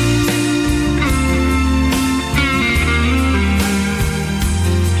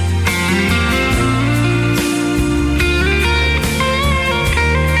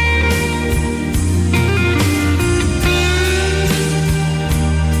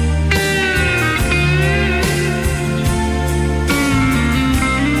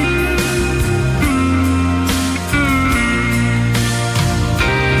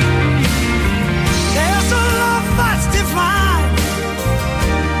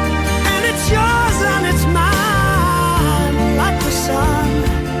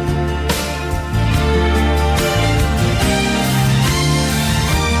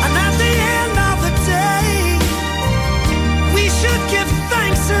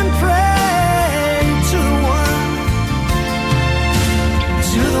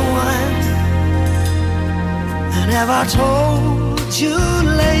 Have I told you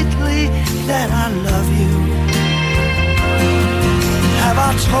lately that I love you? Have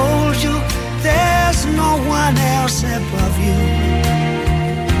I told you there's no one else above you?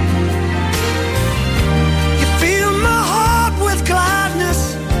 You fill my heart with gladness,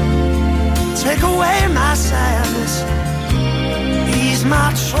 take away my sadness, ease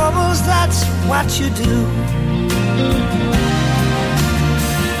my troubles, that's what you do.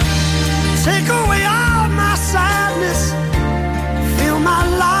 Take away all my sadness, fill my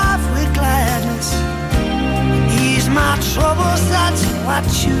life with gladness, ease my troubles, that's what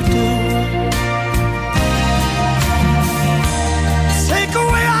you do. Take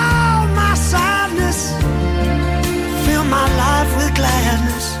away all my sadness, fill my life with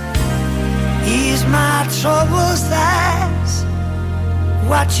gladness, ease my troubles, that's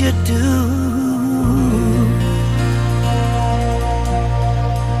what you do.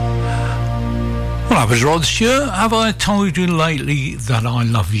 Well, I was Rod Stewart. Have I told you lately that I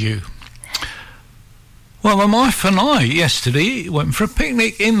love you? Well, my wife and I yesterday went for a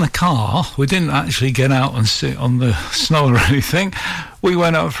picnic in the car. We didn't actually get out and sit on the snow or anything. We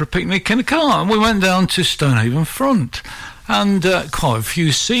went out for a picnic in the car and we went down to Stonehaven Front. and quite a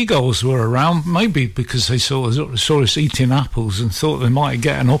few seagulls were around, maybe because they saw us eating apples and thought they might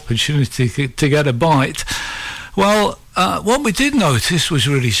get an opportunity to get a bite. Well, what we did notice was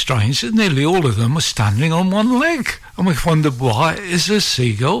really strange, that nearly all of them were standing on one leg. And we wondered, why is a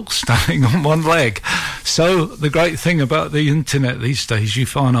seagull standing on one leg? So the great thing about the internet these days, you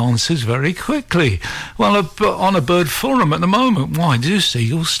find answers very quickly. Well, on a bird forum at the moment, why do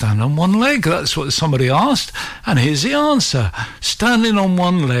seagulls stand on one leg? That's what somebody asked, and here's the answer. Standing on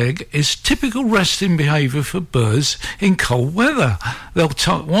one leg is typical resting behaviour for birds in cold weather. They'll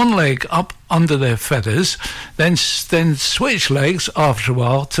tuck one leg up under their feathers, then switch legs after a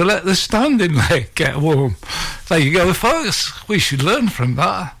while to let the standing leg get warm. There you go, folks. We should learn from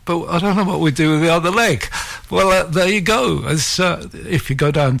that, but I don't know what we do with the other leg. Well, there you go. As if you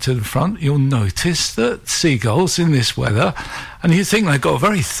go down to the front, you'll notice that seagulls in this weather, and you think they've got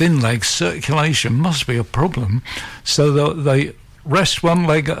very thin legs, circulation must be a problem, so they rest one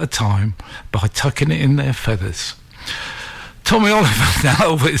leg at a time by tucking it in their feathers. Tommy Oliver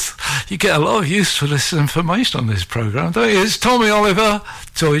now you get a lot of useful information on this programme, don't you? It's Tommy Oliver,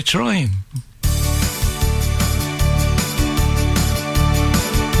 Toy Train.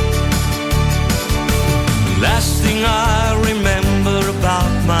 Last thing I remember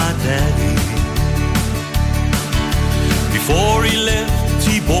about my daddy, before he left,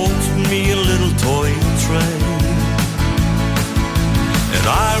 he bought me a little toy train. And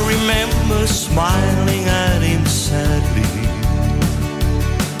I remember smiling at him sadly.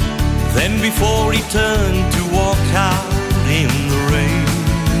 Then before he turned to walk out in the rain,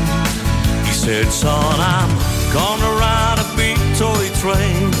 he said, son, I'm gonna ride a big toy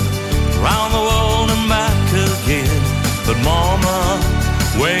train round the world and back again. But mama,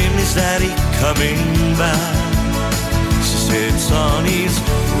 when is daddy coming back? She said, son, he's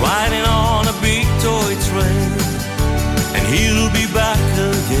riding on a big toy train, and he'll be back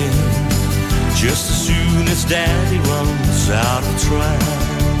again just as soon as daddy runs out of track.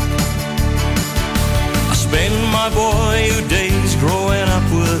 I spent my boyhood days growing up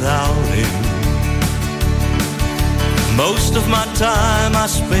without him. Most of my time I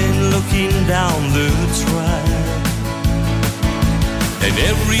spent looking down the track, and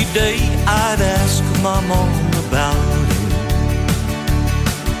every day I'd ask my mom about him.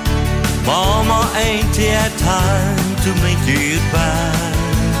 Mama, ain't he had time to make it back?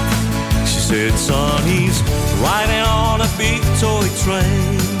 She said, son, he's riding on a big toy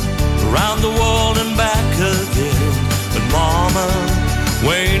train around the world and back again. But mama,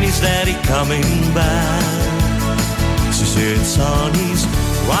 when is daddy coming back? She said, son, he's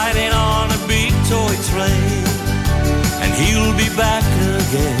riding on a big toy train, and he'll be back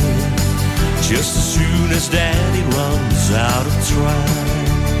again just as soon as daddy runs out of track.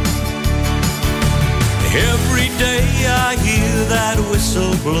 Every day I hear that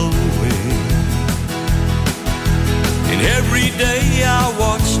whistle blowing, and every day I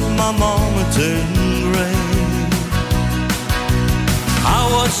watch my mama turn gray.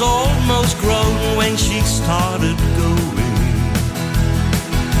 I was almost grown when she started going,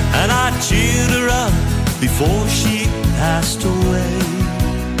 and I cheered her up before she passed away.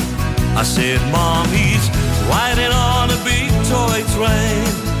 I said, Mom, he's riding on a big toy train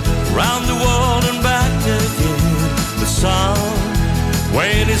round the world and back again. But son,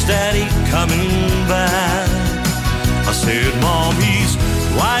 when is daddy coming back? I said, Mom, he's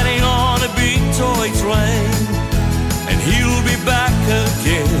riding on a big toy train, and he'll be back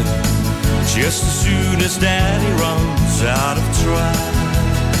again just as soon as daddy runs out of track.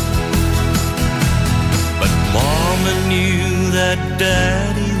 But Mama knew that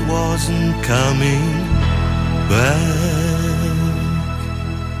daddy wasn't coming back.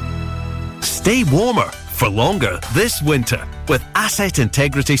 Stay warmer for longer this winter with Asset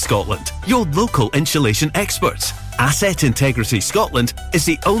Integrity Scotland, your local insulation experts. Asset Integrity Scotland is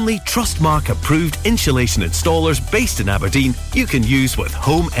the only Trustmark approved insulation installers based in Aberdeen you can use with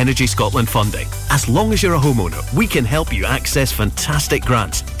Home Energy Scotland funding. As long as you're a homeowner, we can help you access fantastic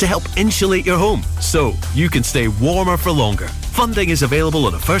grants to help insulate your home so you can stay warmer for longer. Funding is available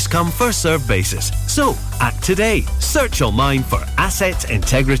on a first-come, first-served basis. So, act today. Search online for Asset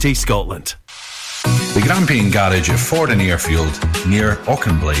Integrity Scotland. The Grampian Garage at Ford and Airfield, near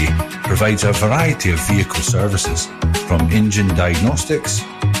Auchenblay, provides a variety of vehicle services, from engine diagnostics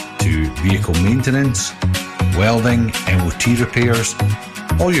to vehicle maintenance, welding, MOT repairs,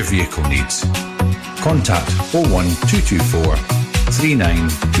 all your vehicle needs. Contact 01224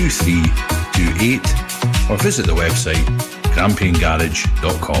 392328 or visit the website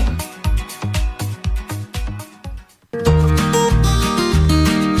grampiangarage.com.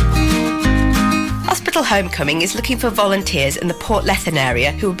 Hospital Homecoming is looking for volunteers in the Portlethen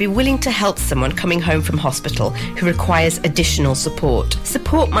area who would be willing to help someone coming home from hospital who requires additional support.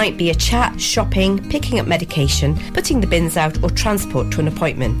 Support might be a chat, shopping, picking up medication, putting the bins out or transport to an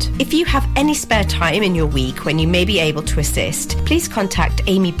appointment. If you have any spare time in your week when you may be able to assist, please contact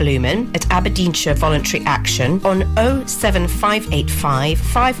Amy Blumen at Aberdeenshire Voluntary Action on 07585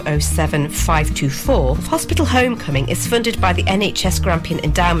 507 524. Hospital Homecoming is funded by the NHS Grampian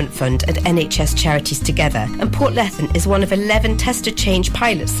Endowment Fund and NHS Charities Together, and Portlethen is one of 11 test change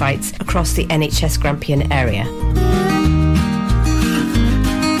pilot sites across the NHS Grampian area.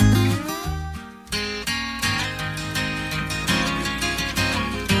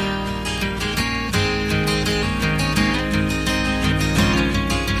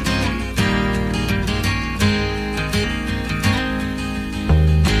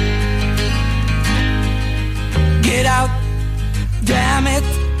 Get out, damn it.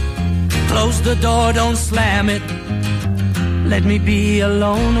 Close the door, don't slam it. Let me be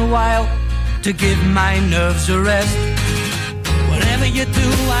alone a while to give my nerves a rest. Whatever you do,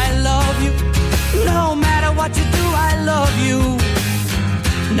 I love you. No matter what you do, I love you.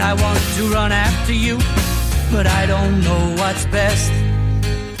 And I want to run after you, but I don't know what's best.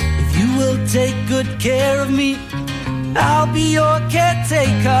 If you will take good care of me, I'll be your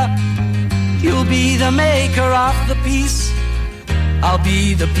caretaker. You'll be the maker of the peace. I'll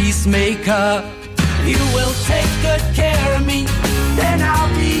be the peacemaker. You will take good care of me, then I'll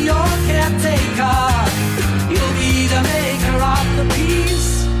be your caretaker. You'll be the maker of the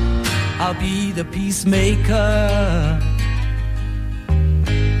peace. I'll be the peacemaker.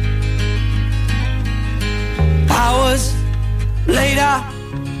 Hours later,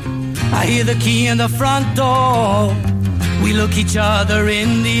 I hear the key in the front door. We look each other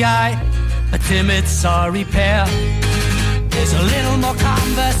in the eye, a timid sorry pair. There's a little more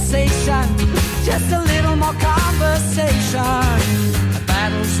conversation, just a little more conversation. A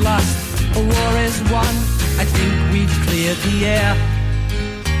battle's lost, a war is won, I think we've cleared the air.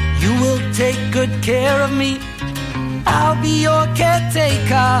 You will take good care of me, I'll be your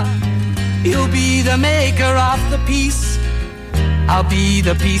caretaker. You'll be the maker of the peace, I'll be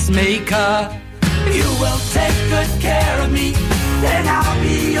the peacemaker. You will take good care of me, then I'll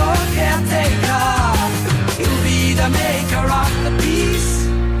be your caretaker. You'll be the maker of the peace,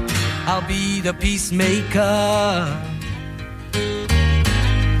 I'll be the peacemaker.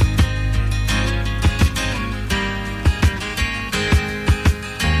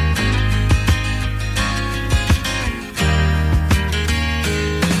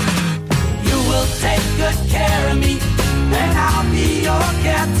 You will take good care of me, then I'll be your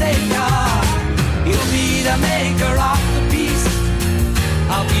caretaker. You'll be the maker of the peace,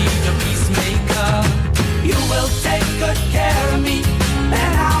 I'll be the peacemaker. You will take good care of me,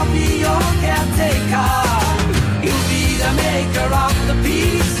 then I'll be your caretaker. You'll be the maker of the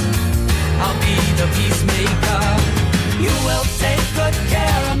peace, I'll be the peacemaker. You will take good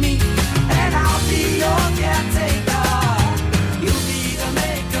care of me, then I'll be your caretaker. You'll be the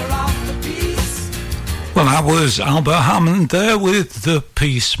maker of the peace. Well, that was Albert Hammond there with The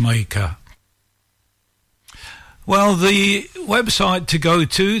Peacemaker. Well, the website to go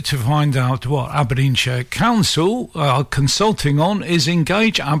to find out what Aberdeenshire Council are consulting on is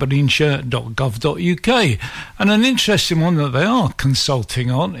engageaberdeenshire.gov.uk. And an interesting one that they are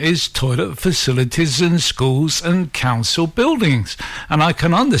consulting on is toilet facilities in schools and council buildings. And I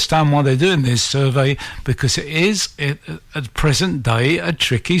can understand why they're doing this survey, because it is, at present day, a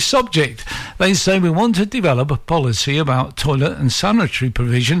tricky subject. They say we want to develop a policy about toilet and sanitary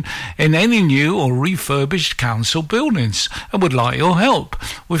provision in any new or refurbished council buildings and would like your help.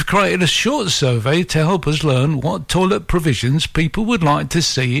 We've created a short survey to help us learn what toilet provisions people would like to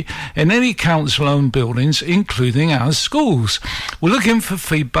see in any council-owned buildings, including our schools. We're looking for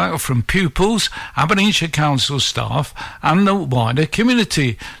feedback from pupils, Aberdeenshire Council staff and the wider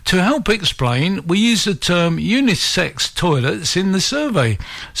community. To help explain, we use the term unisex toilets in the survey.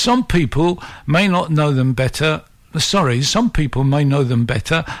 Some people may know them better as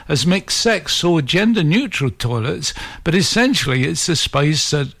mixed sex or gender neutral toilets, but essentially it's a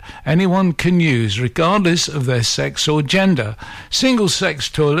space that anyone can use regardless of their sex or gender. Single sex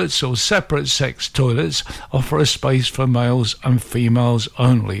toilets or separate sex toilets offer a space for males and females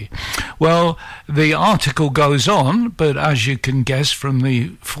only. Well, the article goes on, but as you can guess from the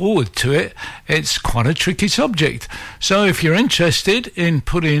forward to it, it's quite a tricky subject. So if you're interested in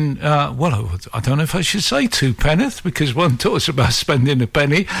putting, I don't know if I should say 2 pennies, Gwyneth, because one talks about spending a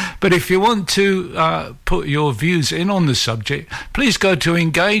penny. But if you want to put your views in on the subject, please go to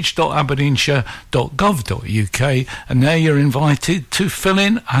engage.aberdeenshire.gov.uk, and there you're invited to fill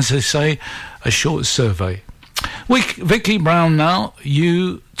in, as I say, a short survey. Vicky Brown now,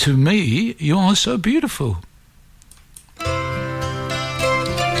 you, to me, you are so beautiful.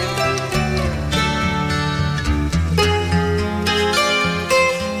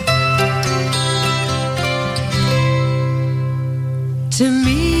 To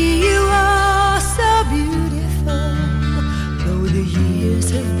me you are so beautiful, though the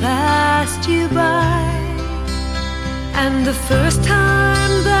years have passed you by. And the first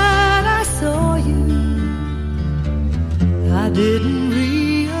time that I saw you, I didn't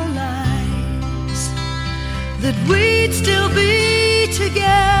realize that we'd still be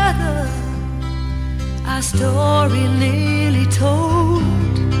together, our story nearly told.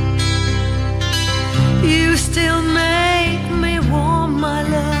 You still make me warm, my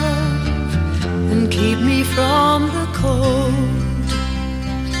love, and keep me from the cold.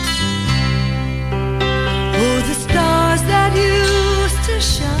 Oh, the stars that used to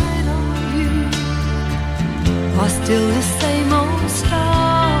shine on you are still the same old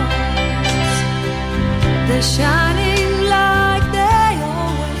stars. They're shining like they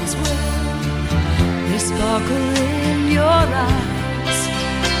always will. They sparkle in your eyes.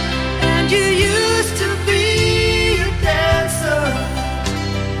 And you used to be a dancer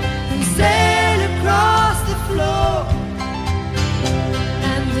and sail across the floor,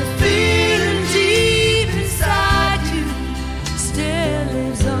 and the feeling deep inside you still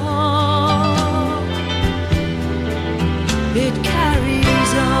lives on. It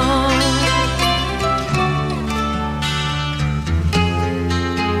carries on.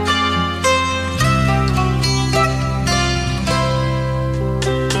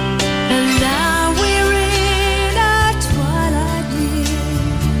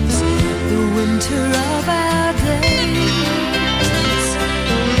 Of our days,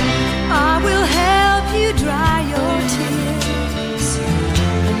 I will help you dry your tears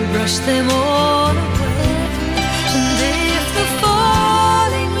and brush them all away. And if the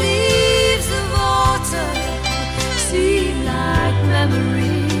falling leaves of autumn seem like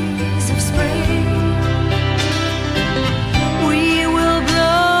memories of spring, we will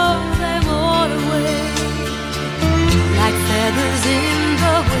blow them all away like feathers in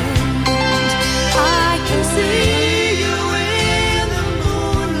the wind. I can see you in the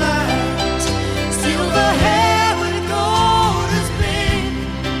moonlight, silver hair with golden spin,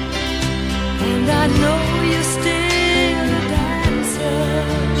 and I know you're still a dancer,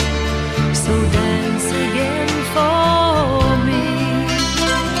 so dance again for me.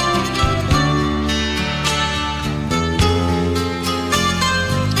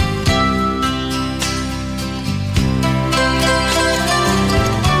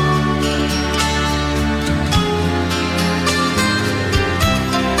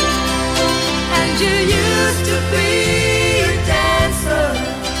 You used to be a dancer,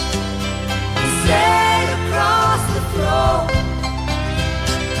 sail across the floor,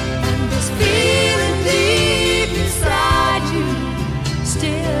 and this feeling deep inside you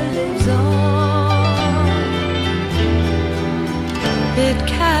still lives on. It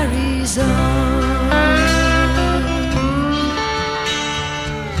carries on.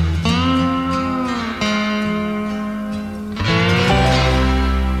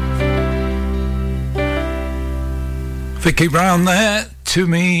 Vicky Brown there, to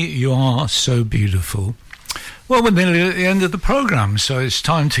me you are so beautiful. Well, we're nearly at the end of the programme, so it's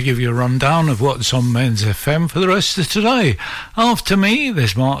time to give you a rundown of what's on Mearns FM for the rest of today. After me,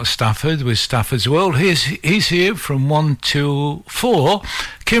 there's Mark Stafford with Stafford's World. He's here from 1 till 4.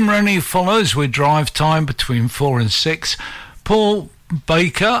 Kim Rennie follows with Drive Time between 4 and 6. Paul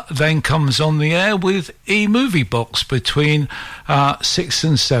Baker then comes on the air with E-Movie Box between 6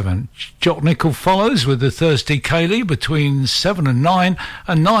 and 7. Jock Nickel follows with the Thursday Kaylee between 7 and 9,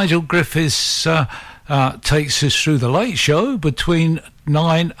 and Nigel Griffiths takes us through the Late Show between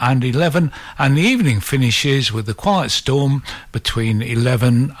 9 and 11, and the evening finishes with the Quiet Storm between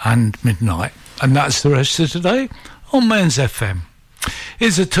 11 and midnight. And that's the rest of today on Mearns FM.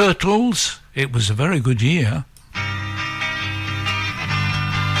 Here's the Turtles. It was a very good year.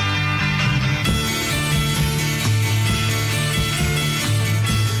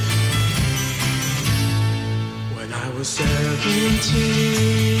 When I was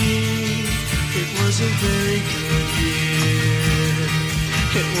 17, it was a very good year.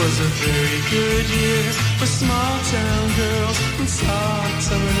 It was a very good year for small town girls and soft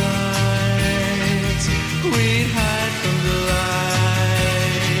summer nights. We'd hide from the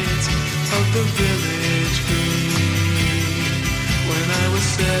lights of the village green.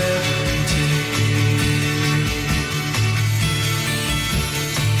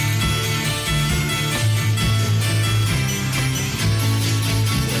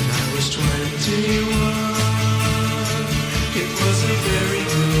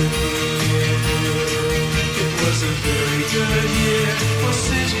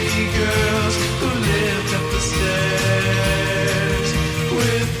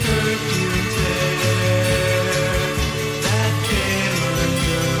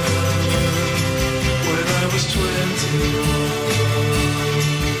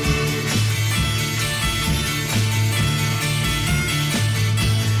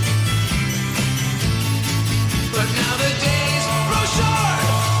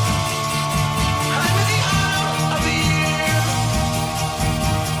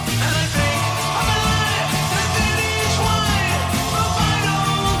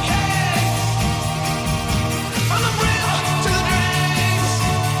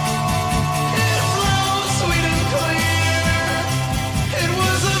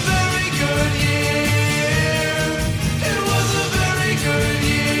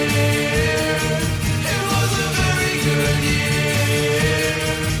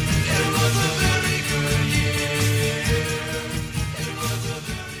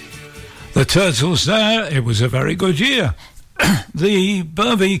 Turtles there, it was a very good year. The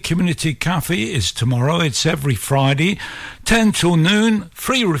Burvey Community Cafe is tomorrow. It's every Friday, 10 till noon,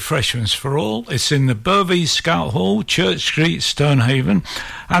 free refreshments for all. It's in the Burvey Scout Hall, Church Street, Stonehaven,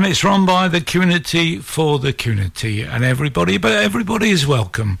 and it's run by the community for the community, and everybody is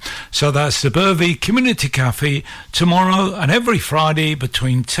welcome. So that's the Burvey Community Cafe tomorrow and every Friday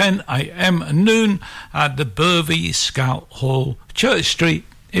between 10 a.m. and noon at the Burvey Scout Hall, Church Street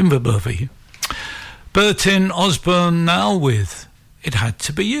in the Burvey. Bertin Osborne now with It Had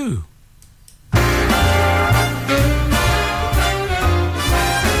to Be You.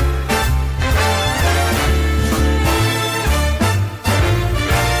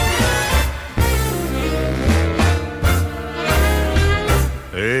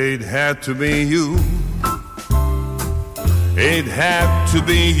 It had to be you. It had to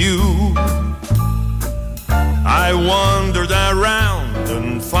be you. I wandered around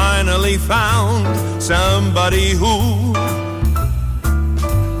and finally found somebody who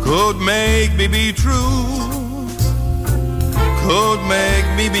could make me be true, could make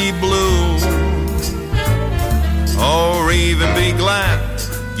me be blue, or even be glad,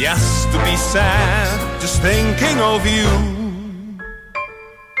 yes, to be sad, just thinking of you.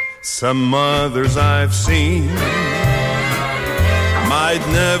 Some others I've seen might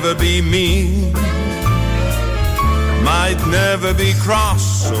never be mean, might never be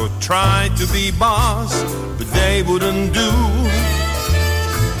cross or try to be boss, but they wouldn't do.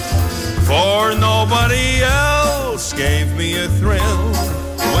 For nobody else gave me a thrill.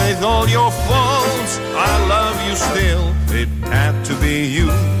 With all your faults, I love you still. It had to be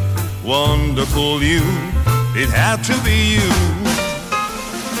you, wonderful you. It had to be you.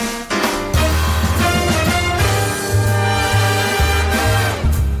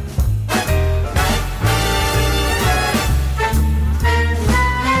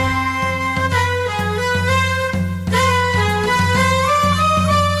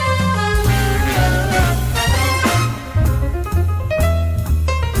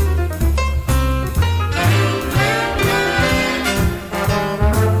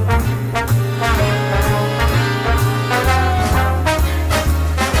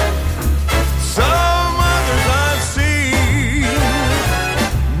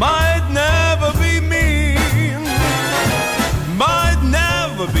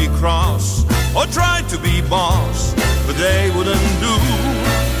 Boss, but they wouldn't do.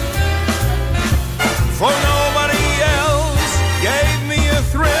 For nobody else gave me a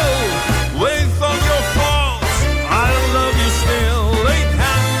thrill. With all your faults, I love you still. It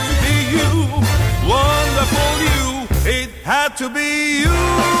had to be you, wonderful you. It had to be you.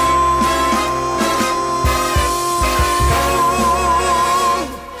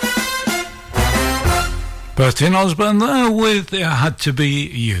 Bertin Osborne there with It Had to Be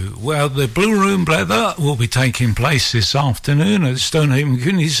You. Well, the Blue Room Blether will be taking place this afternoon at Stonehaven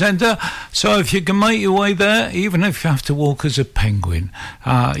Community Centre, so if you can make your way there, even if you have to walk as a penguin,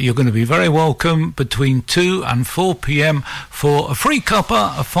 you're going to be very welcome between 2 and 4 p.m. for a free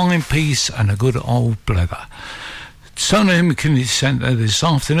cuppa, a fine piece and a good old blether. Stonehaven Community Centre this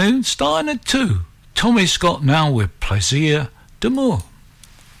afternoon, starting at 2. Tommy Scott now with Plaisir d'amour.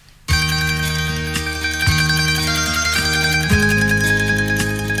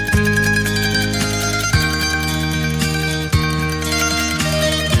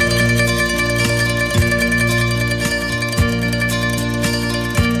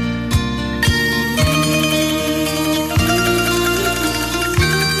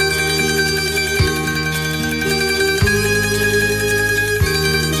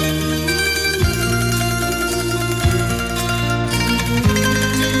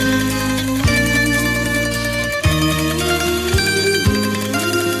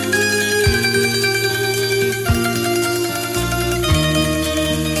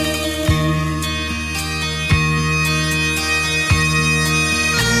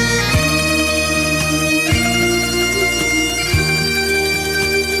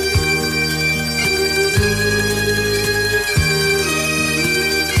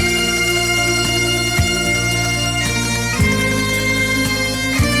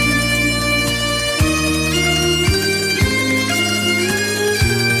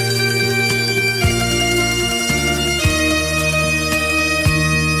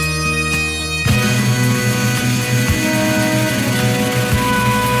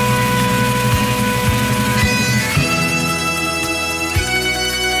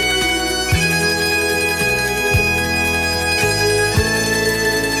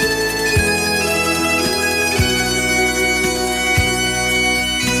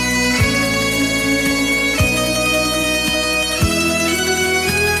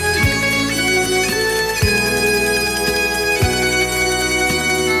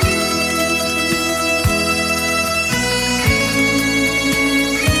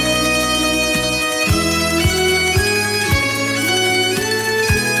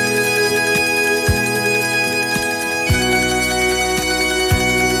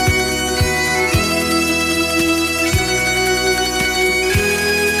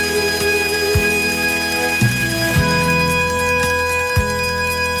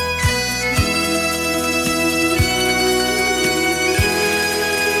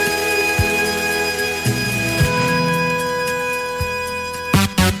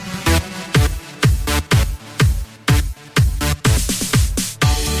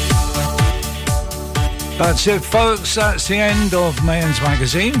 That's it, folks. That's the end of Mearns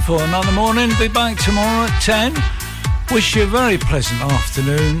Magazine for another morning. Be back tomorrow at 10. Wish you a very pleasant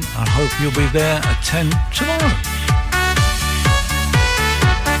afternoon and hope you'll be there at 10 tomorrow.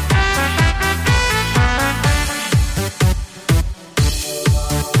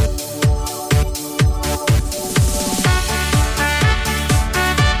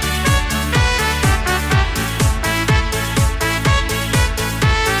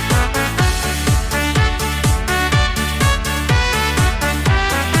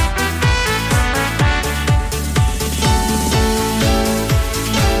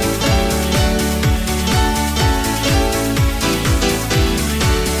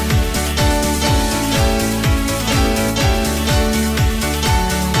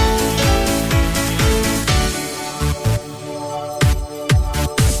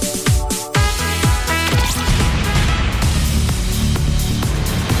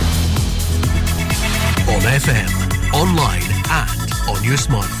 FM, online and on your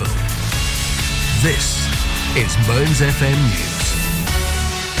smartphone. This is Mearns FM News.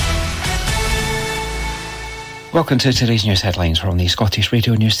 Welcome to today's news headlines from the Scottish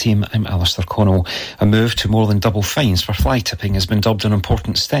Radio News team. I'm Alistair Connell. A move to more than double fines for fly tipping has been dubbed an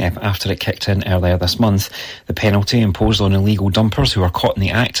important step after it kicked in earlier this month. The penalty imposed on illegal dumpers who are caught in the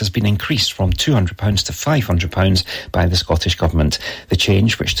act has been increased from £200 to £500 by the Scottish Government. The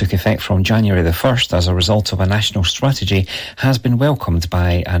change, which took effect from January the 1st as a result of a national strategy, has been welcomed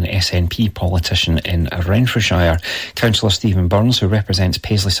by an SNP politician in Renfrewshire. Councillor Stephen Burns, who represents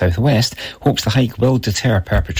Paisley South West, hopes the hike will deter perpetrators